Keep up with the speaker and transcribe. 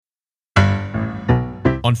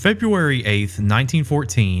On February 8th,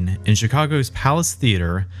 1914, in Chicago's Palace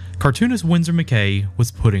Theater, cartoonist Winsor McCay was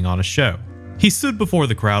putting on a show. He stood before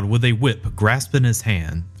the crowd with a whip grasped in his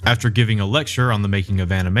hand. After giving a lecture on the making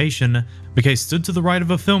of animation, McCay stood to the right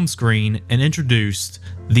of a film screen and introduced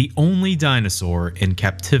The Only Dinosaur in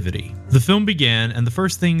Captivity. The film began, and the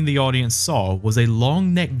first thing the audience saw was a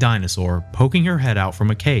long-necked dinosaur poking her head out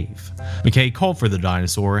from a cave. McCay called for the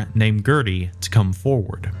dinosaur, named Gertie, to come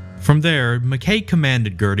forward. From there, McCay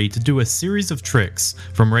commanded Gertie to do a series of tricks,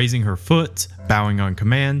 from raising her foot, bowing on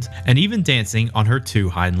command, and even dancing on her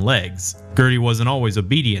two hind legs. Gertie wasn't always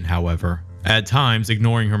obedient, however, at times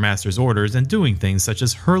ignoring her master's orders and doing things such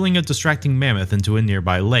as hurling a distracting mammoth into a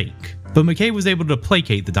nearby lake. But McCay was able to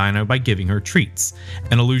placate the dino by giving her treats,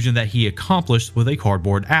 an illusion that he accomplished with a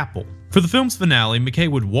cardboard apple. For the film's finale, McCay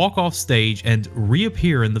would walk off stage and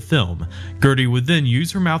reappear in the film. Gertie would then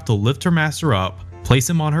use her mouth to lift her master up, place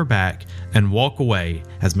him on her back, and walk away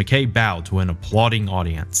as McCay bowed to an applauding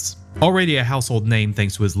audience. Already a household name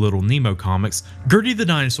thanks to his Little Nemo comics, Gertie the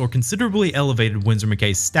Dinosaur considerably elevated Winsor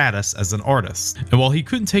McCay's status as an artist. And while he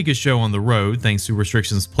couldn't take his show on the road thanks to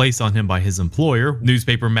restrictions placed on him by his employer,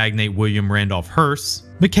 newspaper magnate William Randolph Hearst,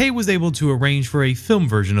 McCay was able to arrange for a film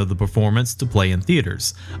version of the performance to play in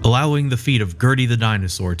theaters, allowing the feat of Gertie the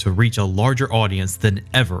Dinosaur to reach a larger audience than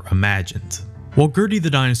ever imagined. While Gertie the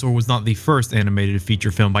Dinosaur was not the first animated feature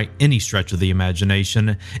film by any stretch of the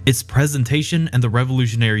imagination, its presentation and the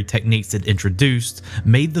revolutionary techniques it introduced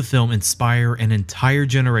made the film inspire an entire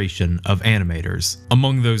generation of animators.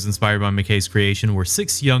 Among those inspired by McCay's creation were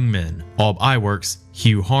 6 young men: Alb Iwerks,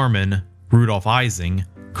 Hugh Harman, Rudolph Ising,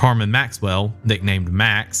 Carmen Maxwell, nicknamed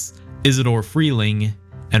Max, Isidore Freeling,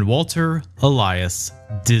 and Walter Elias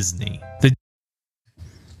Disney.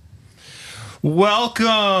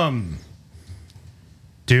 Welcome,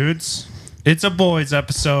 dudes. It's a boys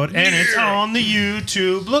episode, and it's on the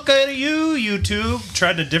YouTube. Look at you, YouTube.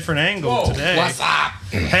 Tried a different angle today. What's up?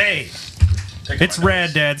 Hey, it's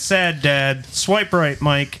Rad Dad, Sad Dad, Swipe Right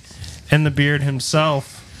Mike, and the Beard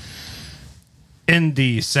himself in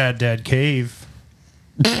the Sad Dad cave.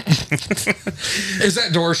 Is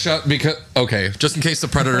that door shut? Because okay, just in case the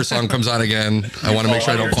Predator song comes on again, I want to make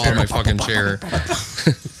sure I don't fall on my fucking chair.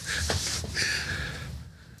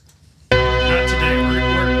 Not today.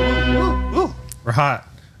 We're hot.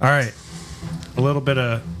 All right, a little bit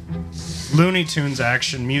of Looney Tunes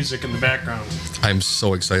action music in the background. I'm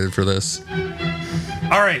so excited for this.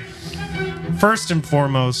 All right. First and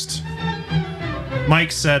foremost,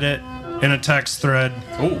 Mike said it in a text thread.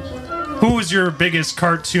 Oh. Who was your biggest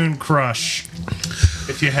cartoon crush?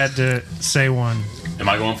 If you had to say one. Am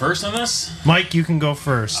I going first on this? Mike, you can go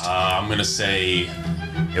first. I'm going to say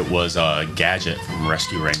it was Gadget from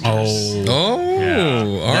Rescue Rangers. All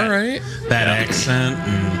right. That accent.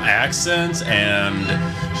 Accents and,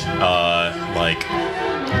 like...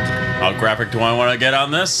 How graphic do I want to get on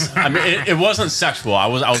this? I mean, it wasn't sexual. I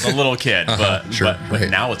was a little kid, but sure, but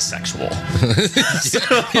now it's sexual.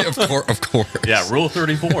 Yeah, of course. Yeah, Rule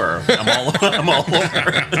 34. I'm all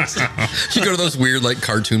over it. You go to those weird like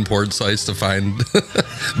cartoon porn sites to find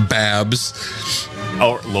Babs.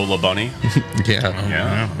 Oh, Lola Bunny.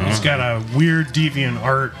 Yeah. He's got a weird deviant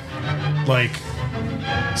art, like,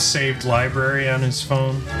 saved library on his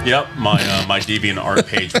phone. Yep, my DeviantArt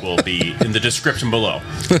page will be in the description below.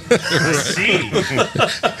 See.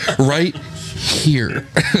 Right here.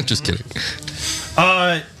 Just kidding.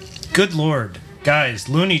 Good Lord. Guys,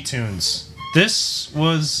 Looney Tunes. This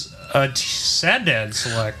was a Sad Dad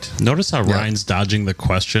select. Notice how Ryan's dodging the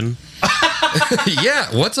question.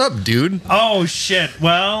 Yeah, what's up, dude? Oh, shit.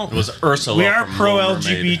 Well, It was Ursula. we are from pro Little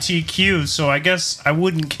Mermaid. LGBTQ, so I guess I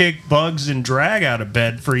wouldn't kick Bugs and Drag out of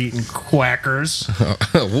bed for eating quackers.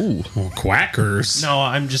 Ooh. Quackers. No,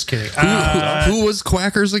 I'm just kidding. Who was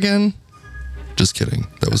Quackers again? Just kidding.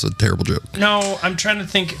 That was a terrible joke. No, I'm trying to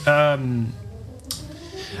think.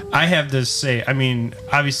 I have this say. I mean,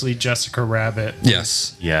 obviously Jessica Rabbit.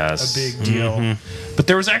 Yes. Yes. A big deal. But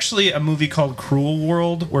there was actually a movie called Cruel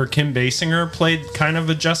World where Kim Basinger played kind of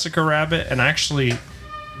a Jessica Rabbit, and I actually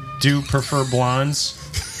do prefer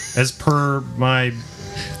blondes as per my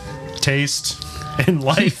taste in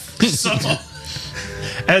life. So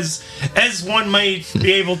as one might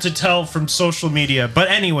be able to tell from social media. But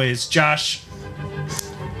anyways, Josh.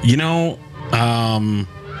 You know,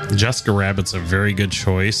 Jessica Rabbit's a very good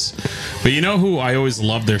choice, but you know who I always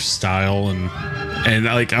loved their style and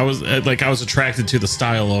like I was attracted to the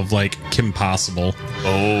style of like Kim Possible.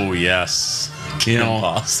 Oh yes. You know,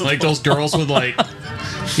 Possible. like those girls with like,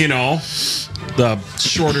 you know, the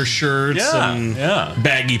shorter shirts and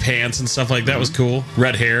baggy pants and stuff like that was cool.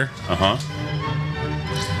 Red hair. Uh-huh.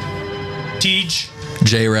 Teach.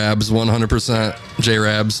 J-Rabs, 100%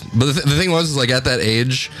 J-Rabs. But the thing was, is like at that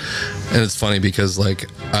age, and it's funny because like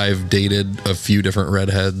I've dated a few different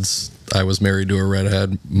redheads. I was married to a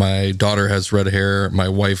redhead. My daughter has red hair. My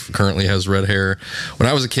wife currently has red hair. When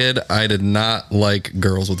I was a kid, I did not like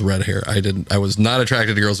girls with red hair. I was not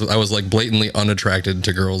attracted to girls. I was like blatantly unattracted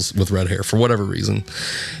to girls with red hair for whatever reason.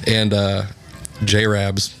 And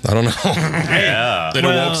J-Rabs, I don't know. Yeah. It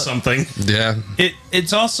awoke something. Yeah.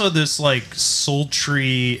 It's also this like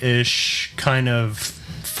sultry-ish kind of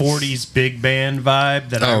 40s big band vibe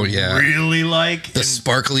that I really like. The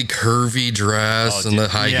sparkly curvy dress and the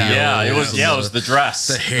high heels. Yeah, it was the dress.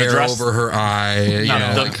 The hair over her eye.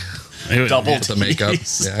 Double the makeup.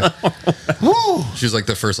 Yeah. She was like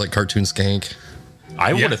the first like cartoon skank.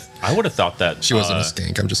 I would have thought that she wasn't a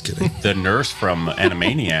skank. I'm just kidding. The nurse from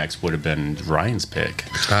Animaniacs would have been Ryan's pick.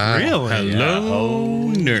 Really? Hello,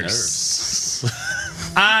 nurse.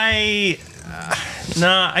 I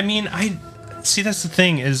see, that's the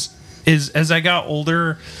thing is as I got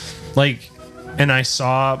older, like, and I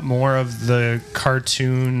saw more of the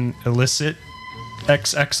cartoon illicit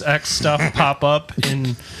XXX stuff pop up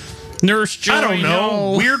in Nurse Joy, I don't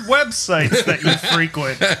know, weird websites that you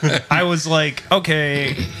frequent. I was like,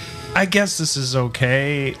 okay, I guess this is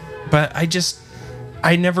okay, but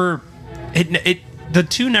the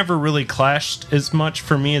two never really clashed as much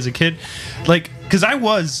for me as a kid. Like, because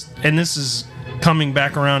and this is coming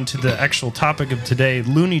back around to the actual topic of today,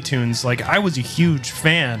 Looney Tunes. Like, I was a huge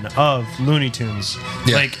fan of Looney Tunes.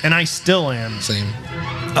 Yeah. Like, and I still am. Same.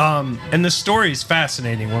 And the story is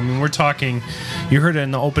fascinating. I mean, we're talking, you heard it in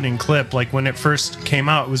the opening clip, like when it first came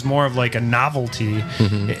out, it was more of like a novelty.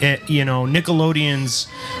 Nickelodeons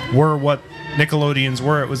were what Nickelodeons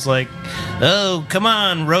were. It was like, oh, come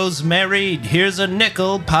on, Rosemary, here's a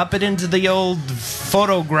nickel, pop it into the old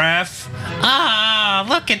photograph. Ah,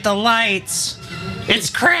 look at the lights. It's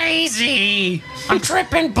crazy. I'm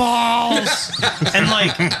tripping balls. And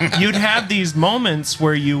like, you'd have these moments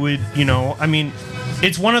where you would,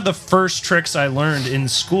 it's one of the first tricks I learned in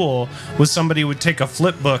school was somebody would take a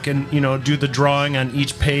flip book and, do the drawing on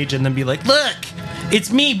each page and then be like, look,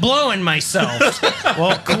 it's me blowing myself.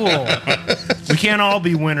 Well, cool. We can't all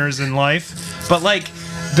be winners in life. But like,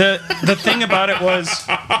 the thing about it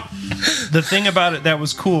that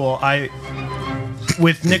was cool,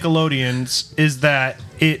 with Nickelodeons, is that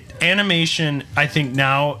animation, I think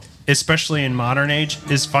now, especially in modern age,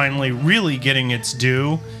 is finally really getting its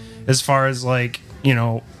due as far as like,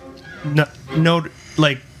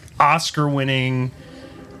 like Oscar winning,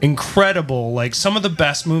 incredible, like some of the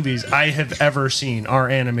best movies I have ever seen are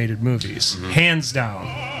animated movies, hands down.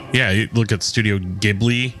 Yeah, you look at Studio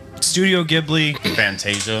Ghibli,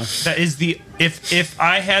 Fantasia. That is if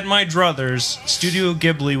I had my druthers, Studio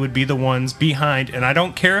Ghibli would be the ones behind, and I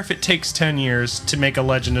don't care if it takes 10 years to make a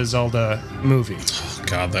Legend of Zelda movie. Oh,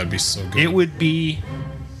 God, that'd be so good. It would be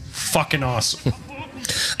fucking awesome.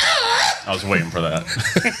 I was waiting for that.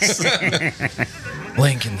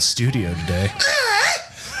 Link in the studio today.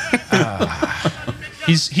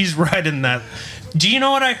 He's riding that. Do you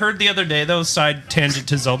know what I heard the other day, though? Side tangent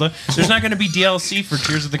to Zelda. There's not going to be DLC for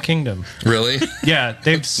Tears of the Kingdom. Really? Yeah,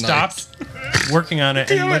 they've stopped working on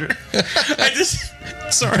it. And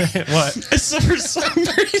Sorry. What? So for some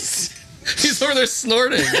reason, He's over there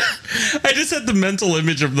snorting. I just had the mental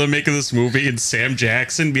image of them making this movie and Sam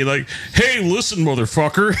Jackson be like, "Hey, listen,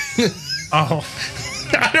 motherfucker." Oh,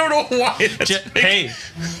 I don't know why. hey,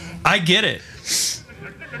 I get it.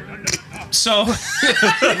 So,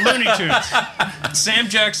 Looney Tunes. Sam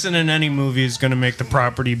Jackson in any movie is going to make the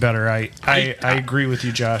property better. I agree with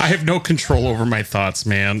you, Josh. I have no control over my thoughts,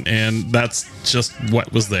 man, and that's just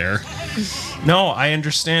what was there. No, I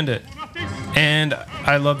understand it. And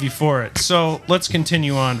I love you for it. So, let's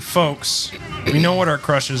continue on. Folks, we know what our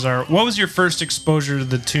crushes are. What was your first exposure to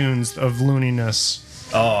the tunes of looniness?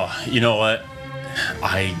 Oh, you know what?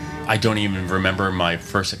 I don't even remember my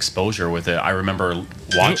first exposure with it. I remember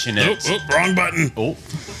watching it. Wrong button. Oh,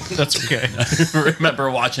 That's okay. I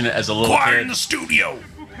remember watching it as a little Quiet kid. in the studio.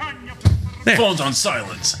 Phone's on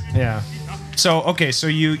silence. Yeah. So, okay, so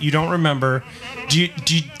you don't remember.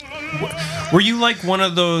 Were you like one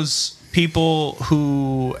of those people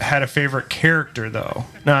who had a favorite character, though?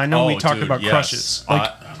 Now, I know we talked dude, about yes. crushes.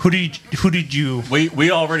 Like, who did you...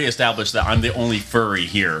 We already established that I'm the only furry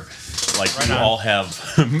here. Like, Right you on. all have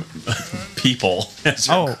people as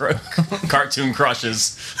your cartoon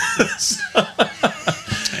crushes.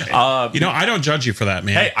 I don't judge you for that,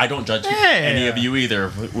 man. Hey, I don't judge any of you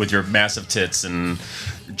either with your massive tits and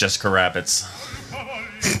Jessica Rabbits.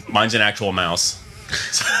 Mine's an actual mouse.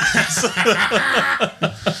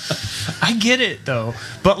 I get it though,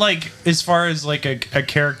 but like as far as like a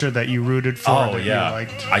character that you rooted for, Oh that yeah, you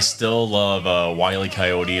liked. I still love Wile E.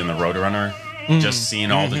 Coyote and the Roadrunner. Just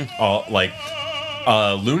seeing all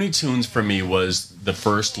Looney Tunes for me was the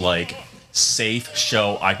first like safe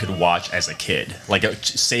show I could watch as a kid, like a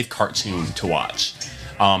safe cartoon to watch,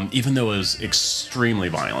 even though it was extremely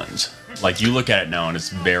violent. Like you look at it now and it's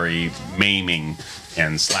very maiming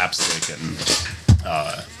and slapstick and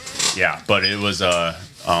yeah, but it was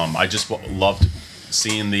I just loved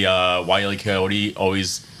seeing the Wile E. Coyote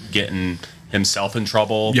always getting himself in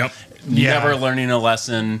trouble. Yep. Never learning a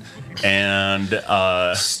lesson, and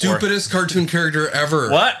Stupidest cartoon character ever.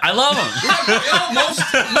 what? I love him.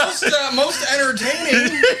 Most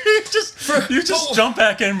entertaining. You just jump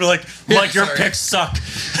back in and be like, your sorry. picks suck.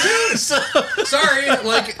 Sorry,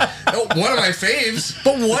 like one of my faves,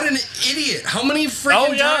 but what an idiot! How many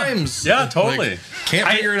freaking times? Yeah, totally. Like, can't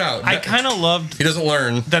figure it out. I kind of loved He doesn't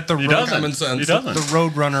learn. that the Common sense. He doesn't. the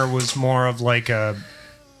Roadrunner was more of like a.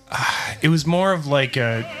 It was more of like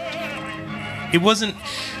a. It wasn't.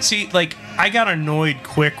 See, like I got annoyed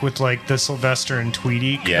quick with like the Sylvester and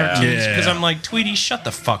Tweety cartoons because I'm like, Tweety, shut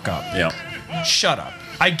the fuck up. Yeah. Shut up.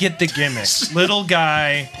 I get the gimmick. Little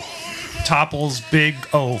guy topples big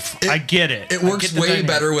oaf. I get it. It I works get the way dynamic.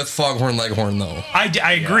 better with Foghorn Leghorn though. I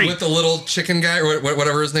agree. With the little chicken guy or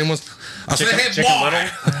whatever his name was. I said, hey Chicken boy.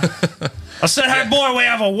 Little. I said, hey boy, we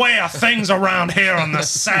have a way of things around here in the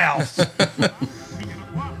South.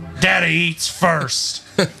 Daddy eats first.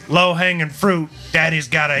 Low hanging fruit, Daddy's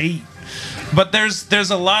gotta eat. But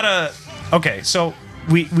there's a lot of okay. So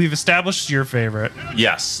we've established your favorite.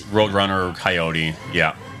 Yes, Roadrunner, Coyote.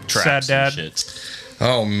 Yeah. Traps Sad and Dad. shit.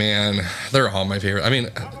 Oh man, they're all my favorite. I mean,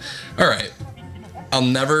 all right. I'll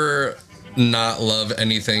never not love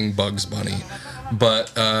anything Bugs Bunny, but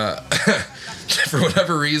for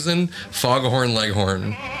whatever reason, Foghorn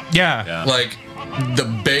Leghorn, Yeah. like the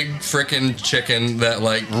big frickin' chicken that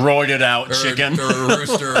like Roided out or, chicken. or a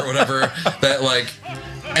rooster or whatever that like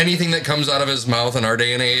anything that comes out of his mouth in our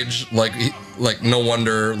day and age, like no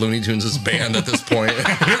wonder Looney Tunes is banned at this point.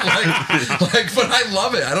 like, but I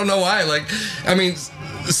love it. I don't know why. Like, I mean,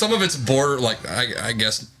 some of it's border, like I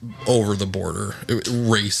guess over the border,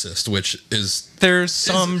 racist, which is There's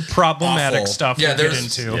some problematic awful. stuff Yeah, to get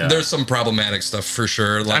there's into. Yeah. there's some problematic stuff for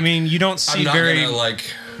sure. Like, I mean, you don't see I'm not very gonna like.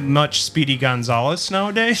 much Speedy Gonzalez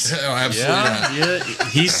nowadays. Oh, absolutely not. Yeah,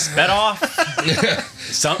 he's sped off.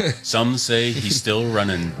 Some say he's still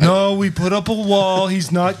running. No, we put up a wall.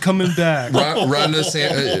 He's not coming back. Ron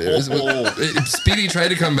DeSantis, Speedy tried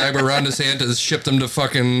to come back, but Ron DeSantis shipped him to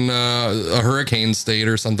fucking a hurricane state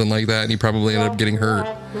or something like that, and he probably ended up getting hurt.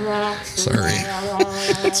 Sorry,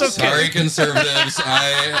 It's okay. sorry, conservatives.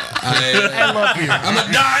 I love you.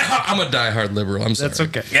 I'm a diehard liberal. I'm sorry. That's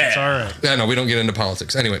okay. Yeah. It's all right. Yeah, no, we don't get into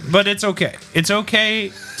politics anyway. But it's okay. It's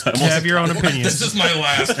okay to have your own opinions. This is my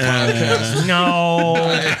last podcast. No.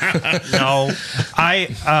 No.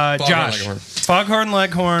 Josh. Leghorn. Foghorn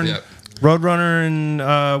Leghorn. Yep. Roadrunner and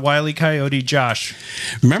Wile E. Coyote. Josh.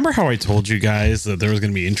 Remember how I told you guys that there was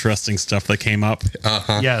going to be interesting stuff that came up?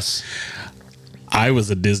 Yes. I was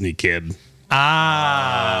a Disney kid.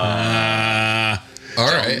 All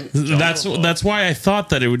right. That's why I thought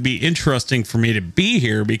that it would be interesting for me to be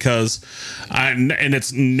here because, and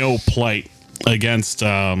it's no plight against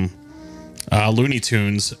Looney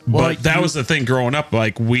Tunes, but that was the thing growing up.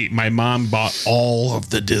 Like my mom bought all of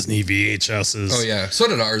the Disney VHSs. Oh yeah, so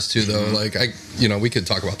did ours too. Though, like we could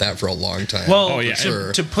talk about that for a long time. Well, yeah.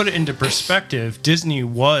 Sure. to put it into perspective, Disney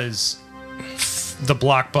was the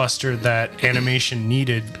blockbuster that animation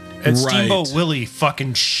needed. And Right. Steamboat Willie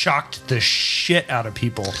fucking shocked the shit out of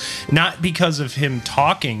people. Not because of him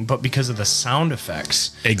talking, but because of the sound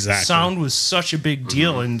effects. Exactly. Sound was such a big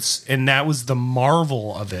deal, and that was the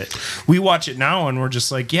marvel of it. We watch it now, and we're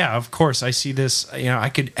just like, yeah, of course, I see this. You know, I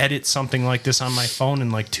could edit something like this on my phone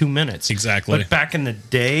in like 2 minutes. Exactly. But back in the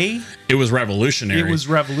day, It was revolutionary. it was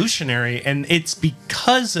revolutionary, and it's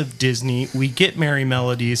because of Disney we get Merry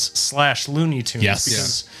Melodies / Looney Tunes. Yes.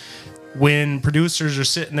 Because when producers are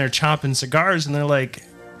sitting there chomping cigars and they're like,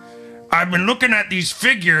 I've been looking at these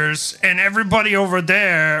figures and everybody over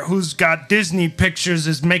there who's got Disney pictures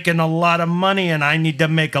is making a lot of money and I need to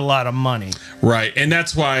make a lot of money. Right. And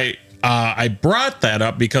that's why I brought that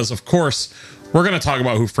up because, of course, we're going to talk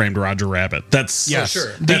about Who Framed Roger Rabbit. That's Yes.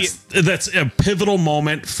 sure. That's a pivotal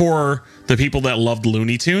moment for the people that loved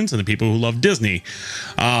Looney Tunes and the people who loved Disney.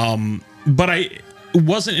 But I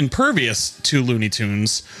wasn't impervious to Looney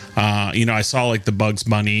Tunes. I saw like the Bugs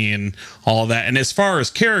Bunny and all of that. And as far as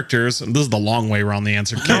characters, this is the long way around the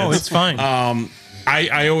answer. Kids. No, it's fine.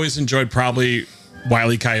 I always enjoyed probably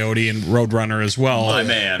Wile E. Coyote and Roadrunner as well. My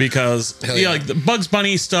man. Because Hell yeah, yeah. like the Bugs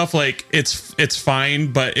Bunny stuff, like it's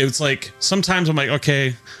fine, but it's like sometimes I'm like,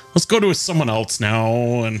 okay, let's go to someone else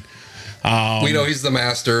now. And we know he's the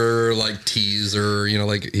master, like teaser. You know,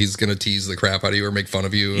 like he's gonna tease the crap out of you or make fun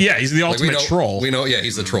of you. yeah, he's the Like, we ultimate know- troll. We know, yeah,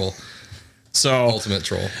 he's the troll, So ultimate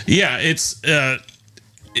troll. yeah,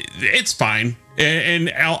 it's fine.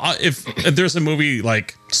 And if there's a movie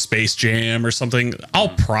like Space Jam or something, I'll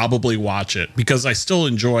probably watch it because I still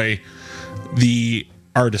enjoy the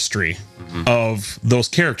artistry of those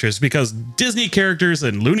characters, because Disney characters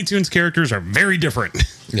and Looney Tunes characters are very different.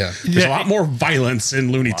 Yeah, There's a lot more violence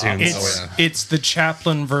in Looney Tunes. It's, Oh, yeah. it's the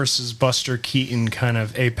Chaplin versus Buster Keaton kind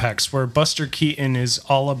of apex, where Buster Keaton is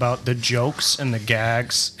all about the jokes and the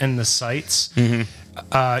gags and the sights.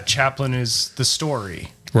 Chaplin is the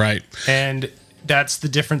story. Right. And that's the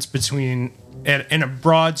difference between, in a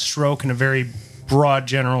broad stroke and a very broad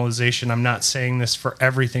generalization. I'm not saying this for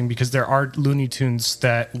everything, because there are Looney Tunes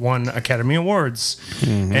that won Academy Awards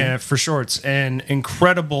for shorts, and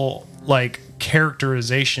incredible like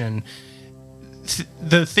characterization.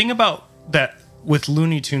 The thing about that with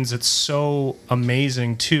Looney Tunes that's so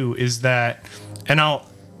amazing too is that, and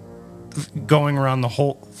going around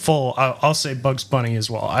the I'll say Bugs Bunny as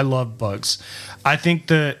well. I love Bugs. I think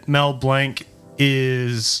that Mel Blanc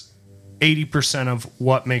is 80% of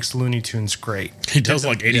what makes Looney Tunes great. He does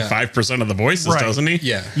like 85% of the voices, Right. doesn't he?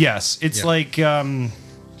 yeah. Yes, it's Yeah. like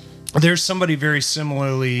there's somebody very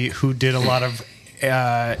similarly who did a lot of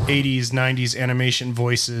 80s, 90s animation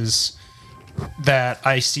voices that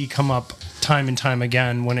I see come up time and time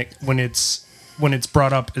again when it's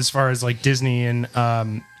brought up as far as like Disney, and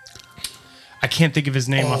I can't think of his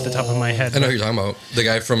name off the top of my head. I know but who you're talking about. The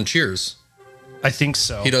guy from Cheers. I think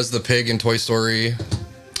so. He does the pig in Toy Story.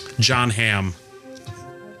 John Hamm.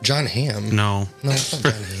 John Hamm. No. No, it's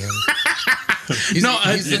not John Hamm. He's, No,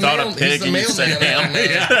 he's you the thought mail- of pig he's the and you said mailman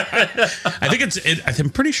ham. I think I'm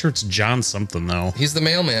pretty sure it's John something though. He's the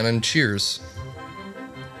mailman in Cheers.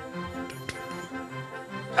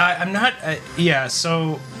 I'm not. Yeah,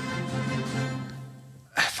 so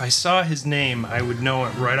if I saw his name, I would know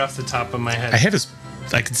it right off the top of my head.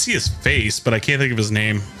 I can see his face, but I can't think of his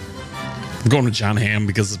name. I'm going with John Hamm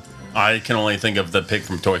because I can only think of the pig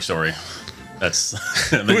from Toy Story. That's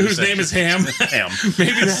whose name is Ham. Ham.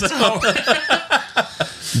 Maybe that's how.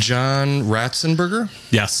 John Ratzenberger.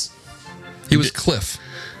 Yes. He was Cliff.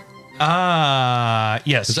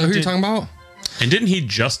 Yes. Is that who you're talking about? And didn't he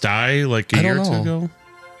just die like a I year don't or two know. ago?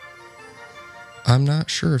 I'm not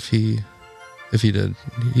sure if he did.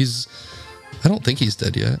 I don't think he's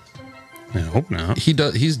dead yet. I hope not.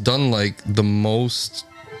 He's done like the most.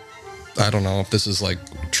 I don't know if this is like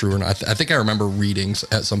true or not. I think I remember reading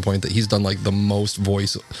at some point that he's done like the most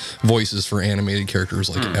voices for animated characters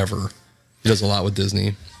like ever. He does a lot with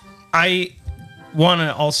Disney. I want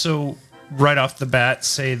to also right off the bat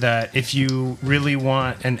say that if you really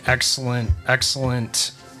want an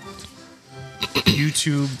excellent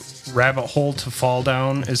YouTube rabbit hole to fall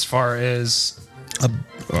down as far as,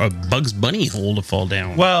 A Bugs Bunny hole to fall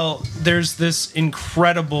down. well, there's this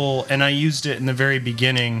incredible, and I used it in the very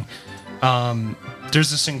beginning.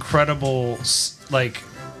 There's this incredible, like,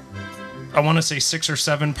 I want to say 6 or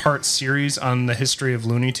 7 part series on the history of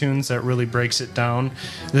Looney Tunes that really breaks it down.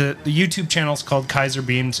 The YouTube channel is called Kaiser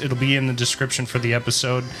Beams. It'll be in the description for the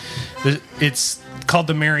episode. It's called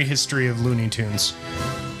The Merry History of Looney Tunes.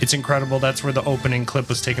 It's incredible. That's where the opening clip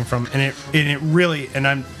was taken from, and it really, and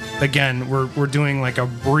I'm again, we're doing like a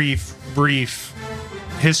brief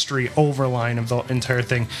history overline of the entire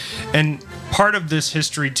thing. And part of this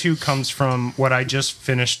history too comes from what I just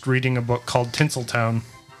finished reading, a book called Tinseltown,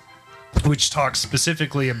 which talks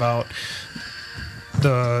specifically about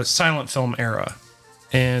the silent film era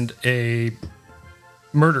and a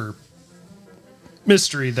murder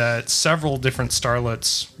mystery that several different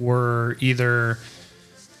starlets were either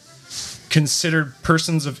considered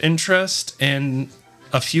persons of interest, and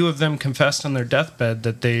a few of them confessed on their deathbed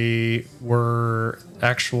that they were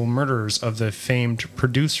actual murderers of the famed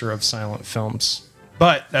producer of silent films.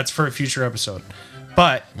 But that's for a future episode.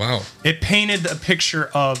 But Wow. it painted a picture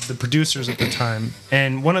of the producers at the time.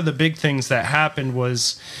 And one of the big things that happened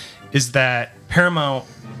is that Paramount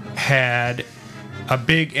had a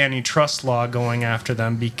big antitrust law going after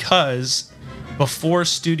them, because before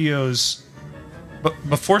studios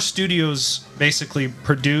basically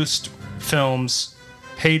produced films,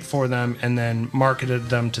 paid for them, and then marketed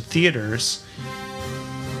them to theaters,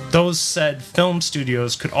 those said film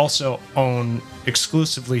studios could also own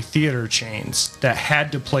exclusively theater chains that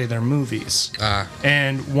had to play their movies.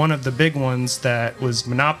 And one of the big ones that was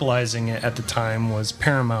monopolizing it at the time was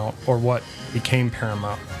Paramount, or what became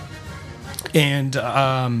Paramount. And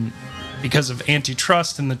because of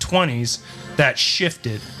antitrust in the 20s, that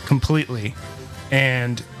shifted completely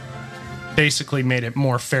and basically made it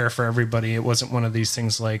more fair for everybody. It wasn't one of these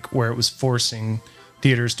things like where it was forcing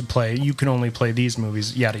theaters to play, you can only play these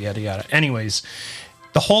movies, yada yada yada. Anyways,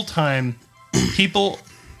 the whole time people,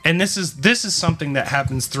 and this is something that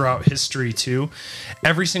happens throughout history too,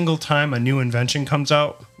 every single time a new invention comes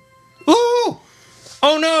out, ooh,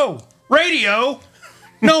 oh no, radio,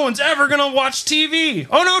 no one's ever gonna watch TV.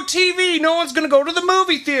 Oh no, TV, no one's gonna go to the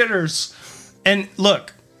movie theaters. And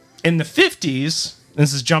look, in the 50s,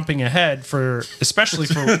 this is jumping ahead especially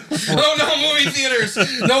for oh no, movie theaters!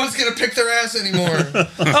 No one's gonna pick their ass anymore.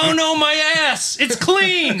 Oh no, my ass! It's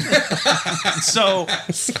clean. So,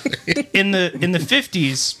 in the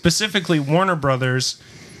 50s, specifically, Warner Brothers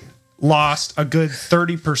lost a good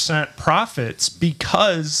 30% profits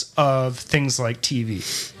because of things like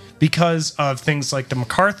TV. Because of things like the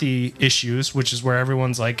McCarthy issues, which is where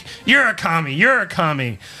everyone's like, "You're a commie, you're a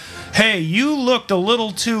commie." Hey, you looked a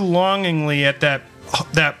little too longingly at that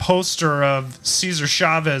poster of Cesar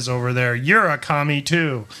Chavez over there. You're a commie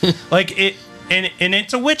too. Like it, and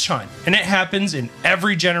it's a witch hunt, and it happens in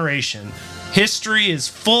every generation. History is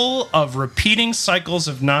full of repeating cycles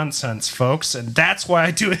of nonsense, folks, and that's why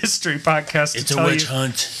I do a history podcast. It's a witch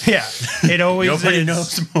hunt. Yeah, it always Nobody is.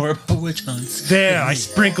 knows more about witch hunts. There, I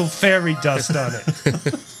sprinkle fairy dust on it.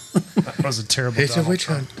 That was a terrible. It's a Donald witch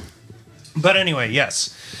Trump. hunt. But anyway,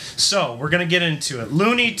 yes. So we're gonna get into it.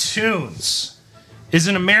 Looney Tunes is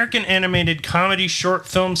an American animated comedy short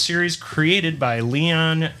film series created by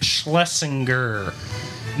Leon Schlesinger.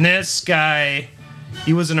 And this guy,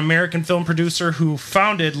 he was an American film producer who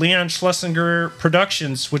founded Leon Schlesinger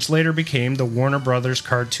Productions, which later became the Warner Brothers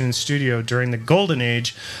Cartoon Studio during the golden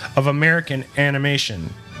age of American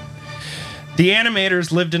animation. The animators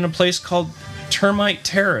lived in a place called Termite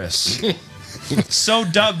Terrace. So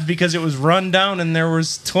dubbed because it was run down and there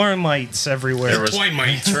was termites everywhere. There was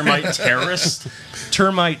termite terrace.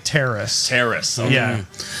 Termite Terrace. Terrace. Okay.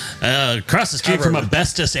 Yeah. Across the street from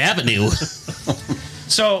Asbestos Avenue.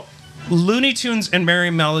 So, Looney Tunes and Merry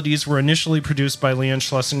Melodies were initially produced by Leon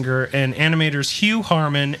Schlesinger and animators Hugh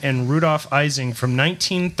Harman and Rudolph Ising from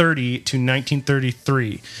 1930 to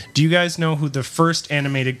 1933. Do you guys know who the first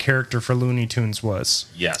animated character for Looney Tunes was?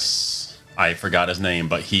 Yes. I forgot his name,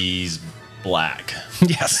 but he's black.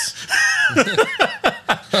 Yes.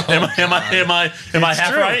 Am I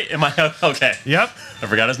half true. right? Am I okay? Yep. I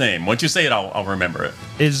forgot his name. Once you say it, I'll remember it.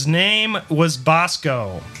 His name was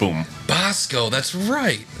Bosco. Boom. Bosco, that's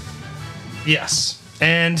right. Yes.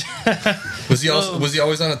 And Was he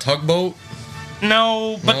always on a tugboat?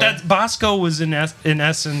 no, but that Bosco was in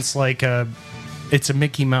essence like it's a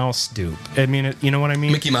Mickey Mouse dupe. I mean, you know what I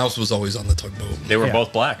mean? Mickey Mouse was always on the tugboat. They were Yeah.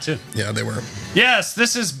 both black too. Yeah, they were. Yes,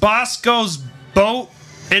 this is Bosco's Boat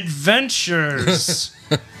Adventures.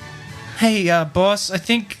 Hey, boss, I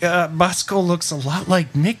think Bosco looks a lot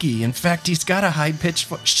like Mickey. In fact, he's got a high-pitched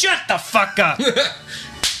voice. Shut the fuck up!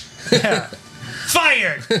 Yeah.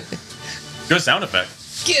 Fired! Good sound effect.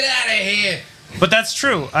 Get out of here! But that's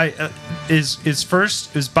true.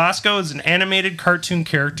 Bosco is an animated cartoon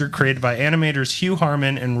character created by animators Hugh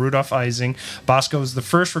Harman and Rudolph Ising. Bosco is the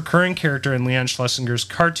first recurring character in Leon Schlesinger's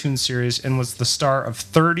cartoon series and was the star of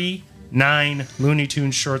 39 Looney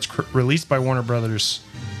Tunes shorts released by Warner Brothers.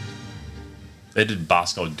 They did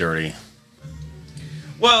Bosco dirty.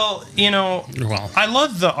 Well, I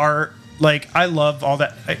love the art. Like, I love all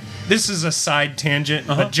that. This is a side tangent,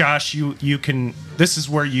 but Josh, you can. This is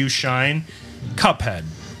where you shine. Cuphead,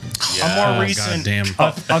 a more recent,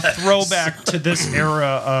 a throwback to this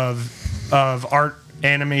era of art,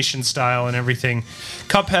 animation style, and everything.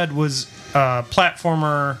 Cuphead was a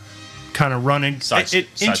platformer, kind of running,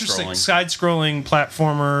 interesting side-scrolling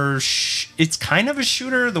platformer. It's kind of a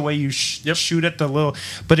shooter, the way you shoot at the little,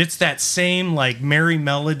 but it's that same like Merry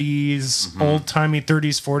Melodies, old-timey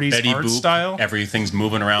 30s, 40s Betty art Boop, style. Everything's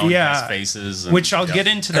moving around. Yeah, Has faces. And, which I'll get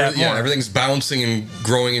into that more. Yeah, everything's bouncing and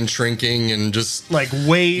growing and shrinking and just like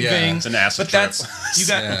waving. Yeah, it's an acid but trip. that's you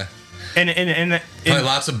got yeah. and Probably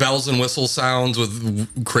lots of bells and whistle sounds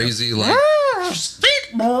with crazy like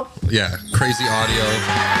crazy audio.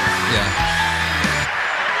 Yeah.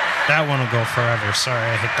 That one will go forever. Sorry,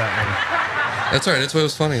 I hit that That's all right. That's why it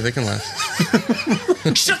was funny. They can laugh.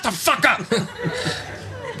 one. Shut the fuck up.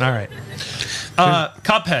 All right.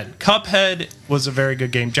 Cuphead. Cuphead was a very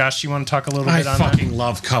good game. Josh, you want to talk a little I bit on fucking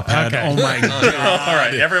love Cuphead. Okay. Oh my god! All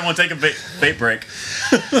right, everyone take a bait break.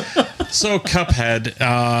 So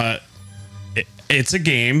Cuphead, it's a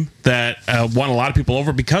game that won a lot of people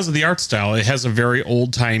over because of the art style. It has a very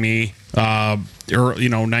old timey, 1930s,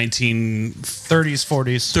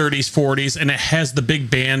 30s, 40s, and it has the big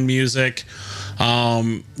band music.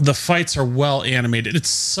 The fights are well animated. It's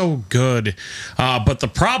so good. But the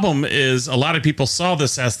problem is a lot of people saw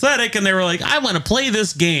this aesthetic and they were like, I want to play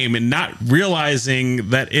this game, and not realizing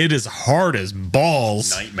that it is hard as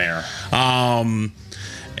balls. Nightmare. And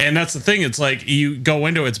that's the thing. It's like you go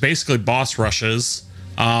into it, it's basically boss rushes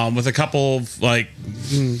with a couple of like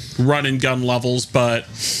run and gun levels. But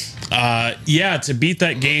to beat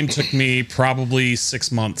that game took me probably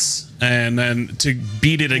 6 months. And then to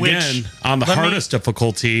beat it again on the hardest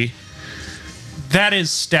difficulty. That is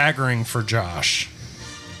staggering for Josh.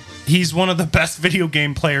 He's one of the best video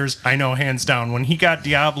game players I know, hands down. When he got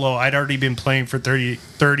Diablo, I'd already been playing for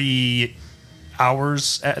 30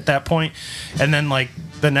 hours at that point. And then, like,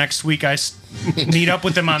 the next week I meet up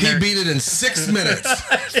with him on there. He beat it in 6 minutes.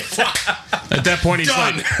 At that point,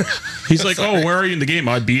 he's like, oh, where are you in the game?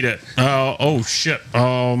 I beat it. Oh, shit.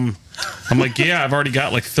 I'm like, yeah, I've already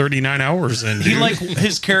got like 39 hours in. He like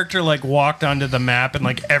his character like walked onto the map and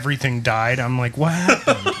like everything died. I'm like, what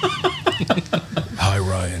happened? Hi,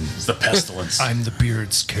 Ryan. It's the pestilence. I'm the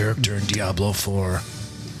Beard's character in Diablo 4.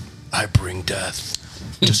 I bring death,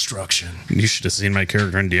 destruction. You should have seen my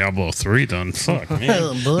character in Diablo 3 then. Fuck, man.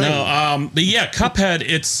 Oh, boy. No, but yeah, Cuphead,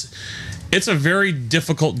 it's a very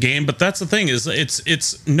difficult game, but that's the thing, is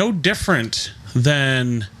it's no different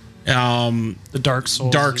than The Dark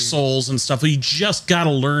Souls and stuff. You just got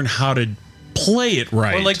to learn how to play it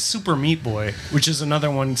right. Or like Super Meat Boy, which is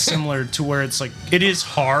another one similar to where it's like it is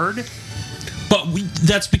hard. But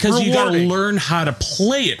that's because you got to Rewarding. learn how to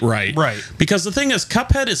play it right. Right. Because the thing is,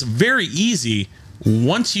 Cuphead is very easy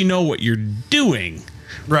once you know what you're doing.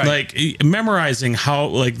 Right. Like memorizing how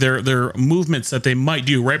like their movements that they might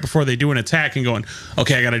do right before they do an attack, and going,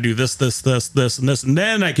 okay, I got to do this, and this, and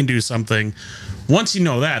then I can do something. Once you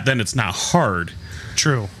know that, then it's not hard.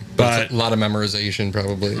 True. But it's a lot of memorization,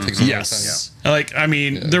 probably. It takes a long Yes. Like, I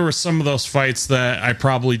mean, there were some of those fights that I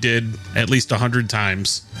probably did at least 100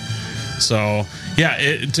 times. So,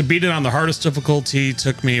 yeah, to beat it on the hardest difficulty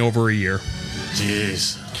took me over a year.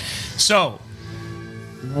 Jeez. So,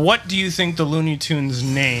 what do you think the Looney Tunes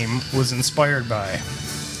name was inspired by?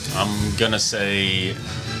 I'm gonna say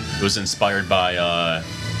it was inspired by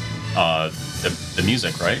the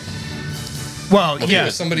music, right? Well, It yeah.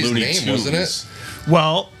 was somebody's Looney name, Tunes. wasn't it?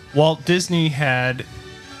 Well, Walt Disney had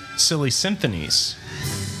Silly Symphonies.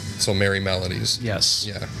 So Merry Melodies. Yes.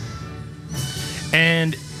 Yeah.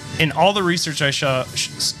 And in all the research I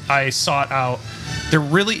sought out, there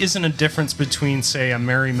really isn't a difference between, say, a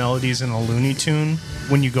Merry Melodies and a Looney Tune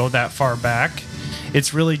when you go that far back.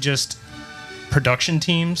 It's really just production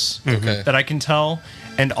teams Okay. that I can tell.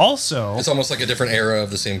 And also, It's almost like a different era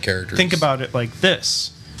of the same characters. think about it like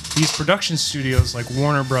this. These production studios like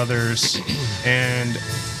Warner Brothers and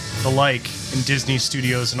the like, and Disney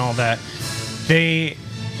Studios and all that,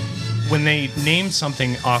 when they named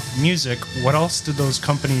something off music, what else did those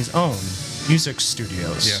companies own? Music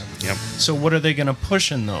studios. Yeah. Yep. So what are they going to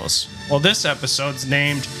push in those? Well, this episode's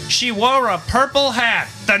named She Wore a Purple Hat,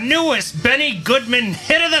 the newest Benny Goodman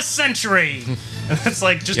hit of the century. And it's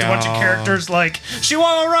like just a bunch of characters like, she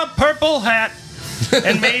wore a purple hat,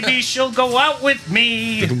 and maybe she'll go out with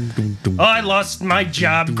me. Oh, I lost my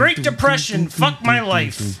job. Great Depression. Fuck my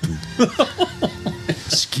life.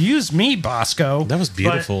 Excuse me, Bosco. That was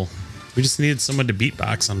beautiful. We just needed someone to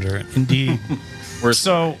beatbox under it. Indeed.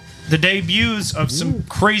 So the debuts of some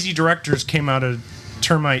crazy directors came out of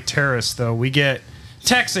Termite Terrace, though. We get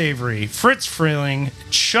Tex Avery, Fritz Freeling,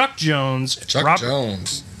 Chuck Jones, Chuck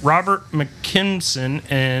Jones. Robert McKimson,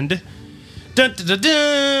 and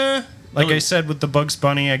like I said with the Bugs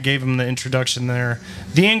Bunny, I gave him the introduction there.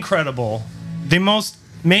 The Incredible, the most,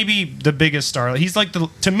 maybe the biggest star. He's like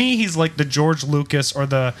to me, he's like the George Lucas or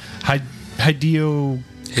the Hideo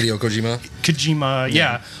Kojima,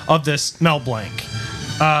 yeah, of this Mel Blanc.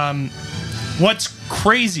 What's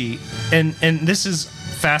crazy, and this is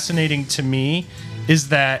fascinating to me, is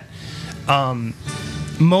that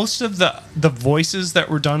most of the voices that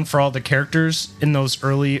were done for all the characters in those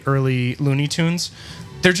early Looney Tunes,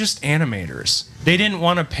 they're just animators. They didn't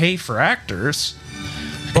want to pay for actors.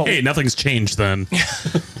 But Hey, nothing's changed then.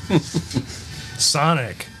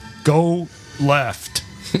 Sonic, go left.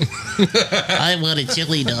 I want a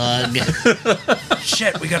chili dog.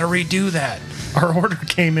 Shit, we got to redo that. Our order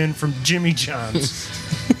came in from Jimmy John's.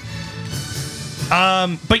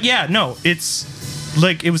 But yeah, no, it's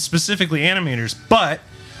like it was specifically animators. But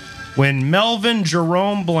when Melvin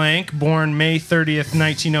Jerome Blanc, born May 30th,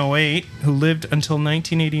 1908, who lived until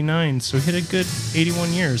 1989, so he hit a good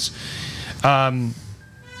 81 years.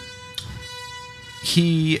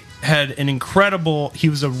 He had an incredible... He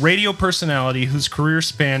was a radio personality whose career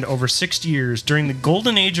spanned over 60 years. During the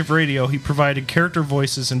golden age of radio, he provided character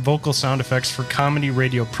voices and vocal sound effects for comedy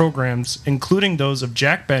radio programs, including those of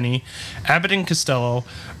Jack Benny, Abbott and Costello,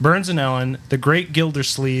 Burns and Ellen, The Great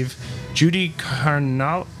Gildersleeve, Judy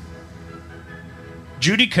Canova,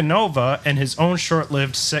 and his own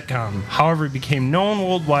short-lived sitcom. However, he became known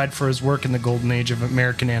worldwide for his work in the golden age of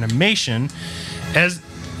American animation as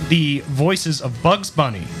the voices of Bugs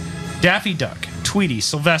Bunny, Daffy Duck, Tweety,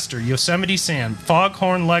 Sylvester, Yosemite Sam,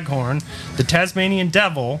 Foghorn Leghorn, the Tasmanian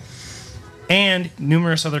Devil, and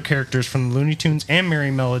numerous other characters from the Looney Tunes and Merry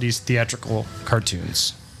Melodies theatrical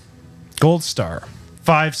cartoons. Gold star,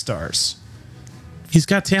 5 stars, He's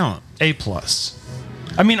got talent. A+.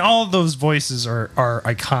 I mean, all of those voices are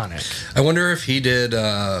iconic. I wonder if he did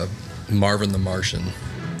Marvin the Martian.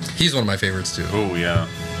 He's one of my favorites too. Oh yeah.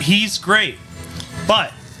 He's great,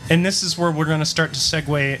 but, and this is where we're going to start to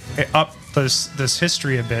segue up this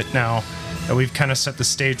history a bit now that we've kind of set the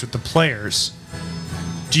stage with the players.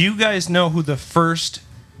 Do you guys know who the first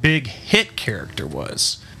big hit character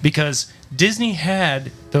was? Because Disney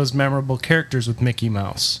had those memorable characters with Mickey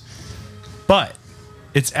Mouse, but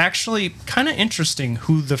it's actually kind of interesting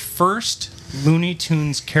who the first Looney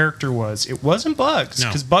Tunes character was. It wasn't Bugs,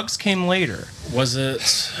 because Bugs came later. Was it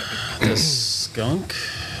the skunk?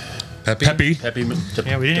 Peppy? Peppy.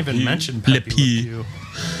 Yeah, we didn't even mention Peppy with you.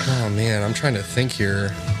 Oh man, I'm trying to think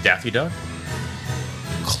here. Daffy Duck?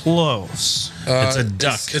 Close. It's a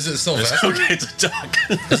duck. Is it Sylvester? Okay, it's a duck.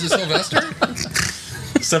 Is it Sylvester?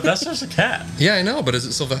 Sylvester's a cat. Yeah, I know, but is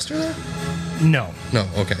it Sylvester though? No. No,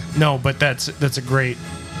 okay. No, but that's a great...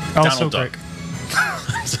 Also Donald great. Duck.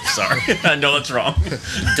 I'm so sorry. I know that's wrong.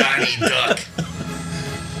 Donnie Duck.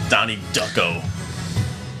 Donnie Ducko.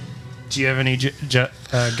 Do you have any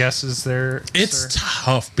guesses there? It's sir?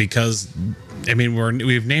 tough because, I mean,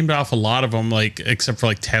 we've named off a lot of them, like except for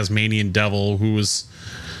like Tasmanian Devil, who was.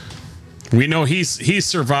 We know he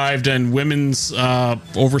survived in women's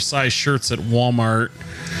oversized shirts at Walmart.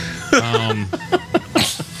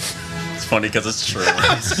 It's funny because it's true.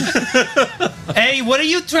 Hey, what are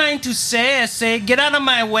you trying to say? I say, get out of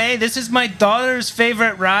my way. This is my daughter's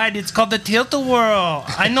favorite ride. It's called the Tilt-A-Whirl.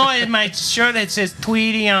 I know in my shirt it says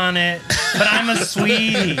Tweety on it, but I'm a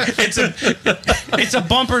sweetie. It's a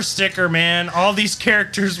bumper sticker, man. All these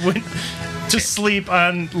characters went to sleep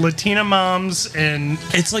on Latina moms, and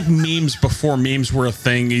It's like memes before memes were a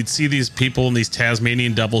thing. You'd see these people in these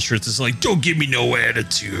Tasmanian Devil shirts. It's like, don't give me no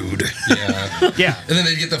attitude. Yeah. yeah. And then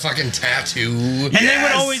they'd get the fucking tattoo. And they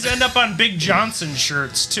would always end up on Big Johnson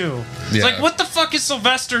shirts, too. It's Yeah. like, what the fuck is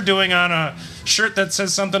Sylvester doing on a shirt that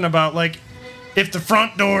says something about, like, if the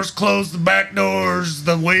front door's closed, the back door's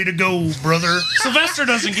the way to go, brother? Sylvester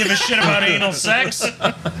doesn't give a shit about anal sex.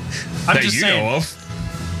 I'm That just you saying. know of.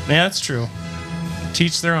 Yeah, that's true.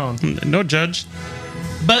 Teach their own. No judge.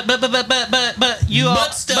 But you all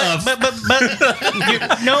stuff. But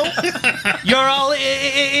you're all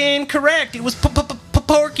incorrect. It was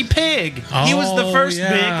Porky Pig. He was the Oh, first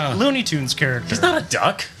yeah. big Looney Tunes character. He's not a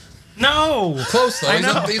duck. No, Close though. I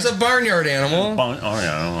know. He's a barnyard animal. Oh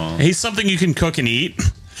yeah, I don't know. He's something you can cook and eat.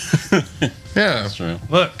 Yeah. That's true.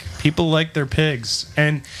 Look, people like their pigs,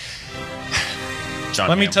 and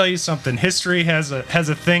let me tell you something. History has a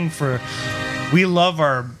thing for. We love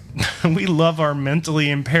our mentally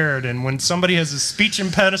impaired, and when somebody has a speech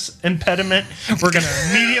impediment, we're gonna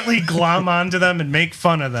immediately glom onto them and make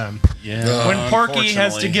fun of them. Yeah. When Porky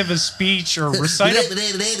has to unfortunately. give a speech or recite a...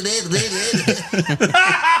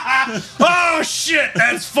 Oh shit,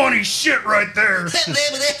 that's funny shit right there.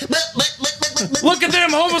 Look at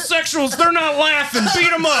them homosexuals, they're not laughing. Beat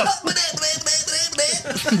them up.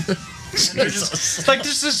 It's like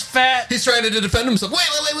this is fat. He's trying to defend himself. Wait.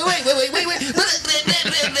 Ah, look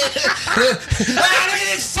at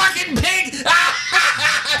this fucking pig.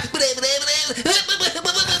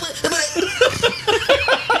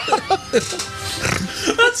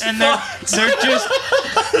 And they're just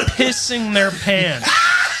pissing their pants.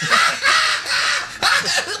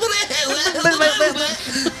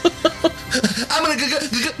 I'm gonna go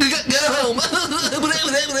home.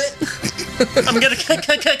 I'm gonna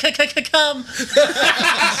come.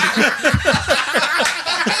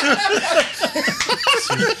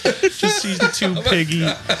 Just see two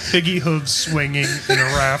piggy hooves swinging in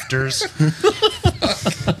the rafters.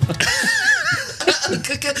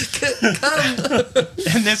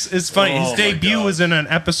 And this is funny. Oh His my debut God. was in an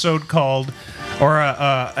episode called, or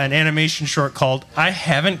an animation short called "I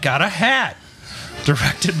Haven't Got a Hat,"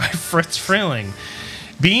 directed by Fritz Freleng.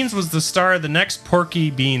 Beans was the star of the next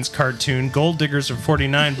Porky Beans cartoon, Gold Diggers of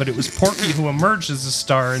 49, but it was Porky who emerged as the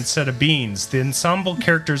star instead of Beans. The ensemble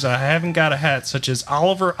characters I Haven't Got a Hat, such as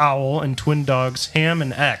Oliver Owl and twin dogs Ham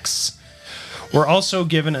and X, were also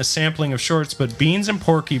given a sampling of shorts, but Beans and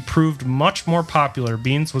Porky proved much more popular.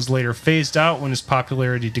 Beans was later phased out when his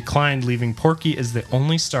popularity declined, leaving Porky as the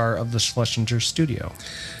only star of the Schlesinger studio.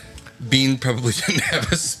 Bean probably didn't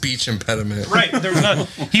have a speech impediment. Right, there was not.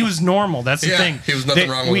 He was normal. That's the Yeah, thing. he was nothing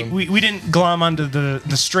wrong with him. We didn't glom onto the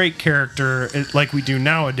straight character like we do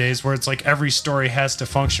nowadays, where it's like every story has to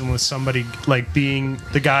function with somebody like being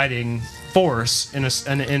the guiding force in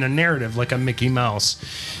a narrative, like a Mickey Mouse.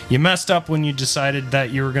 You messed up when you decided that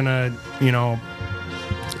you were gonna,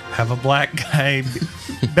 have a black guy,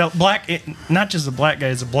 not just a black guy,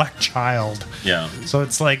 it's a black child. Yeah. So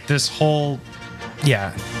it's like this whole,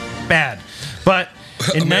 bad. But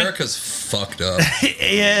in America's fucked up.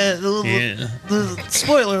 yeah.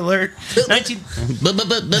 Spoiler alert. 19.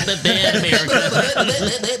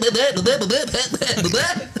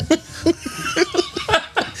 Bad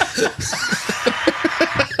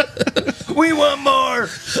We want more.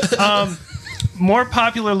 More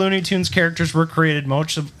popular Looney Tunes characters were created,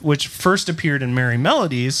 most of which first appeared in Merry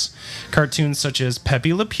Melodies cartoons such as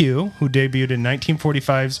Pepe Le Pew, who debuted in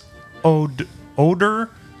 1945's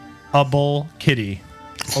Odor-able Kitty.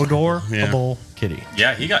 Odor-able Kitty.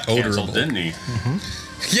 Yeah, he got canceled, Odorable. didn't he?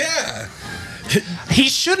 Yeah. He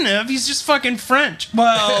shouldn't have. He's just fucking French.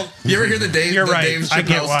 Well, You ever hear the Dave, you're the right. Dave I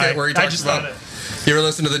get Chappelle why. skit where he I talks just about? thought it. You ever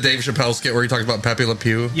listen to the Dave Chappelle skit where he talks about Pepe Le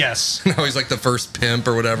Pew? Yes. How he's like the first pimp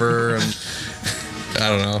or whatever, and I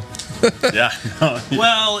don't know. Yeah. No,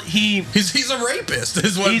 Well, He's a rapist.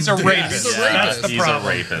 Is what He's a rapist. He's a Yeah. rapist. That's the he's problem. a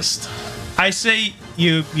rapist. I say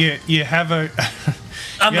you have a.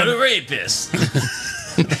 I'm Yeah. a rapist.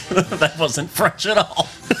 That wasn't French at all.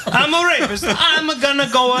 I'm a rapist. I'm gonna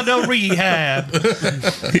go to rehab.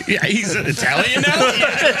 Yeah, he's an Italian now.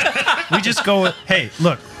 We just go with, hey,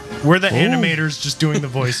 look, we're the animators just doing the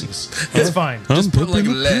voices. It's fine. Just put like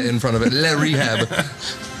le in front of it. Le rehab.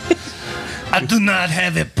 I do not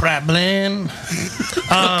have a problem.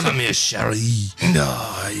 Come here, Sherry.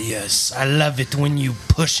 No, yes, I love it when you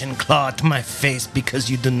push and claw at my face because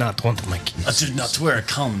you do not want my kiss. I do not wear a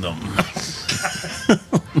condom.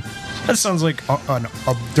 That sounds like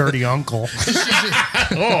a dirty uncle.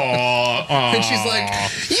 And she's like,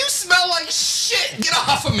 "You smell like shit. Get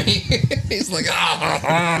off of me." He's like,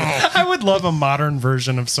 "Ah, I would love a modern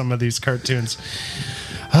version of some of these cartoons.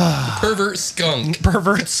 pervert skunk."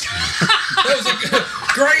 Perverts. That was a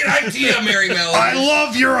great idea, Mary Melody. I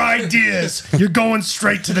love your ideas. You're going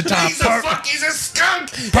straight to the top. He's a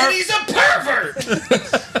skunk, and he's a pervert.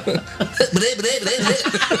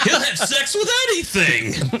 He'll have sex with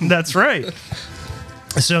anything. That's right.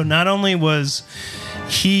 So not only was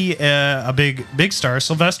he a big star,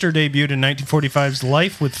 Sylvester debuted in 1945's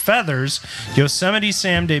Life with Feathers, Yosemite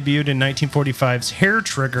Sam debuted in 1945's Hair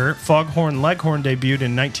Trigger, Foghorn Leghorn debuted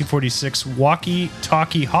in 1946's Walkie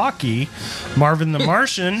Talkie Hockey, Marvin the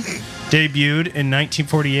Martian debuted in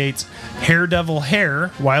 1948's Hair Devil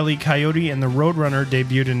Hair, Wile E. Coyote and the Roadrunner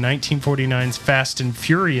debuted in 1949's Fast and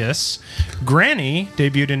Furious, Granny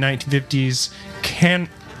debuted in 1950's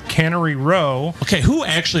Cannery Row. Okay, who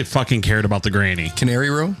actually fucking cared about the granny? Canary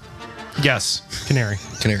row? Yes, Canary.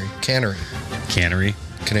 Canary. Cannery. Cannery.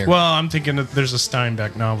 Canary. Well, I'm thinking that there's a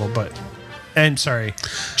Steinbeck novel, but. And sorry,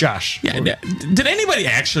 Josh. Yeah, did anybody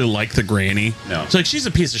actually like the granny? No. It's like, she's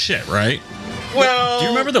a piece of shit, right? Well, Do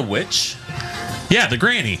you remember the witch? Yeah, the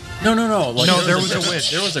granny. No. Like, No, there was a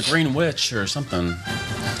witch. There was a green witch or something.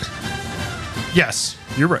 Yes,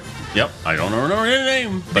 you're right. Yep. I don't know her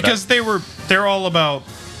name. But Because they're all about.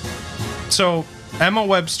 So, Emma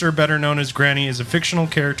Webster, better known as Granny, is a fictional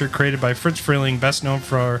character created by Fritz Freleng, best known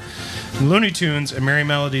for Looney Tunes and Merry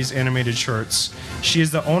Melodies animated shorts. She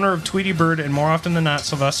is the owner of Tweety Bird and more often than not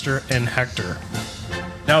Sylvester and Hector.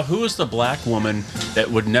 now, who was the black woman that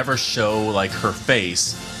would never show like her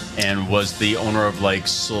face and was the owner of like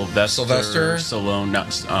Sylvester Stallone? Not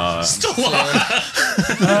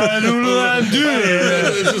I don't know what I'm doing.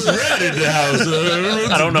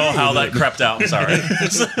 I don't know how that crept out. I'm sorry.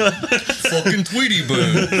 Fucking Tweety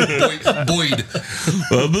Bird. Boyd.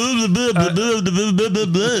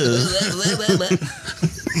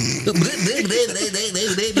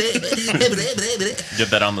 Get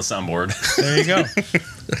that on the soundboard. There you go.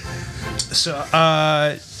 So,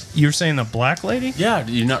 you're saying the black lady? Yeah,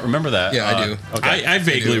 do you not remember that? Yeah, I do. Okay. I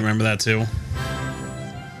vaguely remember that too.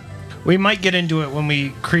 We might get into it when we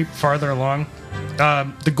creep farther along.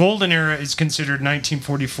 The golden era is considered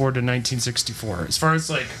 1944 to 1964. As far as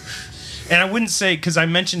like, and I wouldn't say, because I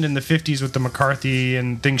mentioned in the 50s with the McCarthy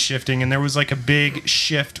and things shifting, and there was like a big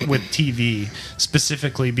shift with TV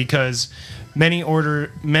specifically because many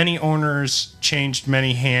owners changed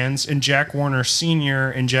many hands, and Jack Warner Sr.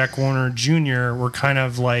 and Jack Warner Jr. were kind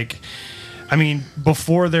of like, I mean,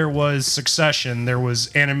 before there was Succession, there was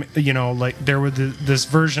there was this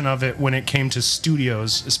version of it when it came to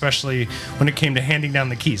studios, especially when it came to handing down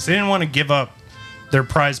the keys. They didn't want to give up their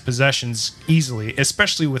prized possessions easily,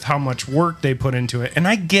 especially with how much work they put into it. And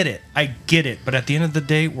I get it. But at the end of the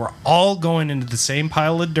day, we're all going into the same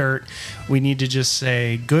pile of dirt. We need to just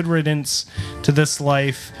say good riddance to this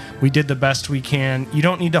life. We did the best we can. You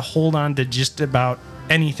don't need to hold on to just about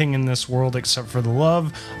anything in this world except for the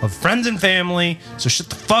love of friends and family. So shut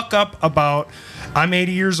the fuck up about I'm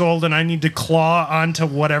 80 years old and I need to claw onto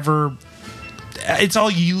whatever. It's all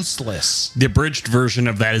useless. The abridged version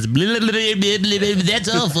of that is blah, blah, blah, blah, blah, blah. That's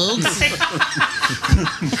all, folks.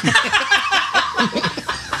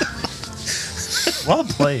 Well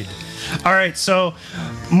played. All right, so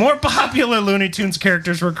more popular Looney Tunes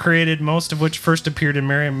characters were created, most of which first appeared in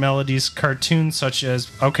Merry Melody's cartoons, such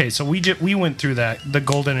as so we went through that the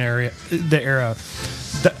golden era,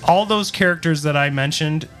 all those characters that I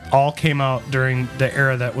mentioned all came out during the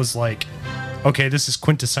era that was like, okay, this is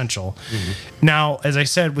quintessential. Mm-hmm. Now, as I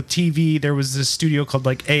said, with TV, there was this studio called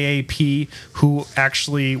like AAP who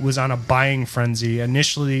actually was on a buying frenzy.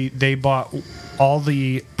 Initially, they bought all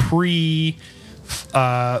the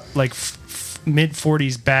mid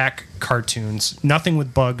 40s back cartoons. Nothing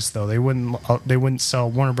with Bugs though. They wouldn't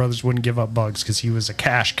sell. Warner Brothers wouldn't give up Bugs because he was a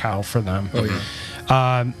cash cow for them. Oh yeah.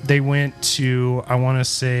 They went to, I want to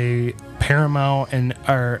say, Paramount and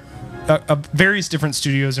various different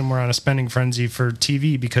studios, and were on a spending frenzy for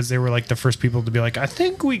TV because they were like the first people to be like, I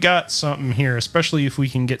think we got something here, especially if we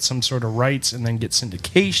can get some sort of rights and then get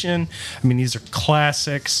syndication. I mean, these are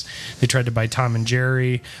classics. They tried to buy Tom and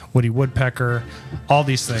Jerry, Woody Woodpecker, all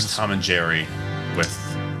these things. Tom and Jerry with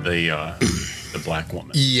the black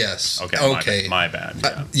woman. Yes. Okay. My bad.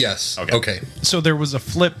 Yeah. Yes. Okay. So there was a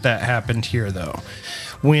flip that happened here, though,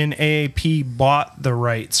 when AAP bought the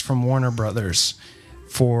rights from Warner Brothers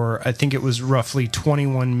for, I think it was roughly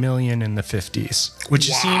 $21 million in the 50s,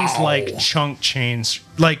 which seems like chunk change.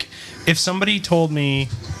 Like, if somebody told me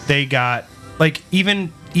they got, like,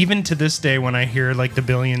 even to this day when I hear like the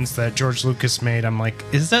billions that George Lucas made, I'm like,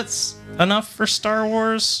 is that enough for Star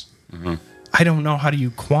Wars? Mm-hmm. I don't know how do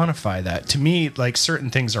you quantify that. To me, like, certain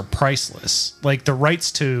things are priceless. Like the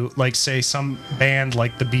rights to, like, say some band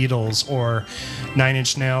like the Beatles or Nine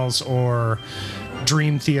Inch Nails or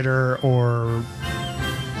Dream Theater or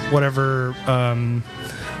whatever.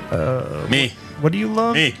 Me. What do you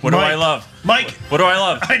love? Me. What do I love? Mike. What do I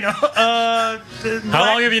love? I know.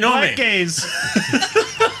 How long have you known black me? Gays.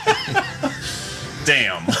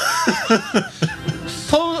 Damn.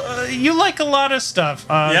 You like a lot of stuff.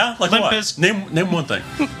 Yeah? Like what? Olympus, Name one thing.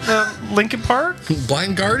 Linkin Park.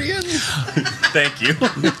 Blind Guardian? Thank you.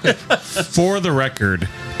 For the record,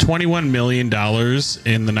 $21 million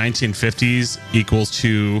in the 1950s equals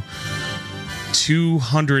to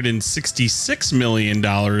 $266 million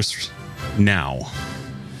now.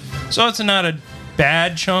 So it's not a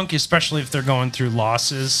bad chunk, especially if they're going through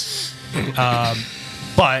losses.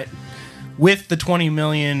 But with the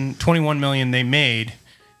 $21 million they made,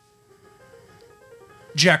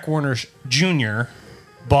 Jack Warner Jr.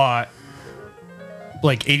 bought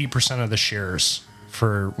like 80% of the shares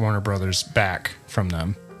for Warner Brothers back from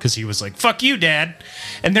them because he was like, fuck you, Dad.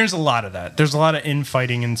 And there's a lot of that. There's a lot of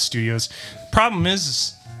infighting in studios. Problem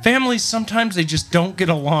is families, sometimes they just don't get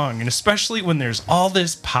along. And especially when there's all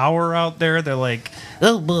this power out there, they're like,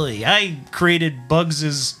 oh boy, I created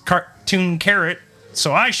Bugs's cartoon carrot,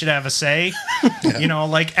 so I should have a say. Yeah. You know,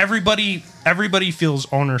 like everybody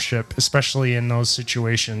feels ownership, especially in those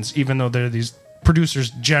situations, even though they're these producers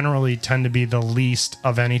generally tend to be the least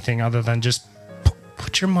of anything other than just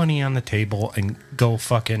put your money on the table and go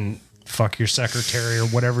fucking fuck your secretary or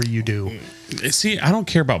whatever you do. See, I don't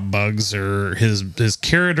care about Bugs or his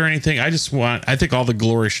carrot or anything. I think all the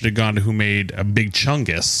glory should have gone to who made a Big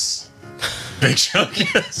Chungus. Big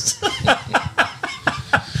Chungus.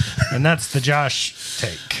 And that's the Josh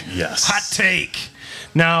take. Yes. Hot take.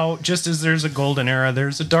 Now, just as there's a golden era,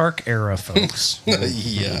 there's a dark era, folks.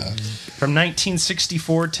 Yeah. From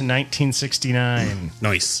 1964 to 1969.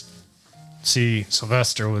 Nice. See,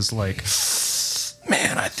 Sylvester was like,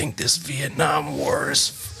 man, I think this Vietnam War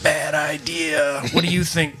is a bad idea. What do you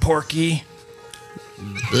think, Porky?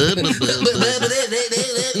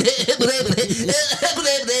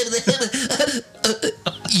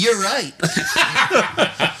 right.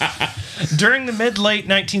 During the mid-late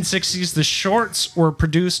 1960s, the shorts were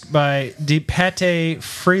produced by DePatie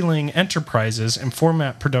Freeling Enterprises and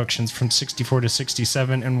Format Productions from 64 to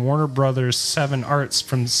 67 and Warner Brothers 7 Arts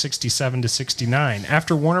from 67 to 69.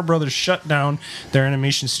 After Warner Brothers shut down their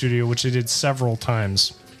animation studio, which they did several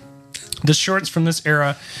times. The shorts from this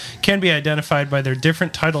era can be identified by their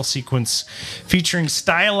different title sequence, featuring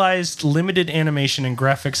stylized limited animation and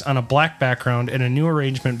graphics on a black background and a new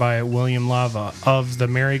arrangement by William Lava of The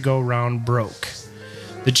Merry-Go-Round Broke.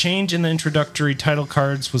 The change in the introductory title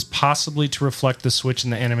cards was possibly to reflect the switch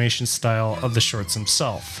in the animation style of the shorts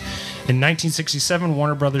themselves. In 1967,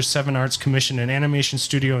 Warner Brothers 7 Arts commissioned an animation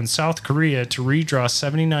studio in South Korea to redraw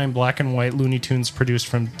 79 black and white Looney Tunes produced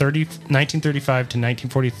from 1935 to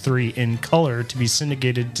 1943 in color to be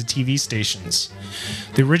syndicated to TV stations.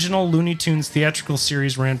 The original Looney Tunes theatrical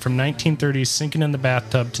series ran from 1930's Sinking in the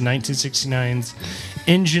Bathtub to 1969's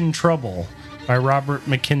Engine Trouble by Robert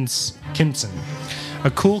McKimson. A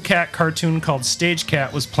Cool Cat cartoon called Stage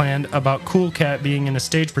Cat was planned about Cool Cat being in a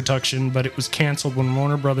stage production, but it was canceled when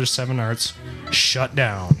Warner Brothers 7 Arts shut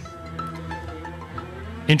down.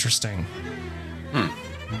 Interesting.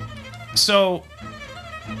 So,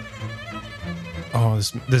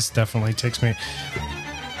 this definitely takes me.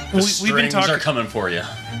 We've been talking. Are coming for you.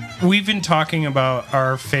 We've been talking about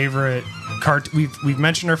our favorite We've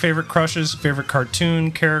mentioned our favorite crushes, favorite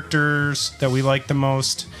cartoon characters that we like the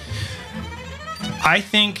most. I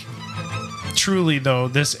think, truly, though,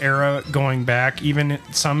 this era going back, even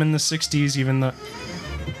some in the 60s, even the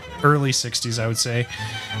early 60s, I would say,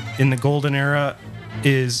 in the golden era,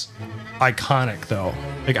 is iconic, though.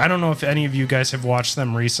 Like, I don't know if any of you guys have watched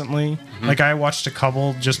them recently. Mm-hmm. Like, I watched a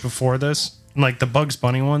couple just before this. Like, the Bugs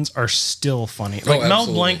Bunny ones are still funny. Like, Mel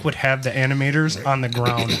Blanc would have the animators on the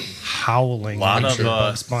ground howling. A lot of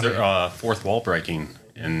Bugs Bunny. Fourth wall breaking.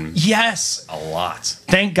 And yes, a lot.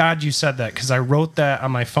 Thank God you said that, because I wrote that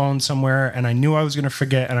on my phone somewhere and I knew I was going to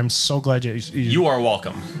forget, and I'm so glad you are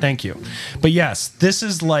welcome. Thank you. But yes, this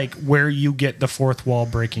is like where you get the fourth wall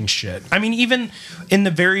breaking shit. I mean, even in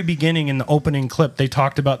the very beginning, in the opening clip, they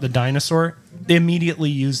talked about the dinosaur. They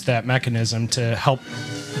immediately used that mechanism to help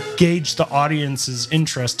gauge the audience's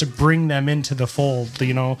interest, to bring them into the fold.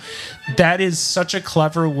 You know, that is such a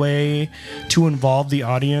clever way to involve the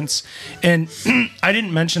audience. And I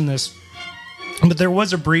didn't mention this, but there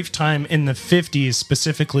was a brief time in the 50s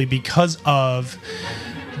specifically, because of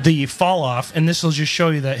the fall off, and this will just show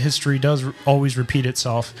you that history does always repeat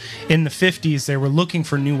itself. In the 50s, they were looking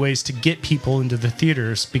for new ways to get people into the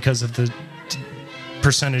theaters because of the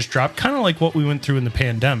percentage drop, kind of like what we went through in the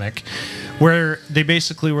pandemic, where they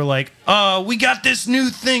basically were like, we got this new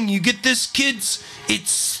thing, you get this, kids,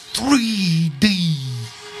 it's 3D.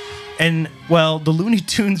 And, well, the Looney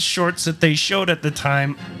Tunes shorts that they showed at the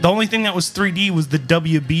time, the only thing that was 3D was the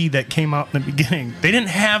WB that came out in the beginning. They didn't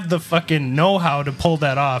have the fucking know-how to pull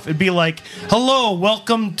that off. It'd be like, hello,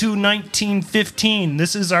 welcome to 1915.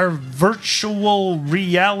 This is our virtual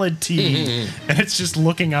reality. And it's just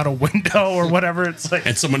looking out a window or whatever. It's like,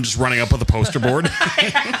 and someone just running up with a poster board.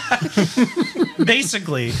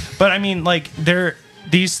 Basically. But, I mean, like,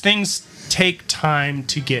 these things take time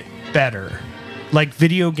to get better. Like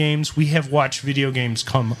video games, we have watched video games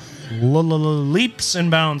come leaps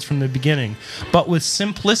and bounds from the beginning. But with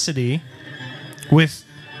simplicity, with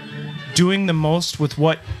doing the most with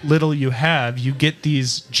what little you have, you get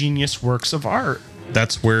these genius works of art.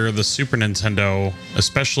 That's where the Super Nintendo,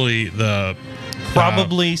 especially the...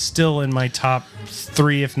 Probably still in my top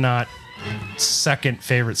 3, if not second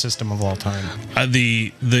favorite system of all time.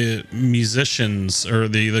 The musicians or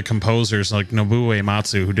the composers like Nobuo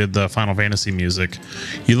Uematsu, who did the Final Fantasy music,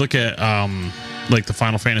 you look at like the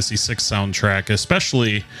Final Fantasy VI soundtrack,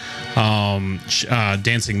 especially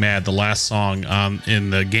Dancing Mad, the last song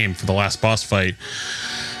in the game for the last boss fight,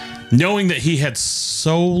 knowing that he had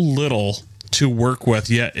so little to work with,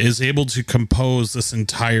 yet is able to compose this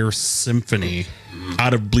entire symphony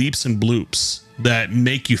out of bleeps and bloops that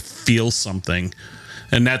make you feel something.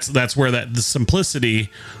 And that's where the simplicity,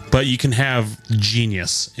 but you can have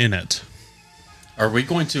genius in it. Are we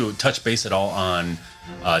going to touch base at all on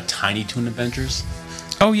Tiny Toon Adventures?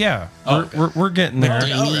 Oh yeah, we're getting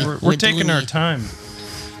there. We're taking our time.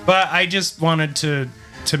 But I just wanted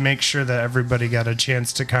to make sure that everybody got a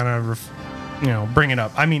chance to kind of bring it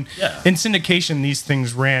up. I mean, in syndication, these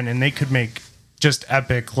things ran, and they could make just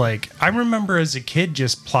epic. Like, I remember as a kid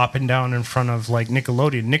just plopping down in front of like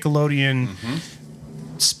Nickelodeon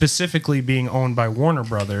specifically being owned by Warner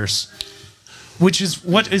Brothers, which is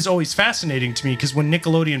what is always fascinating to me, because when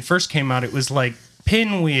Nickelodeon first came out, it was like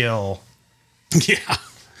Pinwheel,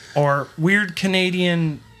 or weird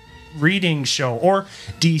Canadian reading show. Or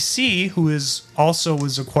DC, who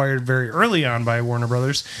was acquired very early on by Warner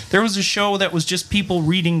Brothers, there was a show that was just people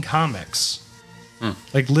reading comics.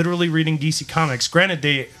 Like literally reading DC comics. Granted,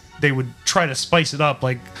 they would try to spice it up,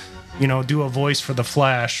 like, you know, do a voice for the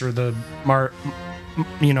Flash or the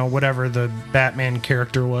whatever the Batman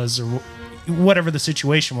character was, or whatever the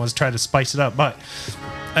situation was, try to spice it up. But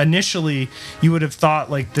initially, you would have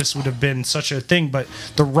thought like this would have been such a thing, but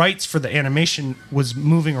the rights for the animation was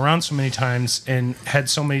moving around so many times and had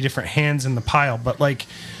so many different hands in the pile. But like,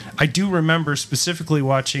 I do remember specifically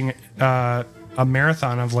watching a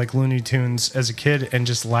marathon of like Looney Tunes as a kid and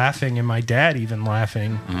just laughing, and my dad even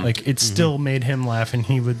laughing. Like it still made him laugh, and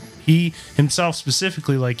he himself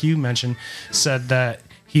specifically, like you mentioned, said that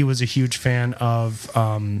he was a huge fan of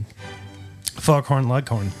Foghorn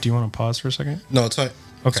Leghorn. Do you want to pause for a second? No, it's fine.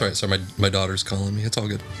 Okay. Sorry, my daughter's calling me. It's all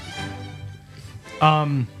good.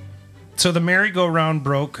 So the merry-go-round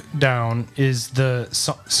broke down is the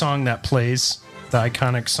song that plays, the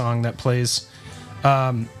iconic song that plays.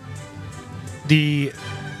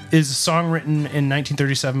 Is a song written in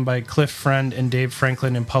 1937 by Cliff Friend and Dave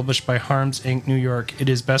Franklin and published by Harms Inc. New York. It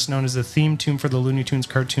is best known as the theme tune for the Looney Tunes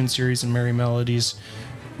cartoon series and Merry Melodies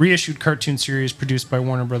reissued cartoon series produced by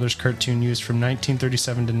Warner Brothers Cartoon, used from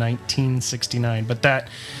 1937 to 1969. But that,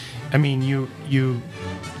 I mean, you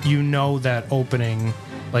know that opening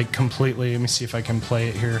like completely. Let me see if I can play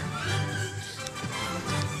it here.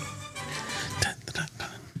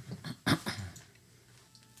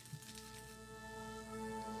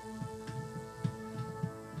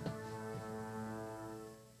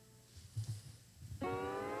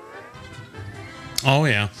 Oh,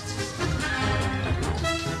 yeah.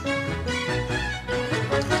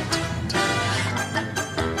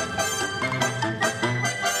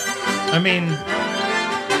 I mean,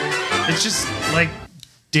 it's just like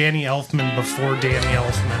Danny Elfman before Danny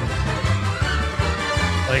Elfman.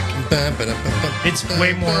 Like, it's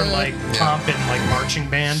way more like pomp and like marching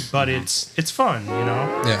band, but it's fun, you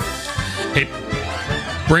know? Yeah. It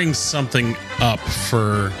brings something up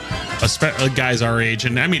for guys our age,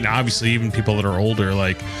 and I mean, obviously, even people that are older.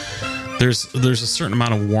 Like, there's a certain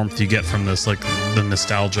amount of warmth you get from this, like the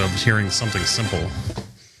nostalgia of hearing something simple.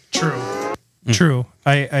 True.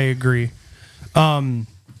 I agree.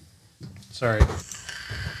 Sorry.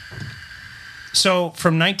 So,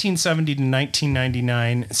 from 1970 to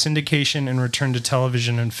 1999, syndication and return to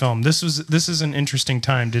television and film. This is an interesting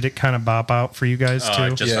time. Did it kind of bop out for you guys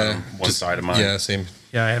too? Just on one side of mine. Yeah, same.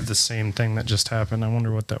 Yeah, I have the same thing that just happened. I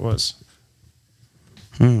wonder what that was.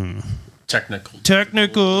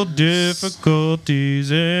 Technical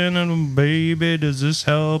difficulties, and baby, does this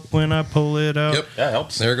help when I pull it out? Yep, Yeah, it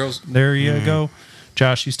helps. there it goes. There you go.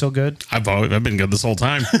 Josh, you still good? I've been good this whole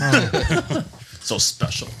time. So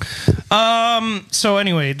special. So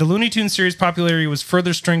anyway, the Looney Tunes series popularity was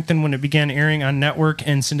further strengthened when it began airing on network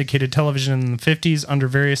and syndicated television in the 50s under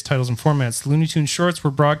various titles and formats. The Looney Tunes shorts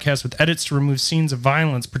were broadcast with edits to remove scenes of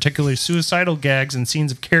violence, particularly suicidal gags and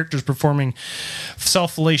scenes of characters performing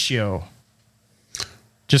self-fellatio.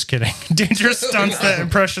 Just kidding. Dangerous stunts that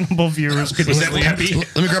impressionable viewers could easily... Let me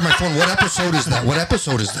grab my phone. What episode is that?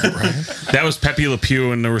 Ryan? That was Pepe Le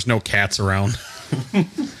Pew, and there was no cats around.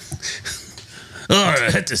 Oh,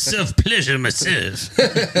 I had to self-pleasure myself.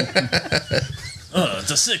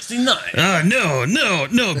 It's a 69. Oh,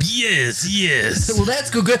 no, yes. Well, that's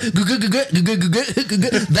good.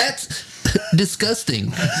 That's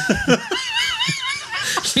disgusting.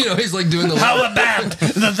 You know, he's like doing the. How about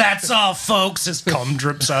that's all, folks, as cum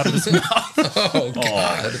drips out of his mouth. Oh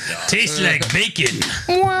God! Tastes like bacon.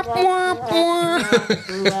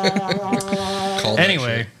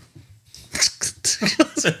 Anyway.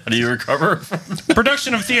 How do you recover?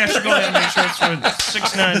 Production of theatrical anime shorts from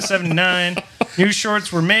 6979. New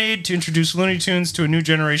shorts were made to introduce Looney Tunes to a new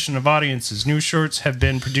generation of audiences. New shorts have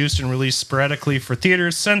been produced and released sporadically for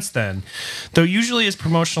theaters since then, though usually as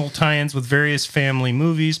promotional tie-ins with various family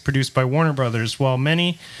movies produced by Warner Brothers. While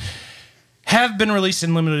many have been released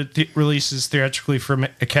in limited releases theatrically for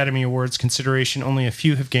Academy Awards consideration, only a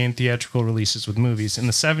few have gained theatrical releases with movies. In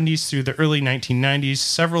the 70s through the early 1990s,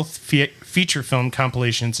 several feature film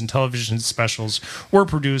compilations and television specials were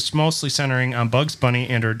produced, mostly centering on Bugs Bunny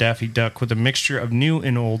and or Daffy Duck, with a mixture of new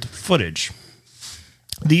and old footage.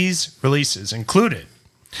 These releases included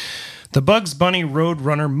the Bugs Bunny Road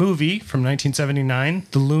Runner movie from 1979,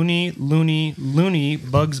 the Looney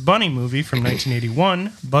Bugs Bunny movie from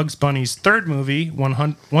 1981, Bugs Bunny's third movie,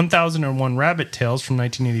 1001 Rabbit Tales from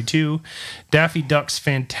 1982, Daffy Duck's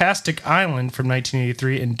Fantastic Island from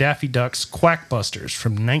 1983, and Daffy Duck's Quackbusters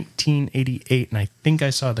from 1988. And I think I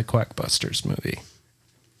saw the Quackbusters movie.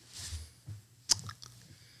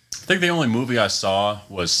 think the only movie I saw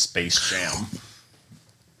was Space Jam.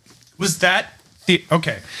 Was that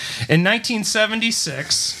okay? In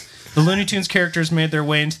 1976, the Looney Tunes characters made their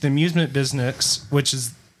way into the amusement business, which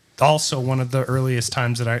is also one of the earliest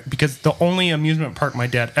times that because the only amusement park my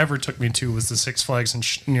dad ever took me to was the Six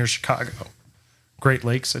Flags near Chicago, Great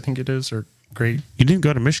Lakes, I think it is, or Great. You didn't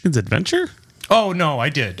go to Michigan's Adventure? Oh no, I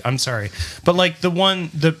did. I'm sorry, but like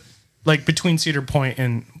like between Cedar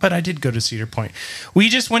Point but I did go to Cedar Point. We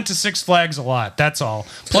just went to Six Flags a lot. That's all.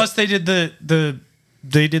 Plus, they did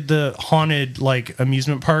the haunted like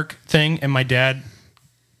amusement park thing, and my dad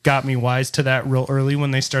got me wise to that real early when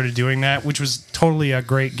they started doing that, which was totally a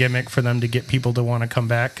great gimmick for them to get people to want to come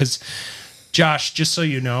back. Because Josh, just so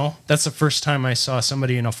you know, that's the first time I saw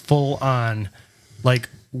somebody in a full-on like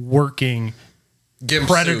working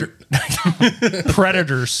predator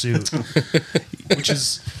suit, which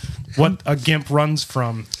is what a gimp runs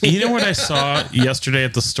from. You know what I saw yesterday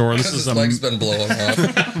at the store? This is his leg's been blowing off.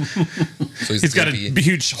 So he's got a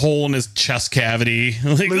huge hole in his chest cavity.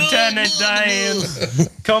 Like, Lieutenant Diane,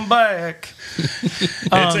 come back.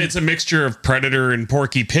 It's a mixture of Predator and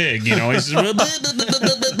Porky Pig. You know, he's just,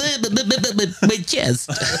 My chest.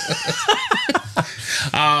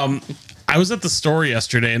 I was at the store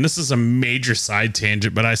yesterday, and this is a major side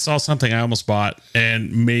tangent, but I saw something I almost bought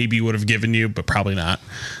and maybe would have given you, but probably not.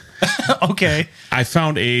 Okay. I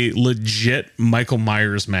found a legit Michael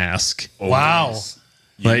Myers mask. Wow.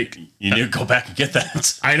 Like, you need to go back and get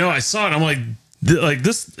that. I know, I saw it. I'm like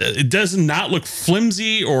this, it does not look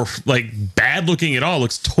flimsy or like bad looking at all. It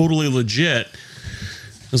looks totally legit.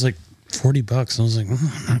 It was like $40. I was like,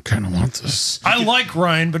 I kind of want this. I like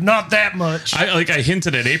Ryan, but not that much. I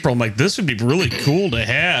hinted at April. I'm like, this would be really cool to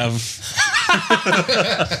have.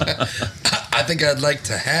 I think I'd like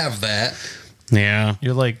to have that. Yeah.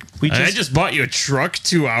 You're like, I just bought you a truck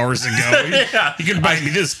 2 hours ago. Yeah. You can buy me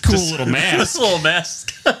this cool little mask. This little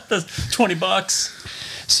mask. That's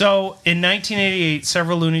 $20. So, in 1988,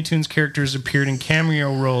 several Looney Tunes characters appeared in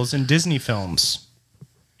cameo roles in Disney films.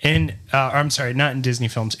 I'm sorry, not in Disney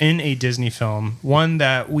films, in a Disney film. One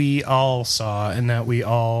that we all saw and that we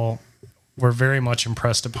all were very much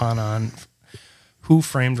impressed upon on Who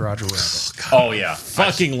Framed Roger Rabbit. Oh, yeah.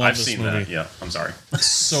 Fucking love I've this seen movie. that. Yeah, I'm sorry.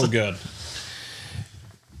 So good.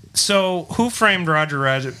 So, Who Framed Roger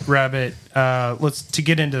Rabbit? To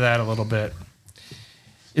get into that a little bit,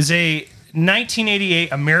 is a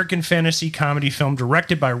 1988 American fantasy comedy film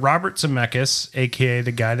directed by Robert Zemeckis, aka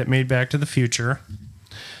the guy that made Back to the Future,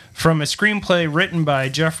 from a screenplay written by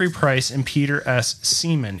Jeffrey Price and Peter S.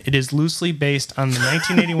 Seaman. It is loosely based on the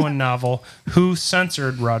 1981 novel Who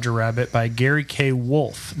Censored Roger Rabbit by Gary K.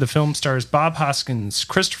 Wolfe. The film stars Bob Hoskins,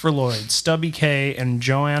 Christopher Lloyd, Stubby Kaye, and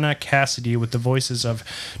Joanna Cassidy with the voices of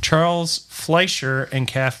Charles Fleischer and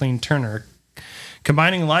Kathleen Turner.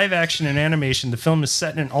 Combining live action and animation, the film is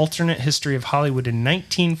set in an alternate history of Hollywood in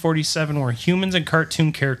 1947 where humans and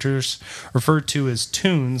cartoon characters referred to as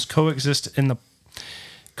Toons coexist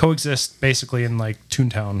basically in like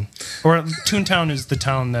Toontown, or Toontown is the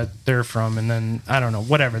town that they're from, and then I don't know,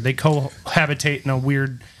 whatever, they cohabitate in a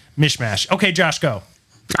weird mishmash. Okay, Josh, go.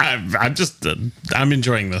 I'm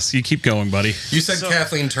enjoying this. You keep going, buddy. You said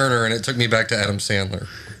Kathleen Turner, and it took me back to Adam Sandler.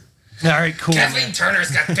 All right, cool. Kathleen Turner's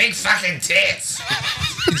got big fucking tits.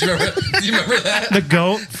 Do you remember that? The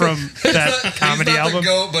goat from that comedy He's not album. the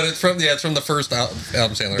goat, but it's from the first Adam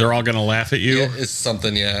Sandler. They're all gonna laugh at you. Yeah, it's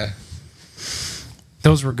something, yeah.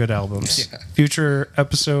 Those were good albums. Yeah. Future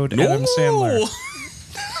episode Adam Sandler.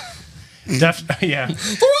 Yeah. They're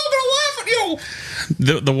all gonna laugh at you.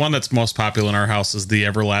 The one that's most popular in our house is the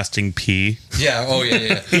Everlasting Pea. Yeah. Oh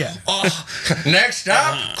yeah. Yeah. Oh, next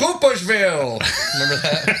up, Coopersville. Remember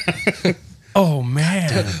that? Oh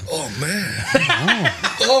man. Oh man.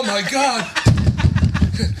 Oh my God.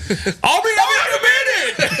 I'll be out in a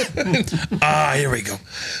minute. Here we go.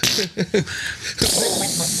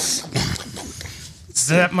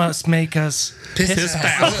 That must make us His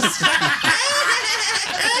pals.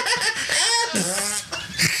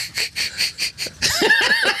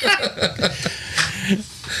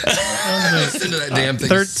 Listen to that damn thing.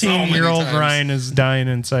 13-year-old Ryan is dying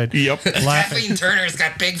inside. Yep. Laughing. Kathleen Turner's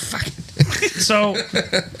got big fucking.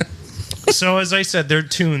 So as I said, they're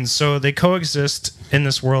Toons, so they coexist in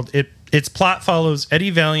this world. Its plot follows Eddie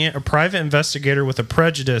Valiant, a private investigator with a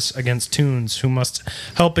prejudice against Toons, who must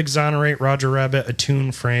help exonerate Roger Rabbit, a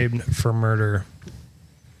Toon framed for murder.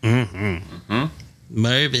 Marvin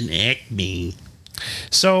Acme.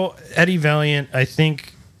 So Eddie Valiant, I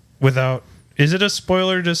think, is it a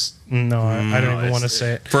spoiler? Just no, I don't even want to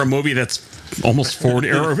say it. For a movie that's almost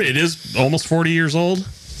 40, or it is almost 40 years old.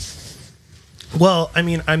 Well, I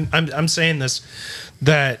mean, I'm saying this,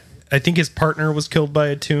 that I think his partner was killed by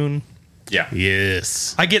a tune. Yeah.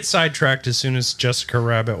 Yes. I get sidetracked as soon as Jessica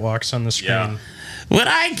Rabbit walks on the screen. Yeah. When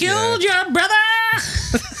I killed your brother,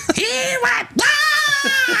 he went.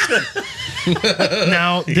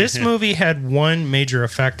 Now, this movie had one major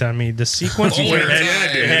effect on me. The sequence where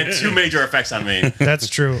It had two major effects on me. that's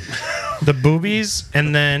true. The boobies,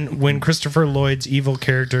 and then when Christopher Lloyd's evil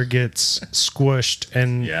character gets squished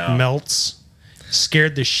and Yeah. melts,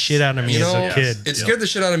 scared the shit out of me as a kid. It scared the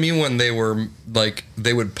shit out of me when they were like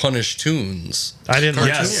they would punish tunes. I didn't like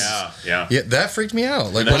Yes. this. Yeah. Yeah, that freaked me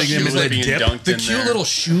out. Like And what then he she was was like being dip? dunked the in cute there. little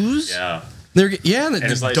shoes. Yeah. They're and they And it's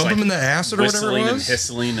just like, dump like them in the acid or whatever whistling it and was.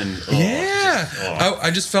 hissling and Yeah, oh.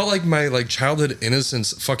 I just felt like my like childhood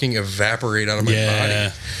innocence fucking evaporate out of my Yeah.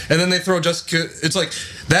 body. And then they throw Jessica. It's like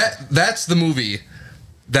that. That's the movie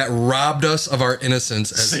that robbed us of our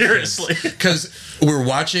innocence. As Seriously. because we're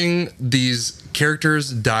watching these characters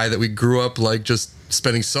die that we grew up like just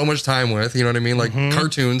spending so much time with. You know what I mean? Like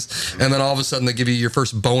cartoons, and then all of a sudden they give you your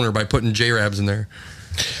first boner by putting J-Rabs in there.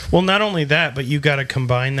 Well, not only that, but you got to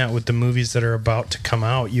combine that with the movies that are about to come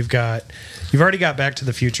out. You've already got Back to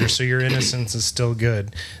the Future, so your innocence is still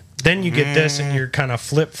good. Then you get this, and you're kind of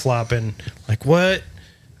flip flopping. Like, what?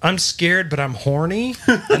 I'm scared, but I'm horny.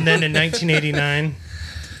 And then in 1989,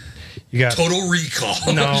 you got Total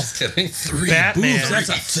Recall. No. I'm just kidding. Batman. That's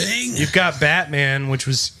a thing. You've got Batman, which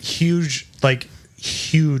was huge, like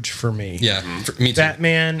huge for me. Yeah, me too.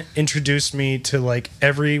 Batman introduced me to like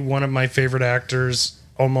every one of my favorite actors,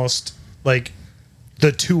 almost like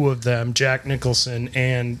the two of them, Jack Nicholson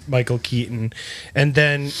and Michael Keaton. And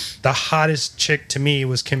then the hottest chick to me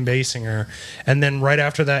was Kim Basinger. And then right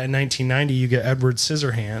after that in 1990, you get Edward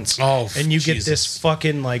Scissorhands. Oh, and you get Jesus. this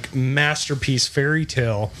fucking like masterpiece fairy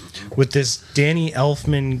tale with this Danny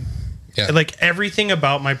Elfman. Yeah. Like everything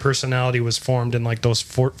about my personality was formed in like those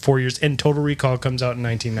four years. And Total Recall comes out in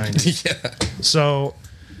 1990. Yeah. So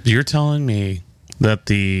You're telling me that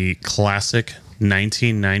the classic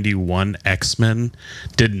 1991 X-Men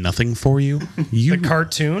did nothing for you? You the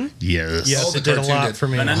cartoon, yes. yes, the it did a cartoon lot did. for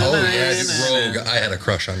me. Oh yeah, dude, Rogue. I had a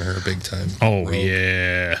crush on her big time. Oh Rogue.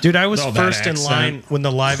 yeah. Dude, I was Oh, that first in accent. line when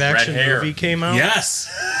the live action hair. movie came out. Yes.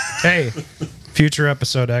 Hey, future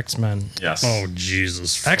episode X-Men. Yes. Oh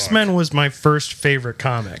Jesus. fuck. X-Men was my first favorite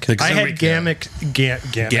comic. Because I had every- Gambit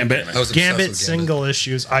Gambit. I was obsessed Gambit with single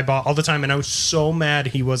issues I bought all the time, and I was so mad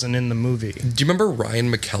he wasn't in the movie. Do you remember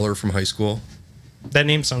Ryan McKellar from high school? That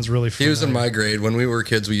name sounds really He familiar. was in my grade. When we were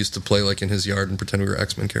kids, we used to play like in his yard and pretend we were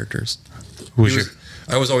X-Men characters. Who's He your- was-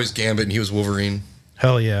 I was always Gambit and he was Wolverine.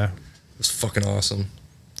 Hell yeah. It was fucking awesome.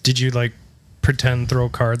 Did you like pretend throw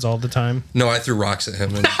cards all the time? No, I threw rocks at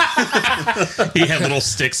him. And he had little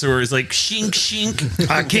sticks where he's like shink shink.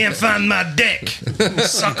 I can't find my deck.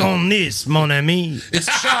 Suck on this, mon ami. it's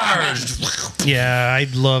charged. Yeah, I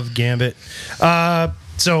love Gambit.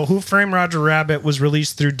 So, Who Framed Roger Rabbit was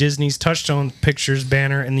released through Disney's Touchstone Pictures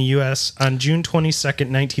banner in the U.S. on June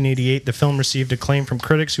 22nd, 1988. The film received acclaim from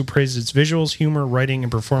critics who praised its visuals, humor, writing,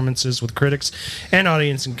 and performances, with critics and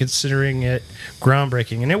audience in considering it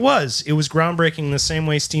groundbreaking. And it was. It was groundbreaking the same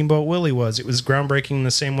way Steamboat Willie was. It was groundbreaking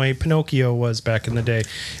the same way Pinocchio was back in the day.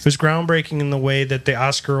 It was groundbreaking in the way that the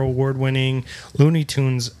Oscar award-winning Looney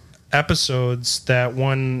Tunes episodes that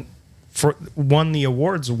won the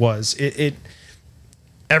awards was.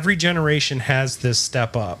 Every generation has this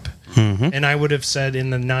step up. And I would have said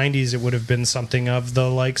in the 90s it would have been something of the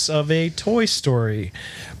likes of a Toy Story.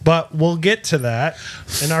 But we'll get to that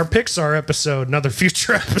in our Pixar episode, another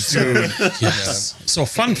future episode. Yes. So,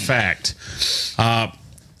 fun fact: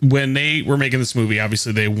 when they were making this movie,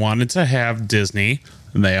 obviously they wanted to have Disney,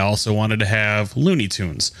 and they also wanted to have Looney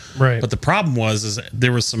Tunes. Right. But the problem was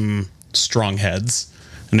there was some strong heads,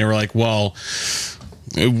 and they were like, "Well,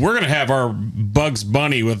 we're gonna have our Bugs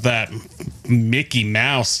Bunny with that Mickey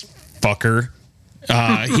Mouse fucker.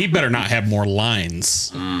 He better not have more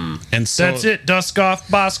lines." And so That's it, dusk off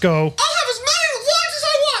Bosco. I'll have as many lines as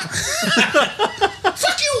I want.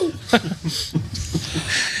 Fuck you.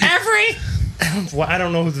 Well, I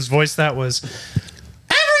don't know whose voice that was.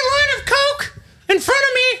 Every line of Coke in front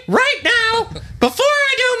of me right now before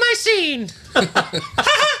I do my scene.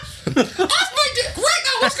 Off my dick right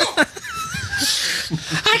now. Let's go.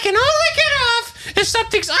 I can only get off if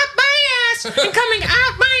something's up my ass and coming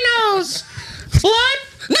out my nose. Blood?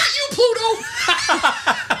 Not you, Pluto.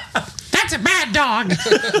 That's a bad dog.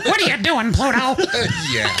 What are you doing, Pluto?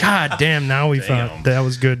 Yeah. God damn, now we found that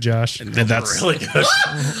was good, Josh. that's Really good.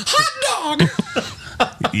 Hot dog.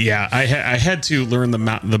 Yeah, I had to learn the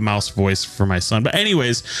mouse voice for my son. But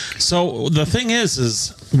anyways, so the thing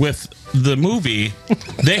is with the movie,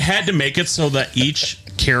 they had to make it so that each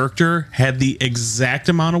character had the exact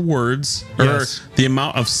amount of words or Yes. the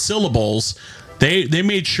amount of syllables. They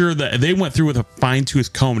made sure that they went through with a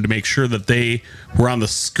fine-tooth comb to make sure that they were on the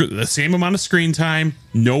same amount of screen time.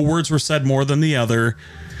 No words were said more than the other.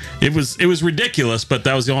 It was ridiculous, but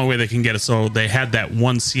that was the only way they can get it. So they had that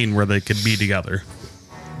one scene where they could be together.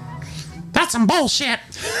 That's some bullshit.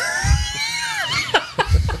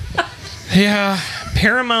 Yeah,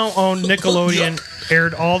 Paramount owned Nickelodeon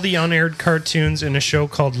aired all the unaired cartoons in a show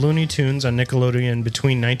called Looney Tunes on Nickelodeon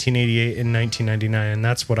between 1988 and 1999, and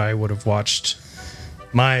that's what I would have watched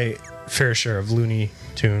my fair share of Looney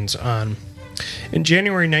Tunes on. In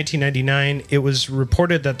January 1999, it was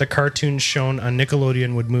reported that the cartoons shown on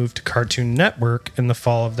Nickelodeon would move to Cartoon Network in the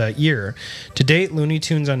fall of that year. To date, Looney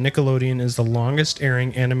Tunes on Nickelodeon is the longest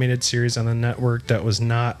airing animated series on the network that was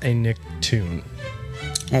not a Nicktoon.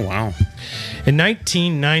 Oh, wow. In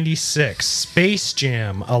 1996, Space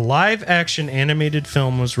Jam, a live-action animated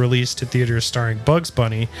film, was released to theaters starring Bugs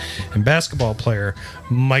Bunny and basketball player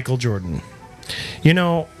Michael Jordan. You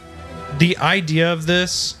know, the idea of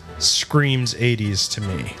this screams 80s to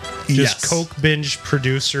me. Just Yes. coke binge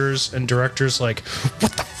producers and directors like,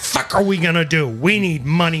 what the fuck are we gonna do? We need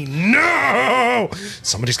money. No!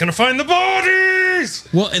 Somebody's gonna find the bodies!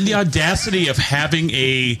 Well, and the audacity of having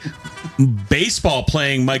a baseball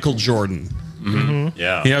playing Michael Jordan.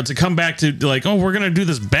 Yeah. You know, to come back to like, oh, we're gonna do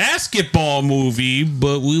this basketball movie,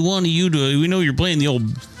 but we want you to. We know you're playing the old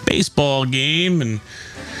baseball game, and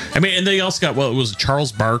I mean, and they also got it was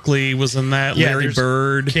Charles Barkley was in that, Larry there's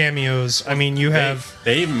Bird. cameos. I mean, you have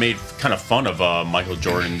They even made kind of fun of Michael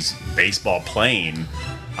Jordan's baseball playing.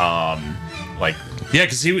 Like, Yeah,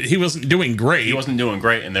 because he wasn't doing great. he wasn't doing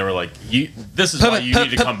great, and they were like, this is why you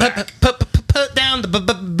need to come back. Put down the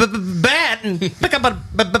bat and pick up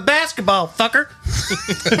a basketball, fucker.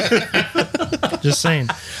 Just saying.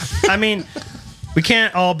 I mean, we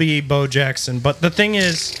can't all be Bo Jackson, but the thing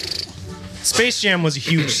is, Space Jam was a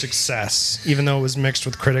huge success, even though it was mixed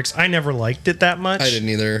with critics. I never liked it that much. I didn't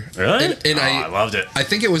either. Really? And I loved it. I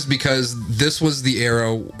think it was because this was the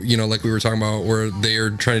era, you know, like we were talking about, where they are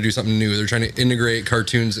trying to do something new. They're trying to integrate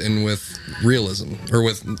cartoons in with realism or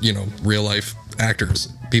with, you know, real life actors,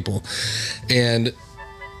 people. And,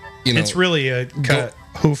 you know, It's really a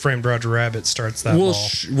Who Framed Roger Rabbit starts that well, ball.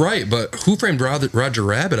 right, but Who Framed Roger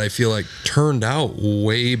Rabbit? I feel like turned out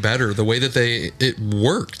way better. The way that it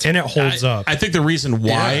worked. And it holds up. I think the reason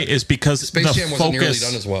why Yeah. is because Space the Jam wasn't nearly focus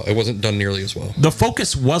done as well. It wasn't done nearly as well. the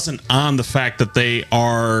focus wasn't on the fact that they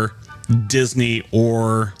are Disney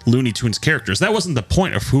or Looney Tunes characters. That wasn't the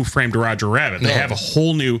point of Who Framed Roger Rabbit. They No. have a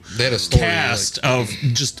whole new They had a story, cast of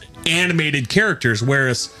just animated characters,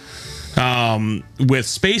 whereas with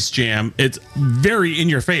Space Jam, it's very in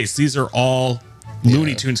your face. These are all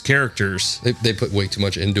Looney Tunes characters. They put way too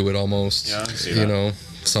much into it almost. Yeah, I can see you that. know,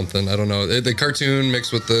 something. I don't know. The cartoon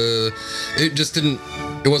mixed with it just didn't.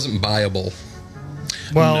 It wasn't viable.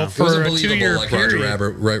 well, It for wasn't a believable 2-year like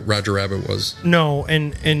period. Roger Rabbit was. No,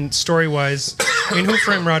 and story wise, I mean, Who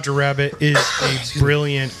Framed Roger Rabbit is a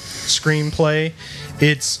brilliant screenplay.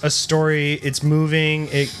 It's a story. It's moving.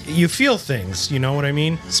 You feel things. You know what I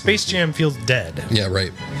mean? Space Jam feels dead. Yeah,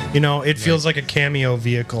 right. You know, it feels like a cameo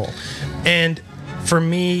vehicle, and for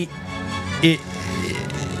me,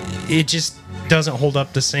 it just doesn't hold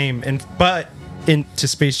up the same. But to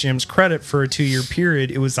Space Jam's credit, for a 2-year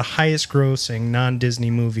period, it was the highest grossing non-Disney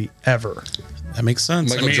movie ever. That makes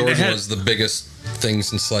sense. Michael it Jordan had- was the biggest thing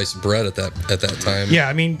since sliced bread at that time. Yeah,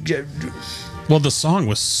 I mean, well, the song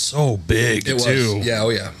was so big it was. too. Yeah, oh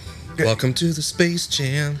yeah. Welcome to the Space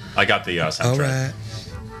Jam. I got the soundtrack. All right.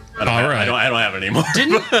 I don't have it anymore.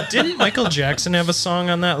 didn't Michael Jackson have a song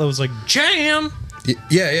on that was like Jam?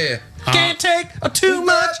 Yeah. Can't take too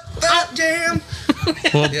much out jam.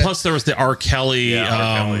 Well, plus there was the R. Kelly. Yeah,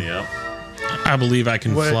 R. Kelly, yeah. I believe I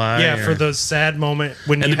can fly. Yeah, for or- the sad moment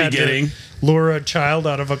when At you the had beginning. to lure a child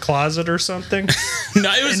out of a closet or something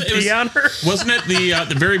No, it was. and It was pee on her. wasn't it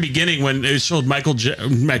the very beginning when it showed Michael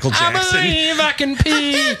Jackson? I believe I can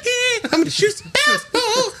pee. I'm gonna shoot basketball.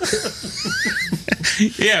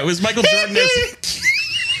 Yeah, it was Michael Jordan.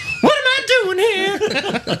 What am I doing here?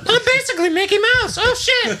 I'm basically Mickey Mouse. Oh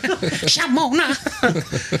shit! Shamona.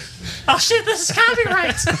 Oh shit! This is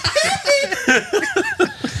copyright.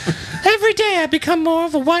 Every day I become more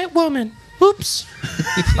of a white woman. Oops.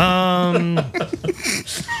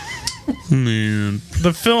 Man,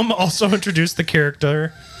 The film also introduced the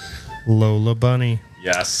character Lola Bunny,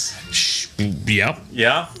 Yes. yep.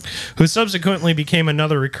 Yeah. who subsequently became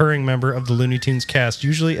another recurring member of the Looney Tunes cast,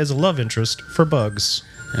 usually as a love interest for Bugs.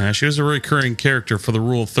 She was a recurring character for the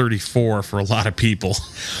Rule of 34 for a lot of people.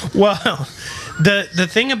 Well, The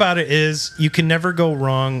thing about it is you can never go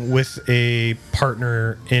wrong with a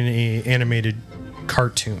partner in a animated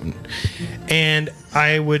cartoon. And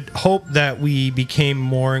I would hope that we became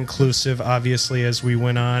more inclusive, obviously, as we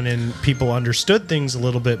went on and people understood things a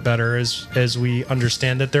little bit better as we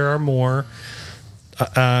understand that there are more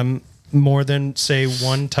than, say,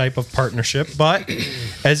 one type of partnership. But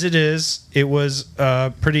as it is, it was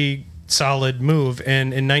a pretty solid move.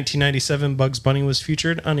 And in 1997, Bugs Bunny was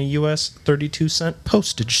featured on a U.S. 32-cent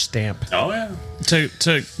postage stamp. Oh, yeah.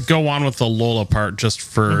 To go on with the Lola part, just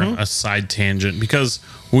for a side tangent, because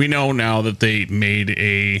we know now that they made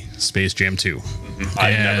a Space Jam 2.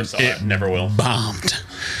 I never saw it. Never will. Bombed.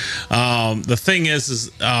 The thing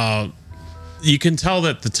is you can tell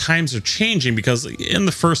that the times are changing, because in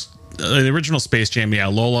the original Space Jam,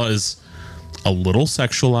 Lola is a little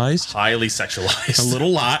sexualized. Highly sexualized. A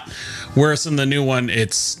little lot. Whereas in the new one,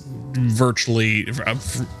 it's virtually,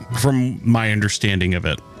 from my understanding of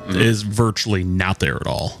it, is virtually not there at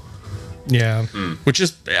all. Yeah. Which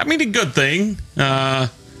is, I mean, a good thing.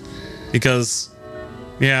 Because,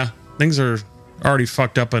 things are already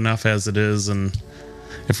fucked up enough as it is. And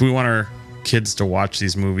if we want our kids to watch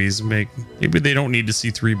these movies, maybe they don't need to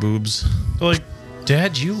see 3 boobs. Like,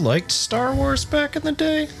 Dad, you liked Star Wars back in the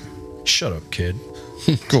day? Shut up, kid.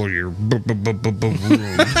 Go to your room.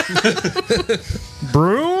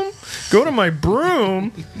 Broom? Go to my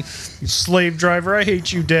broom? Slave driver, I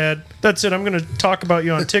hate you, Dad. That's it, I'm going to talk about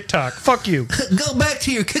you on TikTok. Fuck you. Go back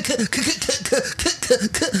to your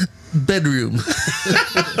bedroom.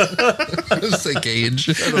 I was say cage.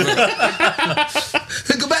 I don't know.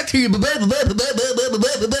 Go back to your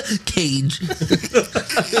cage.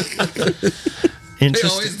 They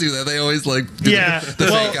always do that. They always like do the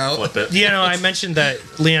fake out. Flip it. You know, I mentioned that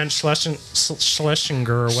Leon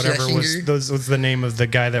Schlesinger or whatever was the name of the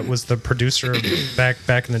guy that was the producer back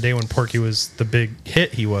in the day when Porky was the big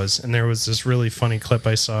hit he was. And there was this really funny clip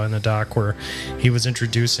I saw in the doc where he was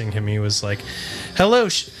introducing him. He was like, "Hello,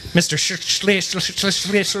 Mr.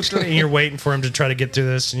 Schlesinger," and you're waiting for him to try to get through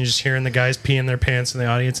this, and you're just hearing the guys peeing their pants in the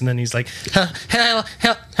audience, and then he's like,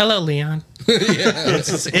 "Hello, Leon."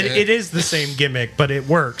 It is the same gimmick, but it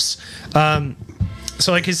works. So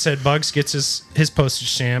like I said, Bugs gets his postage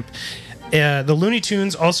stamp. The Looney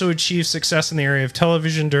Tunes also achieved success in the area of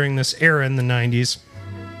television during this era in the 90s,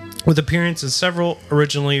 with appearances in several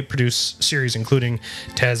originally produced series, including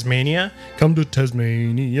Tasmania, Come to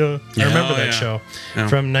Tasmania. I remember that show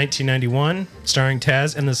from 1991, starring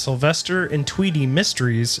Taz, and the Sylvester and Tweety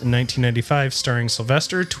Mysteries in 1995, starring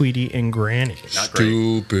Sylvester, Tweety, and Granny. Not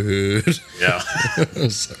great. Stupid. Yeah.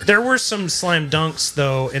 There were some slam dunks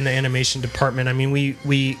though in the animation department. I mean,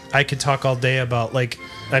 I could talk all day about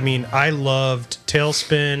I loved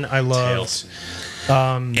Tailspin. I loved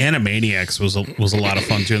Animaniacs was a lot of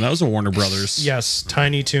fun too, and that was a Warner Brothers. Yes,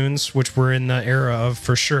 Tiny Toons, which we're in the era of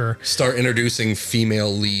for sure. Start introducing female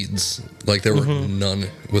leads. Like there were none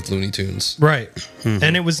with Looney Tunes. Right.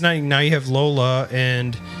 And it was now you have Lola,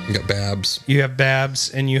 and You got Babs. you have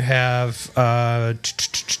Babs, and you have I'm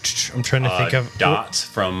trying to think of Dot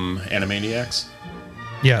from Animaniacs.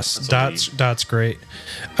 Yes, Dot's great.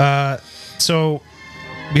 So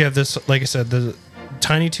we have this, like I said, the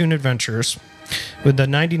Tiny Toon Adventures with the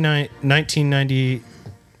 1990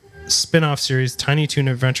 spin-off series Tiny Toon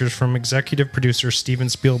Adventures from executive producer Steven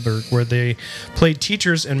Spielberg, where they played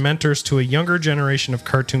teachers and mentors to a younger generation of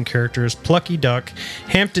cartoon characters: Plucky Duck,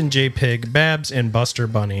 Hampton J. Pig, Babs, and Buster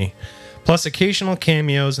Bunny. Plus occasional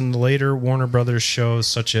cameos in the later Warner Brothers shows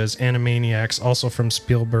such as Animaniacs, also from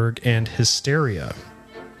Spielberg, and Hysteria.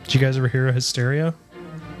 Did you guys ever hear of Hysteria?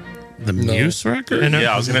 The Muse record?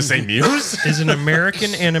 Yeah, I was gonna say Muse. Is an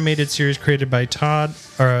American animated series created by Tom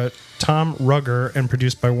Ruegger and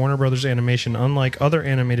produced by Warner Brothers Animation. Unlike other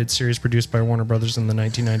animated series produced by Warner Brothers in the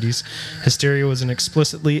 1990s, Hysteria was an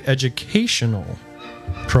explicitly educational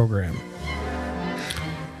program.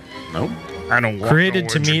 Nope. I don't want Created no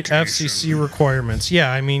to meet education. FCC requirements.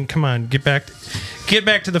 Yeah, I mean, come on, get back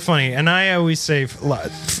to the funny. And I always say,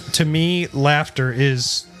 to me, laughter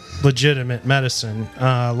is legitimate medicine.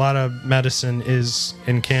 A lot of medicine is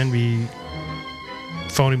and can be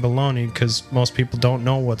phony baloney because most people don't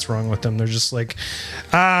know what's wrong with them. They're just like,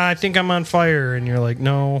 I think I'm on fire, and you're like,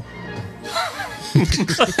 no.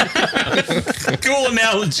 Cool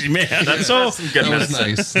analogy, man. That's some good That was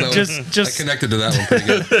medicine. nice. That was, Just- I connected to that one pretty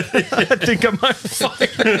good. I think I'm on fire.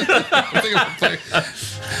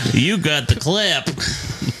 You got the clip.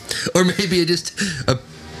 Or maybe just a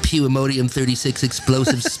Pewimodium 36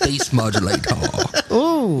 explosive space modulator.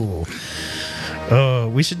 Ooh.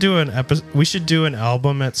 We should do we should do an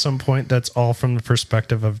album at some point that's all from the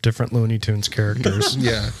perspective of different Looney Tunes characters.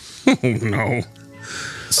 Yeah. Oh, no.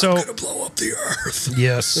 So Blow up the earth.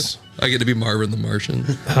 yes, I get to be Marvin the Martian.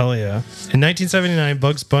 hell yeah. In 1979,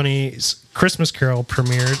 Bugs Bunny's Christmas Carol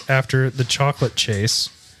premiered after The Chocolate Chase.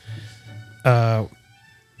 Oh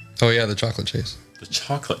yeah, the chocolate chase. The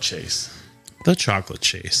chocolate chase. The chocolate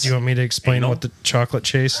chase. Do you want me to explain Anal? what The Chocolate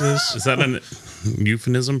Chase is? Is that an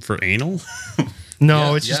euphemism for anal?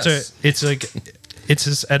 No, Yeah, it's just yes. it's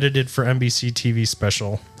this edited for NBC TV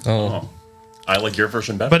special. Oh, I like your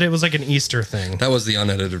version better. But it was like an Easter thing. that was the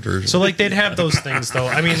unedited version. So like they'd have those things though.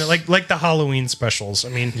 I mean, like the Halloween specials. I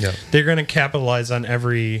mean, Yeah. they're gonna capitalize on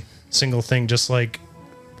every single thing, just like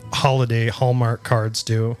holiday Hallmark cards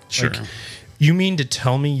do. Sure. Like, you mean to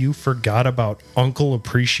tell me you forgot about Uncle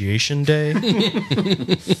Appreciation Day?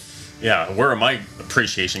 Yeah, where are my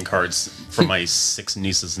appreciation cards for my 6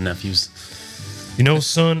 nieces and nephews? You know,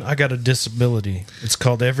 son, I got a disability. It's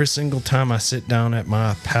called every single time I sit down at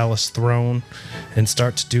my palace throne and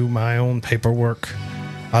start to do my own paperwork,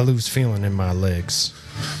 I lose feeling in my legs.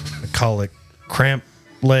 I call it cramp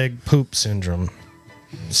leg poop syndrome.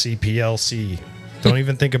 CPLC. Don't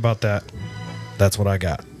even think about that. That's what I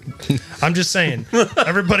got. I'm just saying,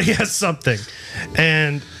 everybody has something.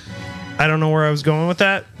 And I don't know where I was going with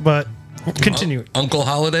that, but continue. Uncle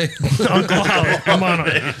Holiday. Uncle Howard, I'm on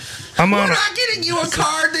it. I'm on it. getting you a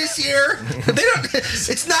card this year. They don't.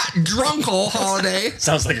 It's not Drunkle Holiday.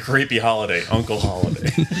 Sounds like a creepy holiday. Uncle Holiday.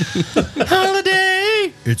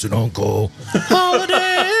 Holiday. It's an Uncle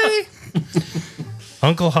Holiday.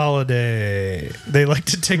 Uncle Holiday. They like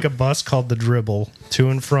to take a bus called the Dribble to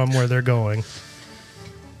and from where they're going.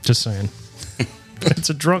 Just saying. It's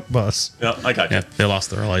a drunk bus Yeah, I got you. Yeah, they lost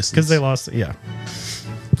their license. because they lost. Yeah.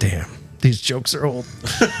 Damn. These jokes are old.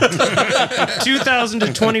 2000 to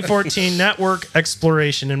 2014 network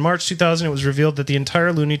exploration. In March 2000, it was revealed that the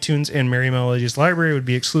entire Looney Tunes and Merry Melodies library would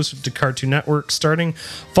be exclusive to Cartoon Network. Starting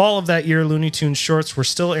fall of that year, Looney Tunes shorts were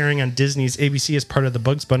still airing on Disney's ABC as part of the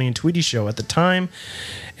Bugs Bunny and Tweety show at the time,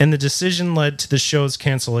 and the decision led to the show's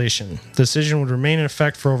cancellation. The decision would remain in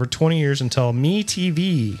effect for over 20 years until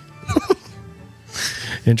MeTV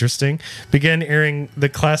interesting, began airing the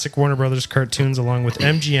classic Warner Brothers cartoons along with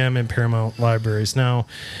MGM and Paramount libraries. Now,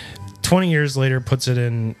 20 years later puts it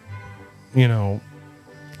in, you know,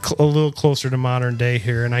 a little closer to modern day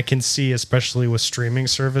here, and I can see, especially with streaming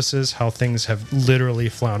services, how things have literally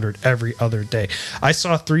floundered every other day. I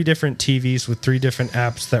saw 3 different TVs with 3 different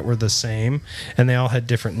apps that were the same, and they all had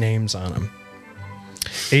different names on them.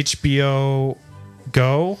 HBO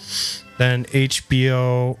Go, then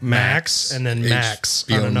HBO Max, and then Max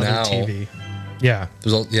HBO on another Now. TV. Yeah.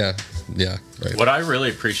 There's all, yeah, right. What I really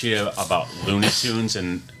appreciate about Looney Tunes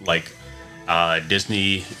and like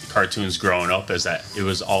Disney cartoons growing up is that it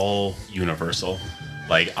was all universal.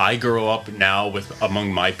 Like I grow up now with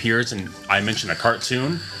among my peers, and I mention a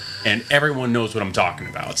cartoon, and everyone knows what I'm talking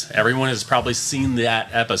about. Everyone has probably seen that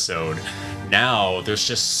episode. Now there's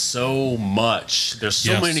just so much. There's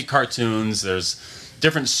so Yes. many cartoons. There's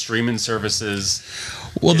different streaming services.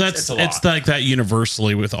 Well, It's a lot. it's like that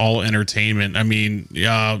universally with all entertainment. I mean,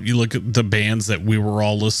 you look at the bands that we were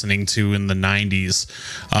all listening to in the 90s.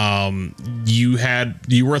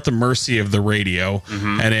 You were at the mercy of the radio,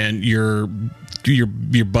 and then your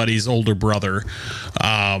buddy's older brother.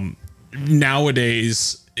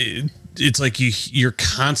 Nowadays, it's like you're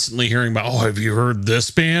constantly hearing about. Oh, have you heard this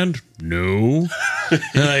band? No.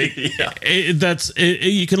 Like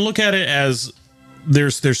you can look at it as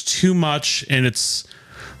there's too much, and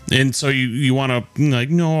so you want to like,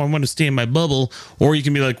 no, I want to stay in my bubble, or you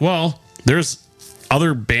can be like, well, there's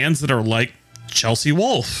other bands that are like Chelsea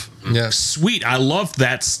Wolfe. Yeah. Sweet, I love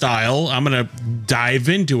that style. I'm gonna dive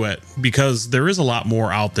into it because there is a lot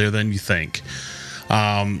more out there than you think.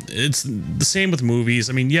 It's the same with movies.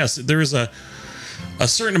 I mean, yes, there is a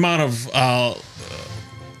certain amount of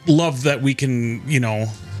love that we can, be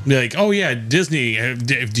like, oh yeah, Disney.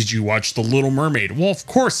 Did you watch The Little Mermaid? Well, of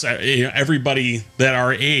course, everybody that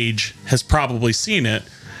our age has probably seen it,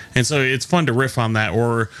 and so it's fun to riff on that.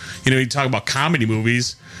 Or you talk about comedy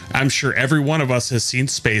movies. I'm sure every one of us has seen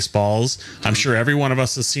Spaceballs. I'm sure every one of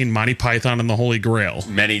us has seen Monty Python and the Holy Grail.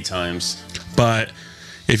 Many times. But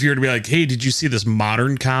if you were to be like, hey, did you see this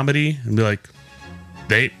modern comedy? And be like,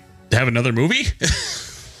 they have another movie?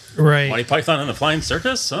 Right. Monty Python and the Flying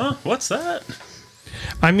Circus? Huh? What's that?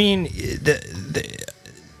 I mean,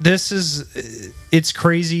 it's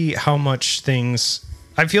crazy how much things.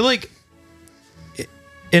 I feel like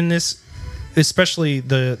in this, especially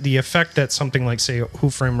the effect that something like, say, Who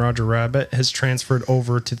Framed Roger Rabbit has transferred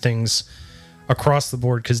over to things across the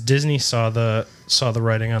board, because Disney saw the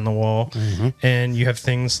writing on the wall, and you have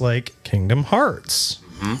things like Kingdom Hearts.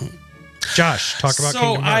 Josh, talk about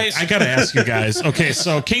Kingdom Hearts. I gotta ask you guys. Okay,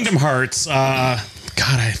 so Kingdom Hearts.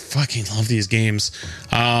 God, I fucking love these games.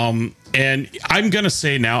 And I'm gonna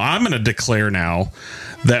say now, I'm gonna declare now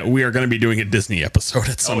that we are going to be doing a Disney episode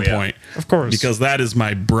at some point. Of course. Because that is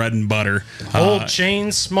my bread and butter. Old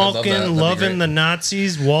chain smoking, loving the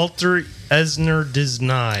Nazis, Walter Esner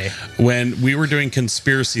Disney. When we were doing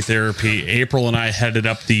conspiracy therapy, April and I headed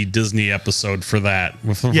up the Disney episode for that,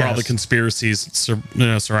 for all the conspiracies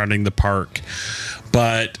surrounding the park.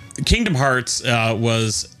 But Kingdom Hearts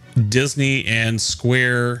was Disney and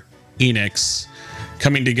Square Enix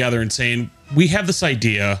coming together and saying, we have this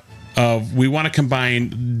idea of we want to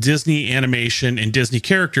combine Disney animation and Disney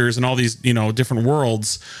characters and all these, different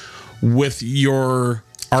worlds with your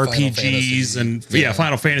RPGs and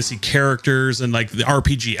Final Fantasy characters and like the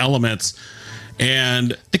RPG elements.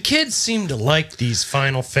 And the kids seem to like these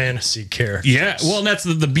Final Fantasy characters. Yeah, well, and that's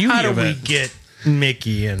the beauty of it. How do we get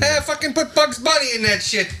Mickey in? Fucking put Bugs Bunny in that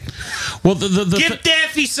shit. Well, give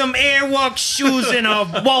Daffy some Airwalk shoes and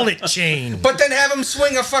a wallet chain. But then have him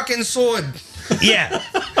swing a fucking sword. Yeah,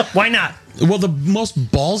 why not? Well, the most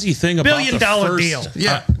ballsy thing about $1 billion deal.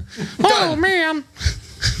 Yeah. Oh man.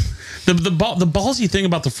 The ballsy thing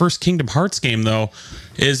about the first Kingdom Hearts game, though,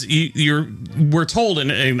 is we're told,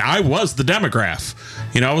 and I was the demograph.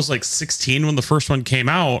 I was like 16 when the first one came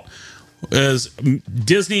out. Is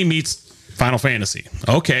Disney meets Final Fantasy.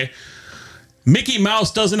 Okay. Mickey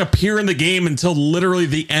Mouse doesn't appear in the game until literally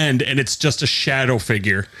the end, and it's just a shadow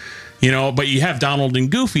figure. But you have Donald and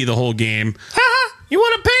Goofy the whole game. Haha, you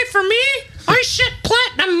want to pay for me? I shit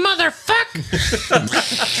platinum, motherfucker.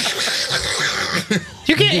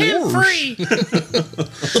 You get him free.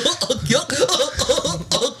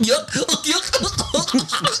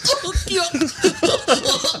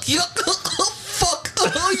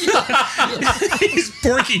 He's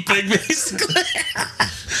Porky Pig, basically.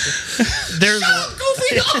 There's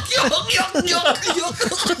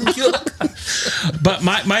But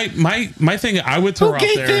my thing I would throw out there.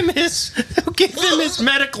 Who gave him his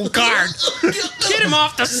medical card? Get him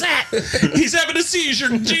off the set. He's having a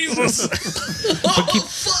seizure. Jesus.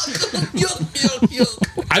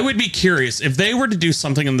 I would be curious if they were to do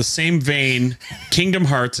something in the same vein, Kingdom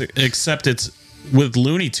Hearts, except it's with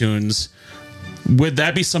Looney Tunes. Would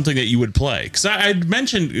that be something that you would play? Because I'd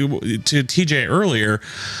mentioned to TJ earlier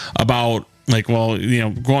about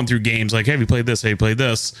going through games like, have you played this? Have you played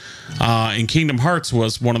this? And Kingdom Hearts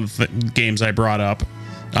was one of the games I brought up.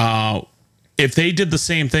 If they did the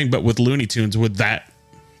same thing but with Looney Tunes, would that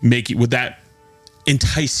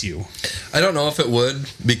entice you? I don't know if it would,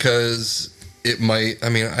 because it might. I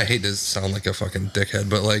mean, I hate to sound like a fucking dickhead,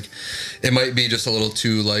 but it might be just a little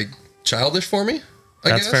too childish for me.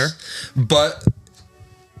 That's fair. But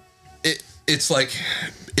it's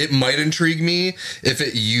it might intrigue me if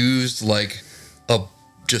it used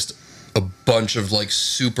just a bunch of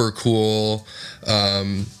super cool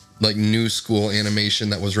new school animation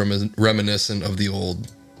that was reminiscent of the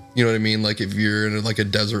old. You know what I mean? If you're in a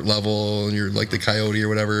desert level and you're the coyote or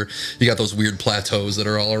whatever, you got those weird plateaus that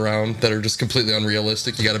are all around that are just completely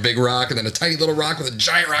unrealistic. You got a big rock and then a tiny little rock with a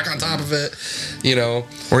giant rock on top of it,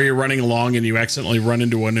 Or you're running along and you accidentally run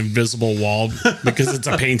into an invisible wall because it's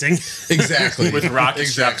a painting. Exactly. With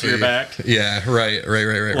rockets strapped to your back. Yeah, right.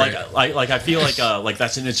 I feel like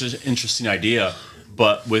that's an interesting idea,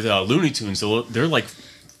 but with Looney Tunes, they're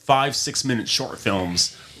 5-6 minute short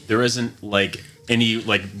films. There isn't any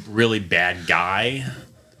really bad guy.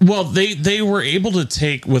 Well, they were able to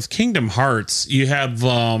take with Kingdom Hearts. You have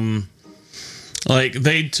they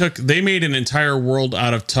made an entire world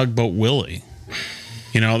out of Tugboat Willie.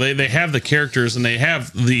 They have the characters and they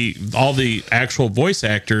have all the actual voice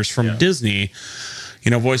actors from Disney.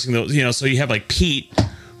 Voicing those. So you have Pete,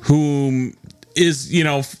 whom is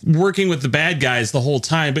working with the bad guys the whole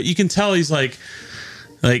time, but you can tell he's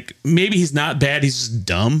maybe he's not bad, he's just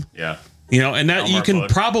dumb. Yeah. And that Elmer you can Fudd.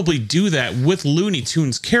 Probably do that with Looney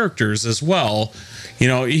Tunes characters as well. You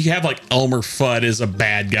have Elmer Fudd is a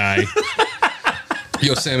bad guy.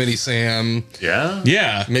 Yosemite Sam. Yeah.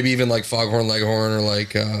 Yeah. Maybe even Foghorn Leghorn or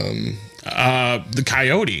the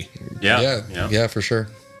Coyote. Yeah, for sure.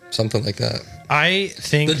 Something like that. I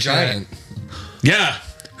think the giant. Yeah.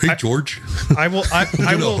 Hey, George. I will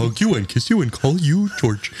hug you and kiss you and call you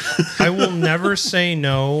George. I will never say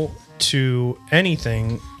no to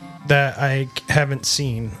anything that I haven't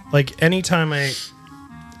seen. Anytime I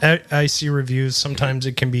see reviews, sometimes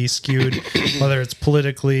it can be skewed, whether it's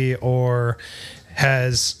politically or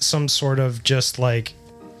has some sort of just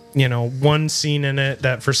one scene in it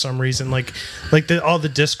that for some reason all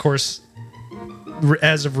the discourse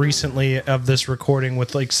as of recently of this recording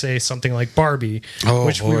with like say something like Barbie,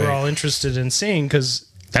 which we boy. were all interested in seeing because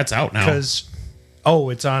That's out now.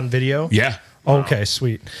 it's on video. Yeah. Okay,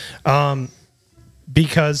 sweet.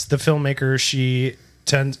 Because the filmmaker she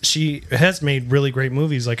has made really great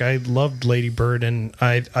movies. Like I loved Lady Bird, and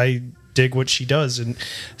I dig what she does. And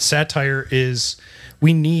satire is,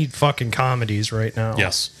 we need fucking comedies right now.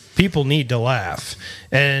 Yes. People need to laugh,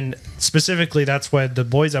 and specifically that's why the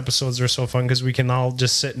boys episodes are so fun, because we can all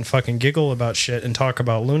just sit and fucking giggle about shit and talk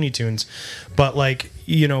about Looney Tunes. But like,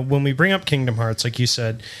 you know, when we bring up Kingdom Hearts, like you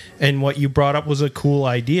said, and what you brought up was a cool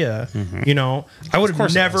idea, you know, I would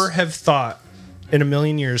have never have thought in a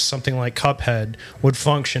million years something like Cuphead would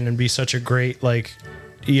function and be such a great, like,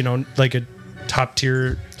 you know, like a top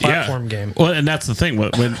tier platform game. Well, and that's the thing.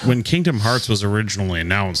 When Kingdom Hearts was originally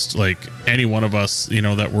announced, like any one of us, you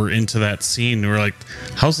know, that were into that scene, we were like,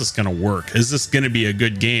 how's this going to work? Is this going to be a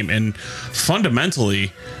good game? And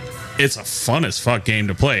fundamentally, it's a fun as fuck game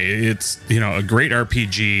to play. It's, you know, a great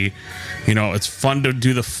RPG. You know, it's fun to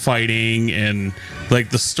do the fighting, and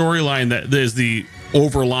like the storyline that is the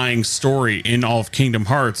overlying story in all of Kingdom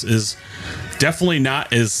Hearts is definitely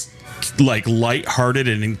not as like lighthearted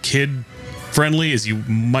and kid friendly as you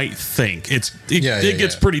might think. It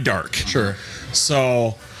gets pretty dark. Sure.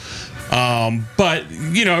 So, but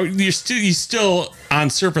you know, you still on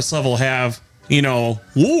surface level have, you know,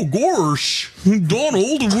 oh gosh,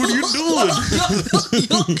 Donald, what are you doing?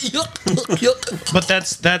 But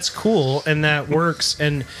that's cool, and that works.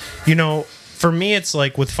 And you know, for me, it's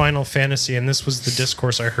like with Final Fantasy, and this was the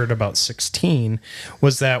discourse I heard about 16,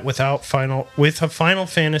 was that with a Final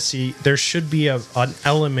Fantasy, there should be an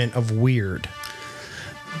element of weird.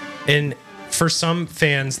 And for some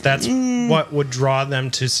fans, that's what would draw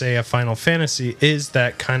them to say a Final Fantasy is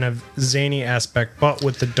that kind of zany aspect, but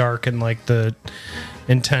with the dark and like the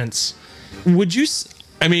intense. Would you?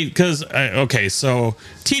 I mean, because okay, so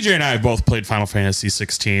TJ and I have both played Final Fantasy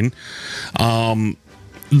 16.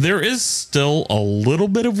 There is still a little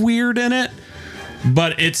bit of weird in it,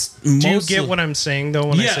 but it's mostly... Do you get what I'm saying though?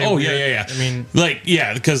 When I say weird? Yeah. I mean, like,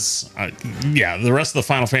 yeah, because the rest of the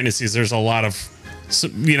Final Fantasies, there's a lot of,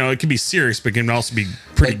 you know, it can be serious, but it can also be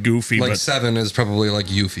pretty goofy. Like but 7 is probably like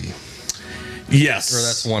Yuffie, yes, or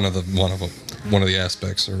that's one of the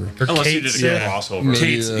aspects, or Unless you Kate did a Sith, crossover.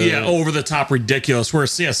 Kate's, over the top ridiculous.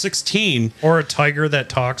 Whereas 16, or a tiger that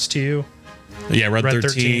talks to you. Red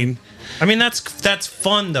 13. I mean, that's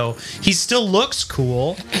fun though. He still looks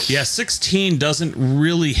cool. Yeah, 16 doesn't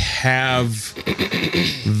really have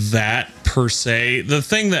that per se. The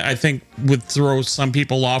thing that I think would throw some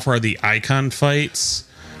people off are the icon fights,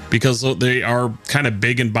 because they are kind of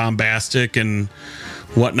big and bombastic and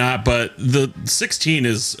whatnot. But the 16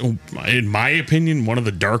 is, in my opinion, one of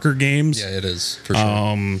the darker games. yeah, it is for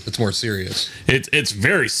sure. It's more serious. It's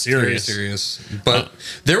very serious. Very serious. But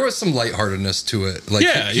there was some lightheartedness to it. Like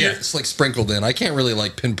it's like sprinkled in. I can't really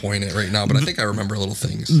like pinpoint it right now, but I think I remember little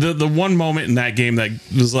things. The one moment in that game that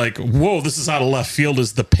was like, whoa, this is out of left field,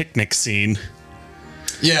 is the picnic scene.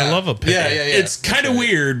 Yeah, I love a picnic. Yeah. It's kind of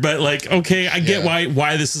weird, but like, okay, I get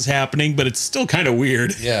why this is happening, but it's still kind of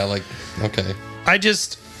weird. Yeah, like, okay. I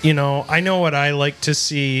just, you know, I know what I like to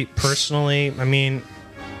see personally. I mean,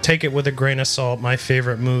 take it with a grain of salt. My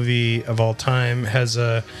favorite movie of all time has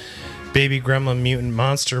a baby gremlin mutant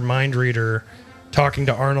monster mind reader talking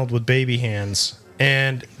to Arnold with baby hands.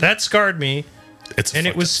 And that scarred me.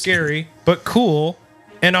 It was scary, but cool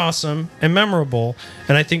and awesome and memorable.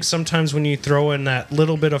 And I think sometimes when you throw in that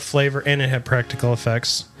little bit of flavor, and it had practical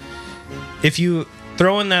effects, if you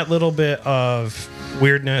throw in that little bit of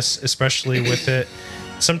weirdness, especially with it,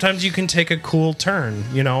 sometimes you can take a cool turn.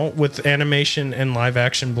 You know, with animation and live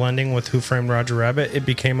action blending with Who Framed Roger Rabbit, it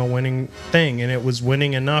became a winning thing, and it was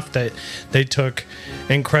winning enough that they took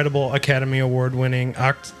incredible Academy Award winning,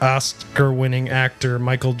 Oscar winning actor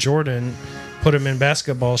Michael Jordan, put him in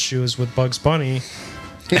basketball shoes with Bugs Bunny,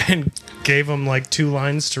 and gave him like 2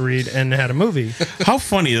 lines to read and had a movie. How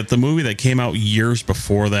funny that the movie that came out years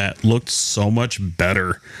before that looked so much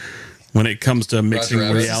better when it comes to mixing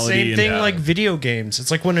Roger Rabbit. reality. Same thing like video games.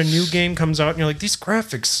 It's like when a new game comes out and you're like, these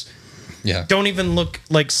graphics don't even look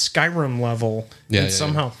like Skyrim level.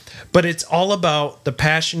 Somehow. But it's all about the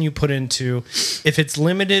passion you put into. If it's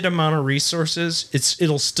limited amount of resources,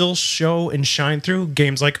 it'll still show and shine through.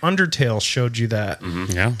 Games like Undertale showed you that.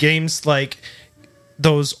 Mm-hmm. Yeah. Games like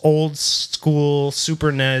those old school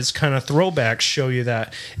Super NES kind of throwbacks show you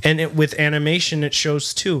that. And with animation, it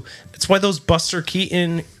shows too. That's why those Buster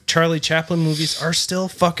Keaton, Charlie Chaplin movies are still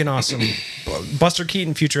fucking awesome. Buster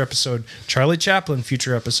Keaton, future episode. Charlie Chaplin,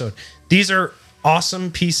 future episode. These are awesome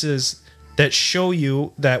pieces that show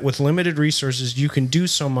you that with limited resources, you can do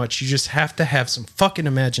so much. You just have to have some fucking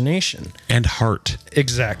imagination. And heart.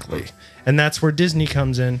 Exactly. And that's where Disney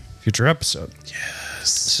comes in. Future episode. Yes.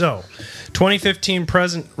 So, 2015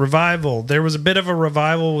 present revival. There was a bit of a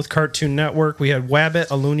revival with Cartoon Network. We had Wabbit,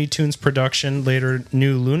 a Looney Tunes production. Later,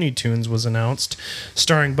 New Looney Tunes was announced,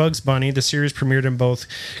 starring Bugs Bunny. The series premiered in both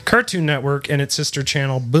Cartoon Network and its sister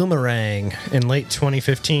channel Boomerang in late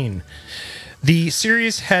 2015. The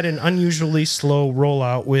series had an unusually slow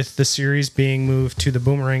rollout, with the series being moved to the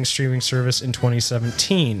Boomerang streaming service in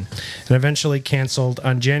 2017 and eventually canceled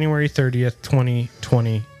on January 30th,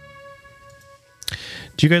 2020.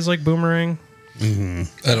 Do you guys like Boomerang? I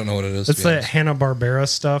don't know what it is. It's that Hanna-Barbera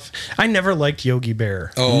stuff. I never liked Yogi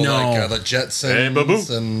Bear. Oh, No. like the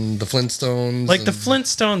Jetsons and the Flintstones. Like the and-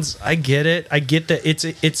 Flintstones, I get it. I get that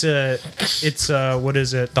it's a what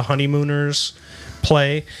is it? The Honeymooners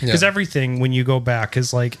play, because Yeah. everything when you go back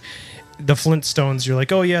is like the Flintstones. You're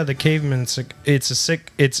like, oh yeah, the cavemen. It's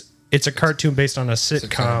a cartoon based on a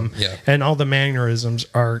sitcom, yeah. and all the mannerisms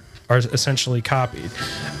are essentially copied.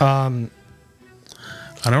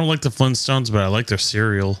 I don't like the Flintstones, but I like their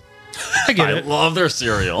cereal. I get I it. love their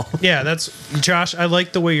cereal. Yeah, that's Josh. I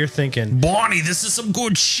like the way you're thinking. Bonnie, this is some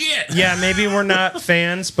good shit. Yeah, maybe we're not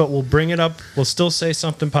fans, but we'll bring it up. We'll still say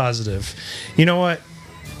something positive. You know what?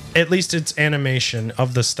 At least it's animation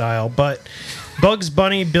of the style. But Bugs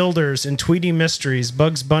Bunny Builders and Tweety Mysteries.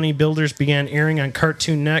 Bugs Bunny Builders began airing on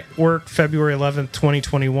Cartoon Network February 11th,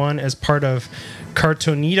 2021 as part of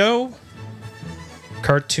Cartoonito?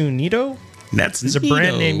 That's Is a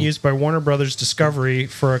brand name used by Warner Brothers Discovery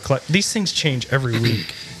for a these things change every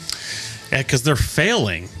week. Yeah, because they're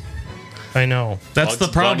failing. I know. That's the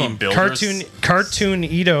Bugs Bunny problem. Builders. Cartoon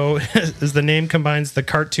Ito is the name, combines the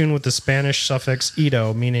cartoon with the Spanish suffix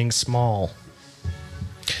Ito, meaning small.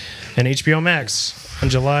 And HBO Max on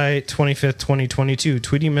July 25th, 2022.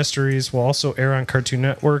 Tweety Mysteries will also air on Cartoon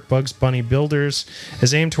Network. Bugs Bunny Builders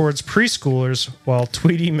is aimed towards preschoolers, while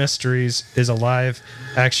Tweety Mysteries is a live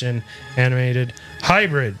action animated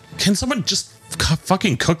hybrid. Can someone just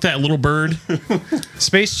fucking cook that little bird?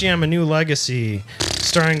 Space Jam: A New Legacy,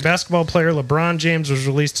 starring basketball player LeBron James, was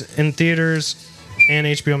released in theaters and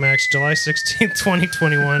HBO Max July 16th,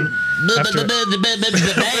 2021.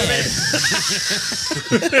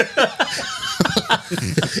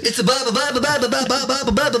 It's a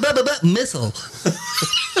missile.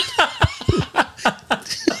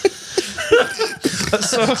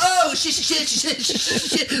 Oh shit!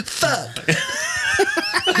 Fuck.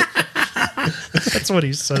 That's what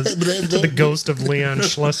he says to the ghost of Leon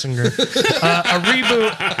Schlesinger. A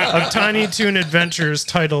reboot of Tiny Toon Adventures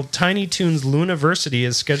titled Tiny Toons Looniversity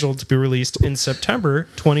is scheduled to be released in September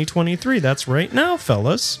 2023. That's right now,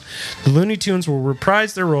 fellas. The Looney Tunes will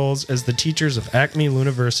reprise their roles as the teachers of Acme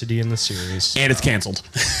Looniversity in the series. And it's canceled.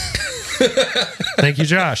 Thank you,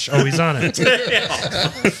 Josh. Always on it.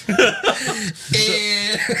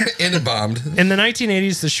 And it bombed. In the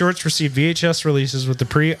 1980s, the shorts received VHS releases, with the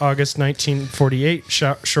pre-August 1948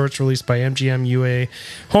 shorts released by MGM UA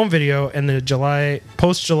Home Video and the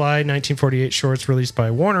post-July 1948 shorts released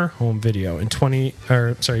by Warner Home Video. In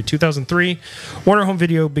 2003, Warner Home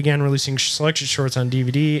Video began releasing selection shorts on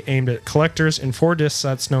DVD aimed at collectors in 4-disc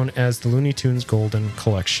sets known as the Looney Tunes Golden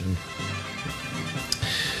Collection.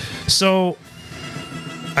 So,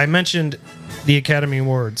 I mentioned the Academy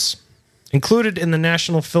Awards. Included in the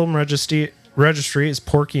National Film Registry is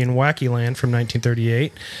Porky and Wacky Land from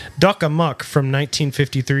 1938, Duck Amuck from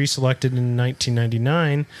 1953, selected in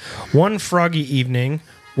 1999, One Froggy Evening,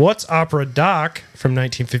 What's Opera Doc from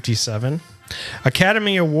 1957,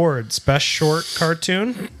 Academy Awards Best Short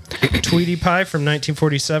Cartoon, Tweety Pie from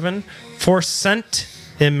 1947, For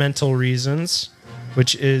Sentimental Reasons,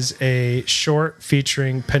 which is a short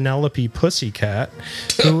featuring Penelope Pussycat,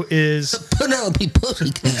 who is Penelope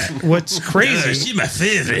Pussycat. what's crazy. She's my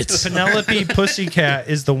favorite. Penelope Pussycat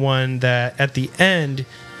is the one that at the end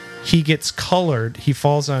he gets colored, he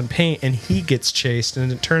falls on paint, and he gets chased. And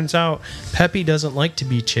it turns out Peppy doesn't like to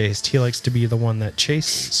be chased. He likes to be the one that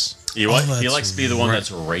chases. He likes to be the one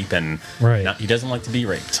that's raping. Right. No, he doesn't like to be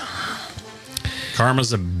raped.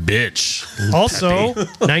 Karma's a bitch. Also,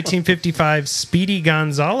 1955, Speedy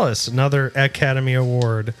Gonzales, another Academy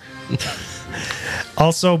Award.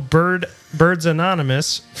 Also, Birds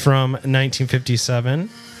Anonymous from 1957,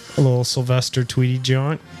 a little Sylvester Tweety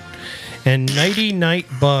joint. And Nighty Night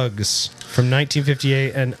Bugs from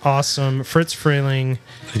 1958, an awesome Fritz Frayling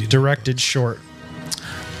directed short.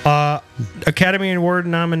 Academy Award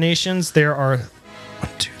nominations, there are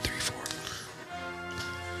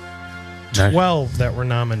 12 that were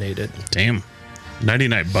nominated. Damn. Nighty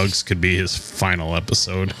Night Bugs could be his final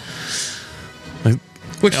episode.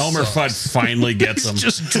 Which Elmer sucks. Fudd finally gets him.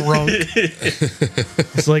 Just drunk.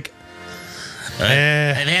 It's like,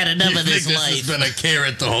 I've had enough of This this has life. been a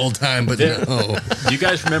carrot the whole time, but no. Do you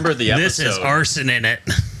guys remember the episode? This has arson in it.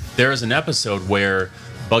 There is an episode where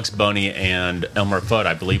Bugs Bunny and Elmer Fudd,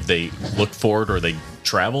 I believe they look forward or they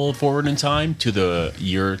travel forward in time to the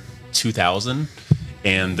year 2000,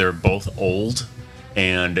 and they're both old,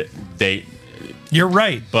 and you're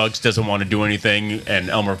right. Bugs doesn't want to do anything, and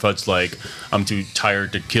Elmer Fudd's like, I'm too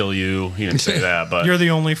tired to kill you. He didn't say that, but You're the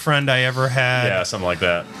only friend I ever had. yeah, something like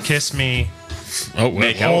that. Kiss me. Oh, wait,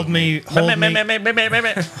 Make out Hold with me. Hold me.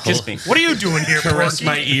 Kiss me. What are you doing here, caress Porky?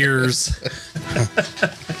 my ears.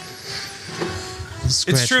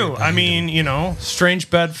 It's true. I mean, you know, strange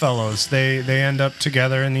bedfellows. They end up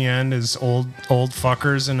together in the end as old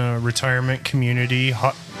fuckers in a retirement community.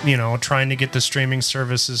 You know, trying to get the streaming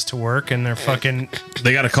services to work, and they're fucking.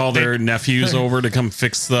 They got to call their nephews over to come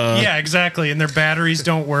fix the. Yeah, exactly. And their batteries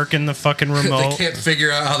don't work in the fucking They remote. can't figure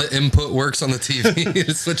out how the input works on the TV.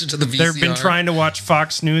 to switch it to the VCR. They've been trying to watch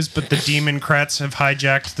Fox News, but the Democrats have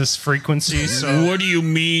hijacked this frequency. So What do you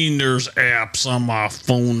mean there's apps on my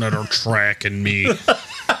phone that are tracking me?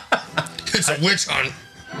 It's a witch hunt.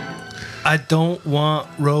 I don't want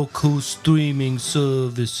Roku streaming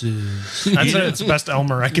services. that's it. It's the best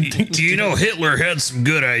Elmer I can think. Do you know Hitler had some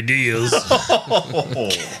good ideas?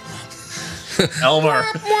 Elmer.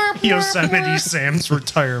 Yosemite Sam's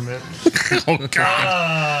retirement. Oh,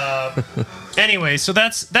 God. Anyway, so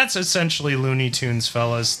that's essentially Looney Tunes,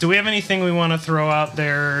 fellas. Do we have anything we want to throw out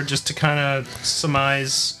there just to kind of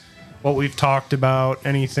surmise what we've talked about?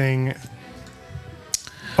 Anything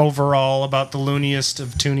overall about the looniest of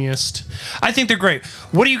tooniest? I think they're great.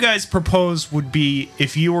 What do you guys propose would be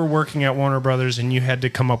if you were working at Warner Brothers and you had to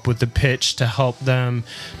come up with a pitch to help them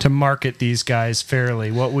to market these guys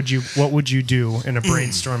fairly? What would you do in a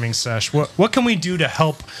brainstorming sesh? What can we do to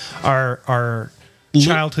help our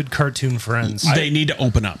childhood cartoon friends? They need to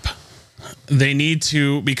open up. They need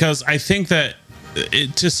to, because I think that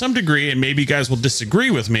to some degree, and maybe you guys will disagree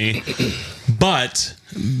with me, but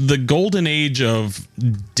the golden age of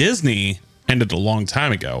Disney ended a long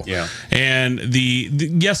time ago. Yeah. And the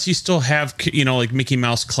yes, you still have, you know, like Mickey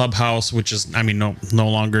Mouse Clubhouse, which is, I mean, no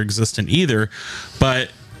longer existent either.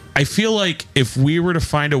 But I feel like if we were to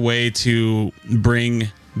find a way to bring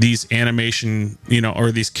these animation, you know,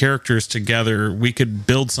 or these characters together, we could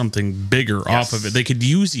build something bigger off of it. They could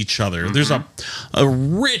use each other. There's a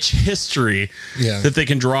rich history that they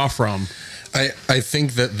can draw from. I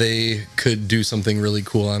think that they could do something really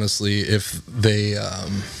cool, honestly, if they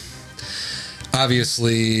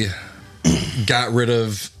obviously got rid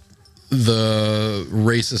of the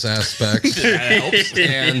racist aspect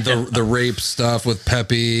and the rape stuff with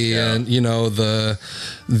Peppy and, you know,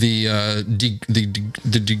 you know,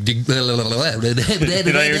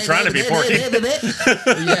 you're trying to be Porky.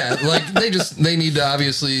 Yeah, like they need to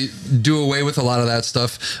obviously do away with a lot of that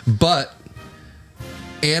stuff, but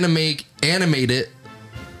animate it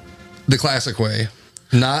the classic way,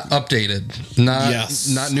 not updated,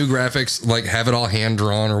 not new graphics, like have it all hand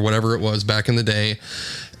drawn or whatever it was back in the day,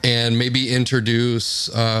 and maybe introduce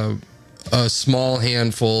a small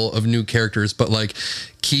handful of new characters, but like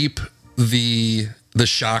keep the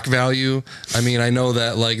shock value. I mean, I know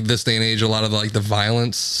that like this day and age, a lot of like the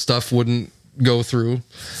violence stuff wouldn't go through,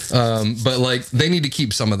 but like they need to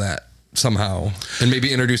keep some of that somehow, and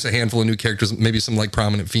maybe introduce a handful of new characters, maybe some like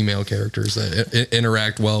prominent female characters that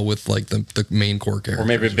interact well with like the main core characters, Or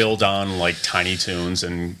maybe build on like Tiny Toons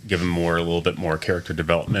and give them a little bit more character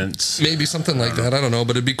development. maybe something like that. I don't know,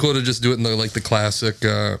 but it'd be cool to just do it in the classic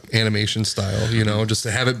animation style, you know, just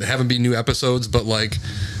to have it be new episodes, but like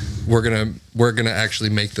we're gonna actually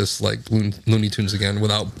make this like Looney Tunes again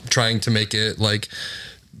without trying to make it like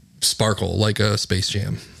sparkle like a Space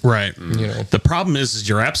Jam. Right. You know, The problem is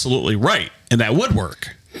you're absolutely right, and that would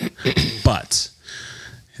work. But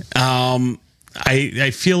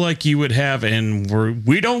I feel like you would have, and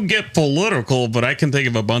we don't get political, but I can think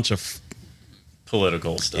of a bunch of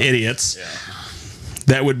Political stuff. idiots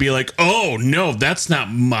that would be like, oh no, that's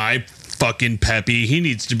not my fucking Peppy. He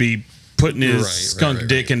needs to be putting his skunk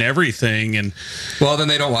dick in everything. And well, then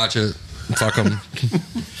they don't watch it. Fuck them.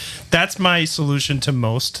 That's my solution to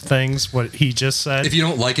most things, what he just said. If you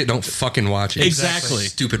don't like it, don't fucking watch it. Exactly.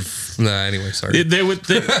 Stupid. Nah, anyway, sorry.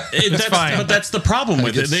 That's fine. But that's the problem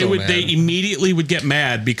with get it. They so would. mad. They immediately would get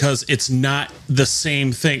mad because it's not the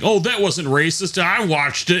same thing. Oh, that wasn't racist. I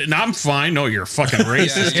watched it and I'm fine. No, you're fucking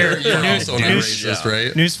racist. You're also not news- racist,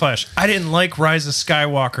 right? Newsflash. I didn't like Rise of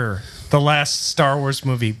Skywalker. the last Star Wars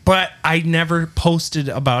movie, but I never posted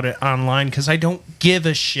about it online because I don't give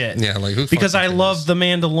a shit. Yeah, like who because I fucking love cares? The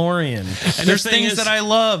Mandalorian. And there's the thing things is- that I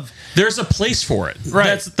love. There's a place for it.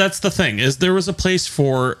 Right. That's the thing. Is there was a place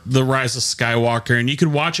for The Rise of Skywalker, and you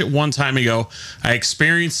could watch it one time and go, I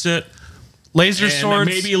experienced it. Laser And swords.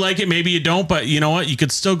 maybe you like it, maybe you don't, but you know what? You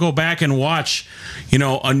could still go back and watch,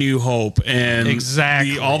 A New Hope and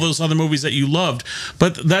Exactly. all those other movies that you loved.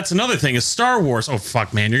 But that's another thing is Star Wars. Oh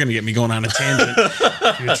fuck, man, you're gonna get me going on a tangent.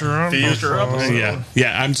 Future episode.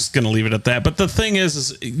 yeah. I'm just gonna leave it at that. But the thing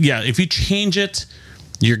is if you change it,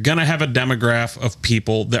 you're gonna have a demographic of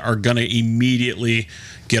people that are gonna immediately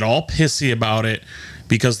get all pissy about it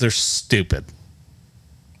because they're stupid.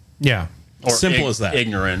 Yeah. Or Simple as that.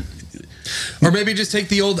 Ignorant. Or maybe just take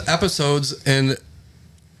the old episodes and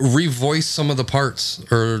revoice some of the parts,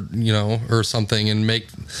 or or something, and make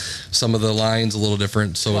some of the lines a little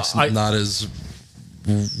different, so it's not as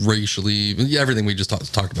racially everything we just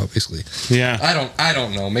talked about, basically. Yeah. I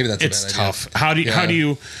don't know. Maybe that's It's a bad tough. idea. How do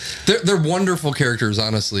you They're wonderful characters,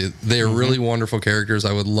 honestly. They are really wonderful characters.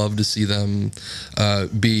 I would love to see them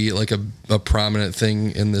be like a prominent thing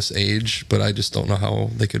in this age, but I just don't know how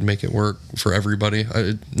they could make it work for everybody.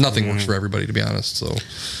 Nothing works for everybody, to be honest. So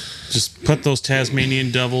just put those Tasmanian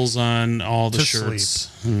devils on all the To shirts?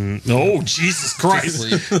 Oh, Jesus Christ.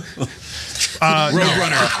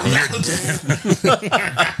 Roadrunner.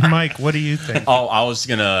 Mike, what do you think? Oh, I was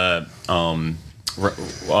gonna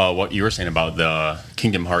what you were saying about the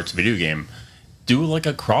Kingdom Hearts video game. Do like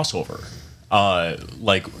a crossover.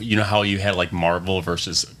 Like how you had like Marvel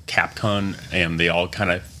versus Capcom, and they all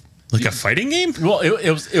kind of Like a fighting game? well,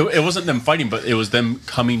 it wasn't them fighting, but it was them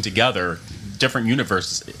coming together, different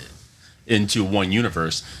universes into one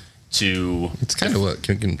universe to it's kind of what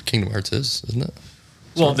Kingdom Hearts is, isn't it?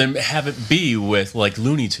 well, then have it be with like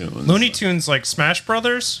Looney Tunes. Looney Tunes like Smash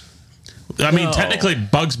Brothers? I mean, No. technically,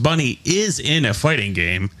 Bugs Bunny is in a fighting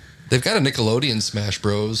game. They've got a Nickelodeon Smash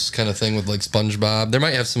Bros. Kind of thing with like SpongeBob. There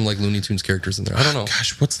might have some like Looney Tunes characters in there. I don't know.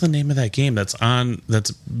 Gosh, what's the name of that game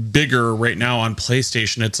that's bigger right now on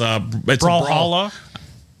PlayStation? It's a Brawlhalla?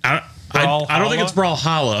 I don't think it's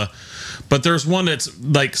Brawlhalla, but there's one that's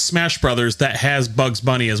like Smash Brothers that has Bugs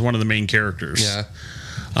Bunny as one of the main characters. Yeah.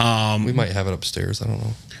 We might have it upstairs. I don't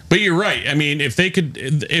know. But you're right. I mean, if they could,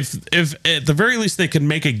 if at the very least they could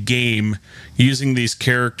make a game using these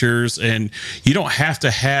characters, and you don't have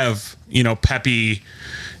to have Peppy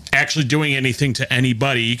actually doing anything to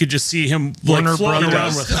anybody. You could just see him like Warner floating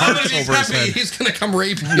around Brothers. with hearts over his head. He's gonna come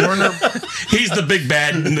rape you. He's the big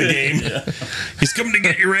bad in the game. He's coming to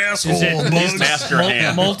get your asshole. Bugs. Master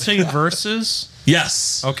Hand. Multiverses?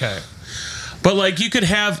 Yes. Okay. But like you could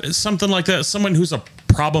have something like that, someone who's a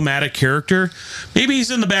problematic character. Maybe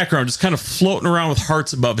he's in the background just kind of floating around with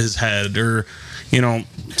hearts above his head, or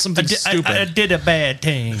something stupid. I did a bad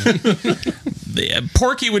thing.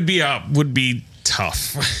 Porky would be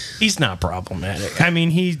tough. He's not problematic. I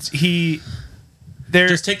mean,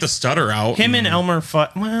 there's Just take the stutter out. him and Elmer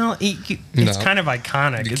Fudd. Well, it's No. kind of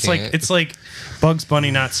iconic. You It's can't. like Bugs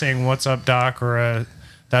Bunny not saying "What's up, Doc" or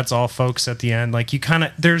 "That's all, folks" at the end. Like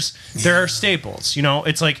there are staples.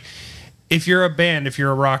 It's like if you're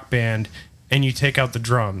a rock band, and you take out the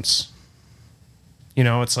drums.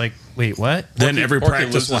 It's like, wait, what? Then every Porky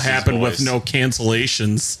practice will loses his happen with voice. no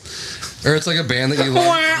cancellations. Or it's like a band that you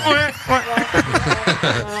love.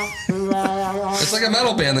 It's like a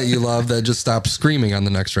metal band that you love that just stops screaming on the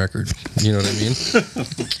next record. You know what I mean?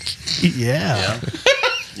 Yeah.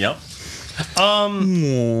 Yep. Oh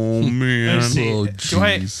man. Let's see. Oh, Do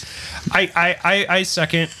I jeez. I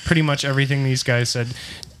second pretty much everything these guys said.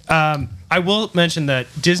 I will mention that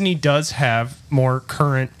Disney does have more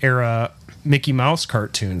current era Mickey Mouse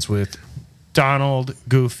cartoons with Donald,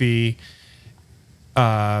 Goofy,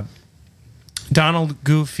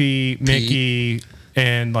 Mickey,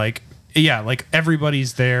 and like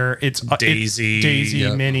everybody's there. It's Daisy. Daisy,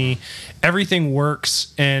 Yep. Minnie. Everything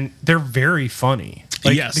works, and they're very funny.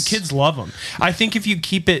 Like Yes. the kids love them. I think if you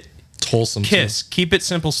keep it It's wholesome. too. keep it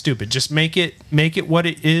simple, stupid. Just make it what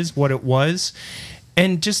it is, what it was,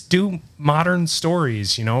 and just do modern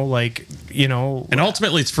stories. And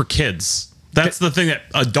ultimately, it's for kids. That's the thing that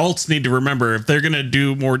adults need to remember. If they're gonna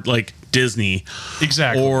do more like Disney,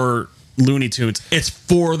 Exactly. or Looney Tunes, it's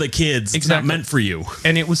for the kids. It's not Exactly. meant for you.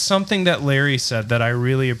 And it was something that Larry said that I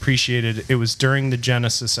really appreciated. It was during the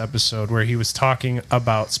Genesis episode where he was talking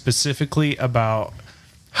specifically about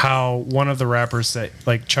how one of the rappers that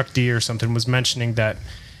like Chuck D or something was mentioning that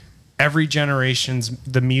every generation's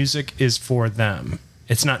the music is for them.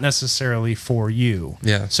 It's not necessarily for you.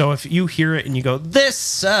 Yeah. So if you hear it and you go, "This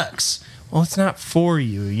sucks," well, it's not for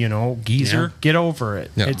you, geezer. Yeah. Get over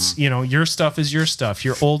it. Yeah. It's, your stuff is your stuff.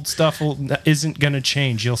 Your old stuff isn't going to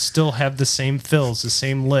change. You'll still have the same fills, the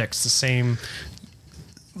same licks, the same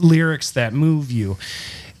lyrics that move you.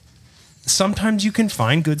 Sometimes you can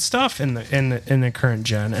find good stuff in the current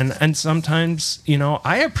gen, and sometimes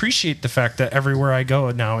I appreciate the fact that everywhere I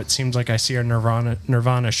go now it seems like I see a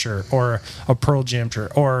Nirvana shirt or a Pearl Jam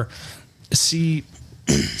shirt, or see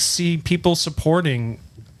people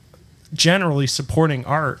generally supporting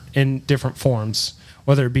art in different forms,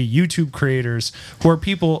 whether it be YouTube creators who are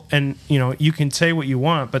people, and you can say what you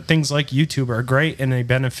want, but things like YouTube are great and they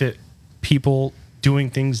benefit people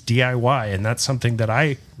doing things DIY, and that's something that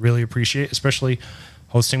I really appreciate, especially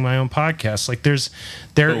hosting my own podcast. Like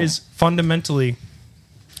there is fundamentally,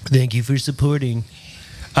 thank you for supporting,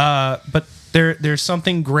 but there's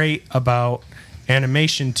something great about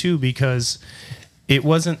animation too, because it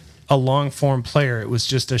wasn't a long form player. It was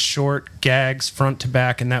just a short gags front to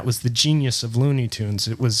back, and that was the genius of Looney Tunes.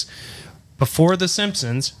 It was before The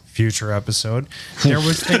Simpsons, future episode. There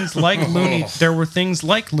were things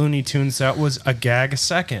like Looney Tunes that was a gag a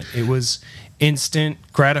second. It was instant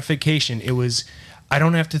gratification. It was, I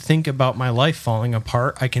don't have to think about my life falling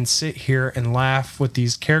apart. I can sit here and laugh with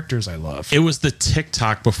these characters I love. It was the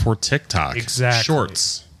TikTok before TikTok. Exactly.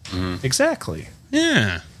 Shorts. Exactly.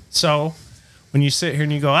 Yeah. So when you sit here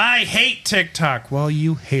and you go, I hate TikTok, well,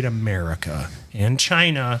 you hate America and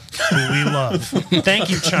China, who we love. Thank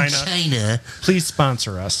you, China. China. Please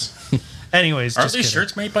sponsor us. Anyways, Are just these kidding.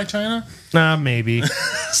 shirts made by China? Maybe.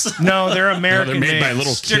 No, they're American. made by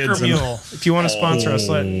little Sticker kids and- Mule. If you want to sponsor us,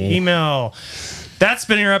 email. That's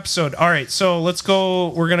been your episode. All right, so let's go.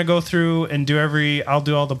 We're gonna go through and I'll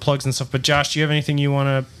do all the plugs and stuff. But Josh, do you have anything you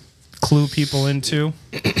want to clue people into?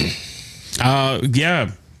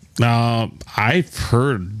 Yeah. I've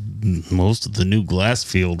heard most of the new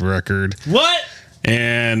Glassfield record. What?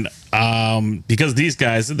 And because these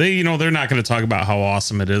guys, they're not going to talk about how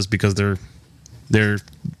awesome it is because they're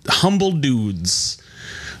humble dudes.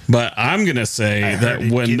 But I'm going to say that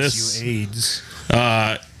when this you AIDS.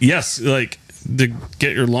 yes, like to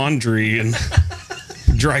get your laundry and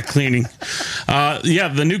dry cleaning.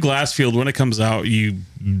 The new Glassfield, when it comes out, you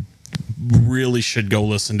really should go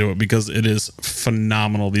listen to it because it is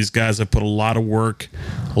phenomenal. These guys have put a lot of work,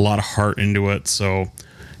 a lot of heart into it. So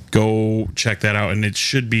go check that out, and it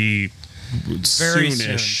should be Very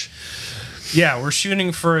soonish. Yeah, we're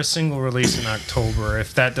shooting for a single release in October.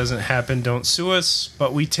 If that doesn't happen, don't sue us.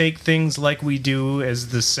 But we take things like we do as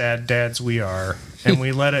the sad dads we are, and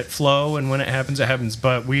we let it flow, and when it happens, it happens.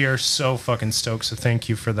 But we are so fucking stoked, so thank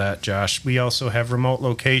you for that, Josh. We also have remote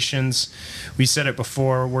locations. We said it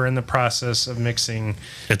before, we're in the process of mixing.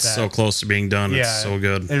 It's that. so close to being done. It's so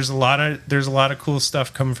good. There's a lot of cool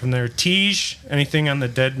stuff coming from there. Tej, anything on the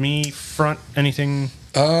Dead Me front? Anything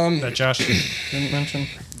that Josh didn't mention?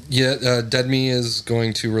 Yeah, Dead Me is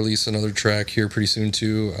going to release another track here pretty soon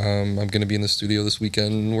too. I'm going to be in the studio this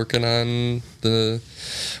weekend working on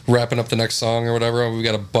wrapping up the next song or whatever. We've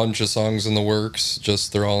got a bunch of songs in the works.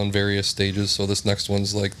 Just they're all in various stages. So this next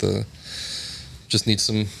one's like just needs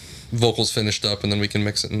some vocals finished up, and then we can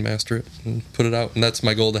mix it and master it and put it out. And that's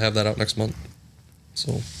my goal, to have that out next month.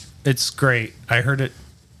 So It's great. I heard it.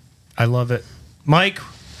 I love it. Mike,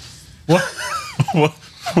 what?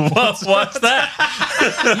 What's that?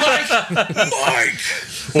 Mike!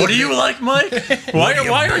 What do you like, Mike?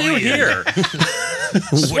 Why are you here?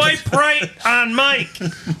 Swipe right on Mike.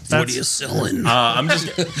 What are you selling? I'm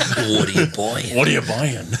just. What are you buying? What are you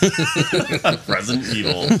buying? Resident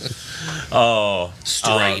Evil. Oh,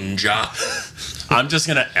 Stranger. I'm just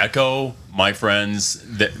gonna echo my friends.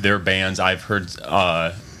 Their bands. I've heard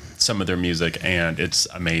some of their music, and it's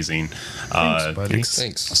amazing. Thanks, buddy.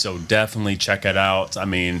 thanks. So definitely check it out. I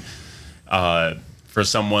mean, for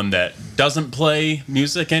someone that doesn't play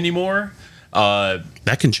music anymore,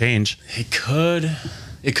 That can change. it could.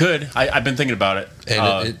 It could. I've been thinking about it.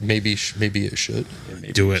 And it maybe it should. Maybe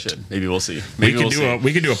Do we it. should. Maybe we'll see. We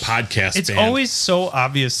Maybe could do a podcast. It's band. always so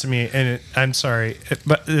obvious to me, and I'm sorry,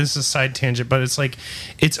 but this is a side tangent, but it's like,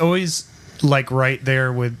 it's always like right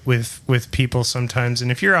there with people sometimes.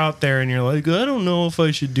 And if you're out there and you're like, I don't know if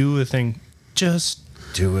I should do a thing, just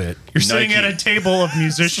do it. You're sitting at Nike. a table of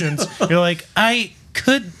musicians. You're like, I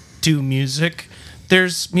could do music.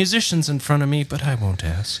 There's musicians in front of me, but I won't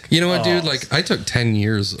ask. You know what, dude? Like, I took 10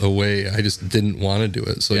 years away. I just didn't want to do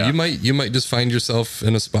it. So Yeah. you might just find yourself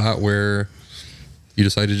in a spot where you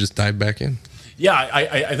decide to just dive back in. Yeah,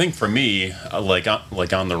 I think for me, like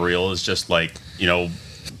on the reel is just like,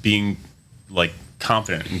 being like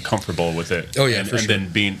confident and comfortable with it. Oh, yeah, and, for and sure. then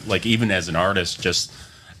being like, even as an artist, just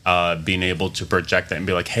being able to project that and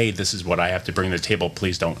be like, hey, this is what I have to bring to the table.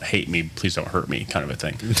 Please don't hate me. Please don't hurt me, kind of a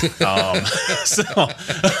thing.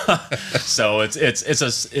 So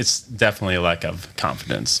it's definitely a lack of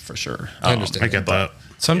confidence for sure. I understand. I get that.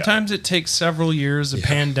 Sometimes it takes several years, a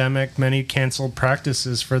pandemic, many canceled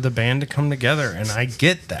practices for the band to come together, and I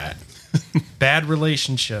get that. Bad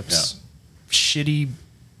relationships, shitty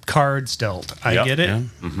cards dealt. I get it. Yeah.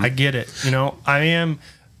 I get it. You know, I am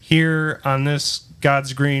here on this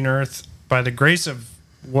God's green earth by the grace of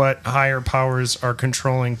what higher powers are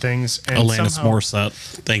controlling things. And Alanis somehow- Morissette.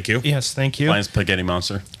 Thank you. Yes, thank you. Lion Spaghetti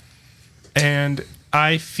Monster. And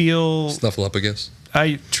I feel Snuffleupagus.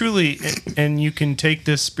 I truly, and you can take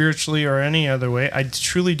this spiritually or any other way, I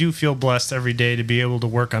truly do feel blessed every day to be able to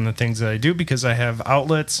work on the things that I do because I have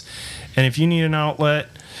outlets. And if you need an outlet,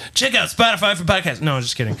 check out Spotify for podcasts. No,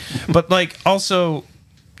 just kidding. But like, also,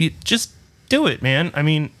 you just do it, man. I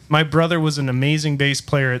mean, my brother was an amazing bass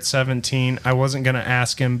player at 17. I wasn't going to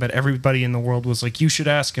ask him, but everybody in the world was like, you should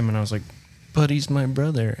ask him. And I was like, but he's my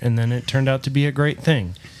brother. And then it turned out to be a great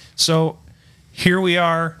thing. So here we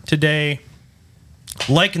are today.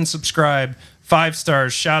 Like and subscribe. 5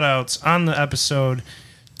 stars, shout outs on the episode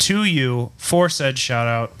to you for said shout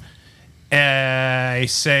out. I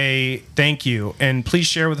say thank you. And please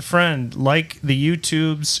share with a friend. Like the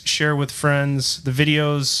YouTubes, share with friends. The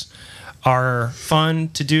videos are fun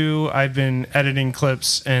to do. I've been editing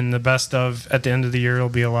clips, and the best of at the end of the year will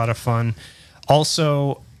be a lot of fun.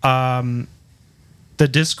 Also, the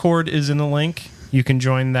Discord is in the link. You can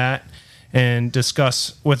join that and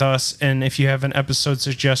discuss with us. And if you have an episode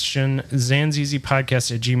suggestion,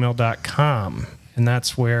 zanzizipodcast@gmail.com. And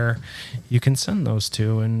that's where you can send those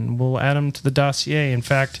to, and we'll add them to the dossier. In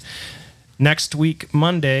fact, next week,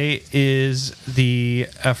 Monday, is the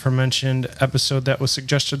aforementioned episode that was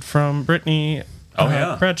suggested from Brittany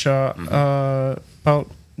Bradshaw about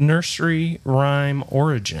nursery rhyme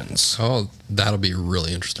origins. Oh, that'll be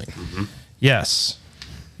really interesting. Yes.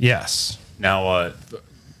 Now,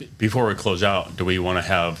 before we close out, do we want to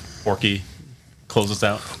have Porky close us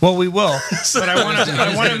out? Well, we will, but I want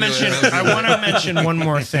to mention one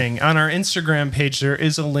more thing. On our Instagram page, there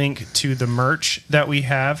is a link to the merch that we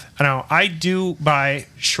have. Now, I do buy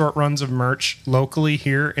short runs of merch locally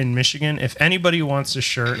here in Michigan. If anybody wants a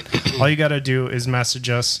shirt, all you got to do is message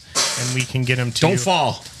us, and we can get them to you. Don't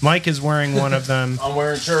fall. Mike is wearing one of them. I'm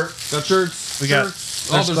wearing a shirt. Got shirts. We got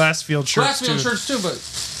there's Glassfield shirts Glassfield too. shirts too, but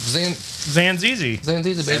Zanzizi.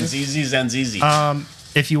 Zanzizi, baby. Zanzizi.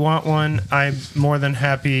 If you want one, I'm more than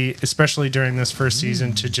happy, especially during this first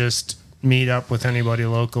season, to just meet up with anybody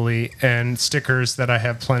locally, and stickers that I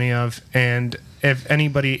have plenty of. And if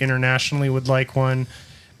anybody internationally would like one,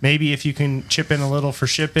 maybe if you can chip in a little for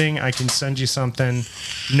shipping, I can send you something.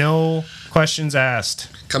 No questions asked.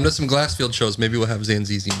 Come to some Glassfield shows. Maybe we'll have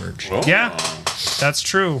Zanzizi merch. Whoa. Yeah, that's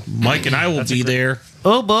true. Mike and I will be there.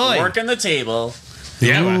 Oh boy. Working the table.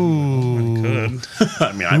 Yeah. Ooh. Good.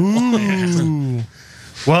 I mean, I will.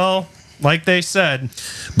 Well, like they said,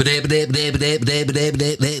 that's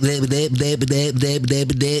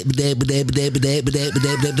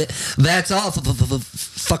all,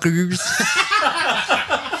 fuckers.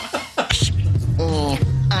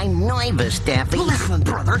 I'm nervous, Daffy. Listen,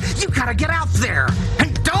 brother, you gotta get out there.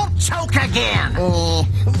 And don't choke again.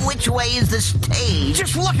 Which way is the stage?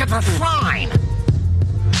 Just look at the sign.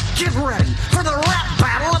 Get ready for the rap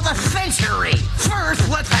battle of the century. First,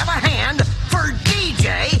 let's have a hand for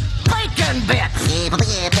DJ Bacon Bit.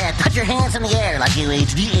 Put your hands in the air like you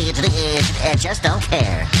just don't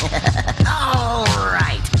care. All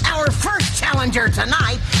right. Our first challenger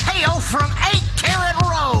tonight hails from 8 Carrot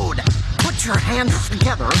Road. Put your hands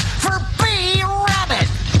together for B Rabbit.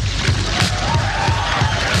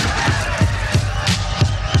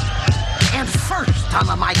 And first on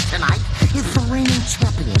the mic tonight is the reigning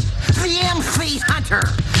champion, the MC Hunter,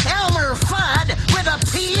 Elmer Fudd with a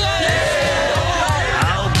PA.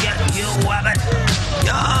 I'll get you, Wabbit.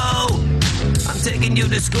 Yo! I'm taking you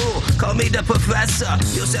to school. Call me the professor.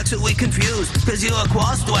 You're sexually confused, cause you're a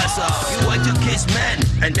cross-dresser. You like to kiss men,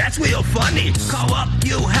 and that's real funny. Call up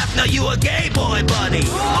you Hefner, you a gay boy buddy.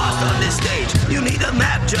 Lost on this stage, you need a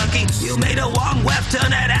map junkie. You made a wrong left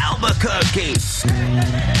turn at Albuquerque.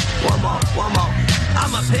 One more.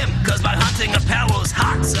 I'm a pimp, cause my hunting apparel's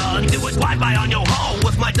hot, son. Do it drive-by on your hole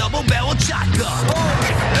with my double-barreled shotgun.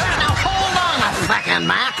 Now hold on a second,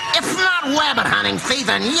 Mac. It's not rabbit hunting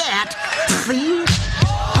season yet. See?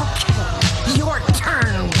 Okay, your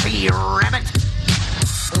turn, B-Rabbit.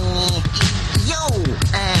 Yo.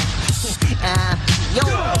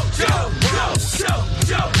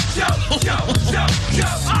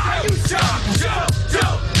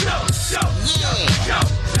 Yeah.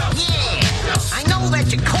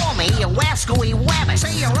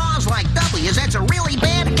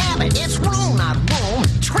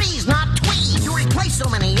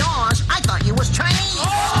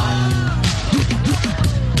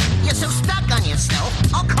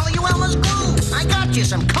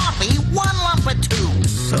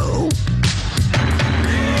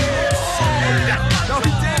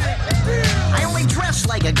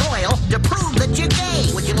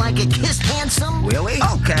 get kissed handsome? Really?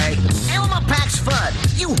 Okay. Elmer Pax Fudd,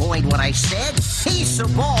 you heard what I said. He's so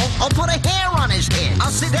bald, I'll put a hair on his head.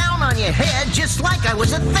 I'll sit down on your head just like I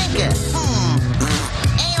was a thinker.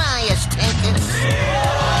 Ain't I a stinker?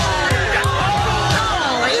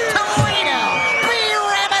 Holy Toledo!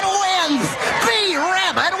 B-Rabbit wins!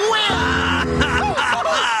 B-Rabbit wins!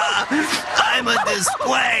 I'm a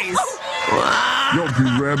disgrace. Yo,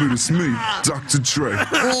 B-Rabbit, it's me, Dr. Dre.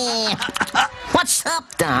 What's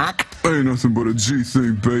up, Doc? Ain't nothing but a G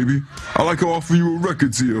thing, baby. I'd like to offer you a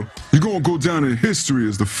record deal. You're gonna go down in history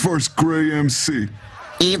as the first gray MC.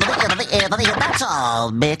 That's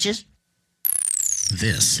all, bitches.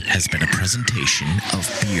 This has been a presentation of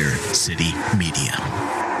Beer City Media.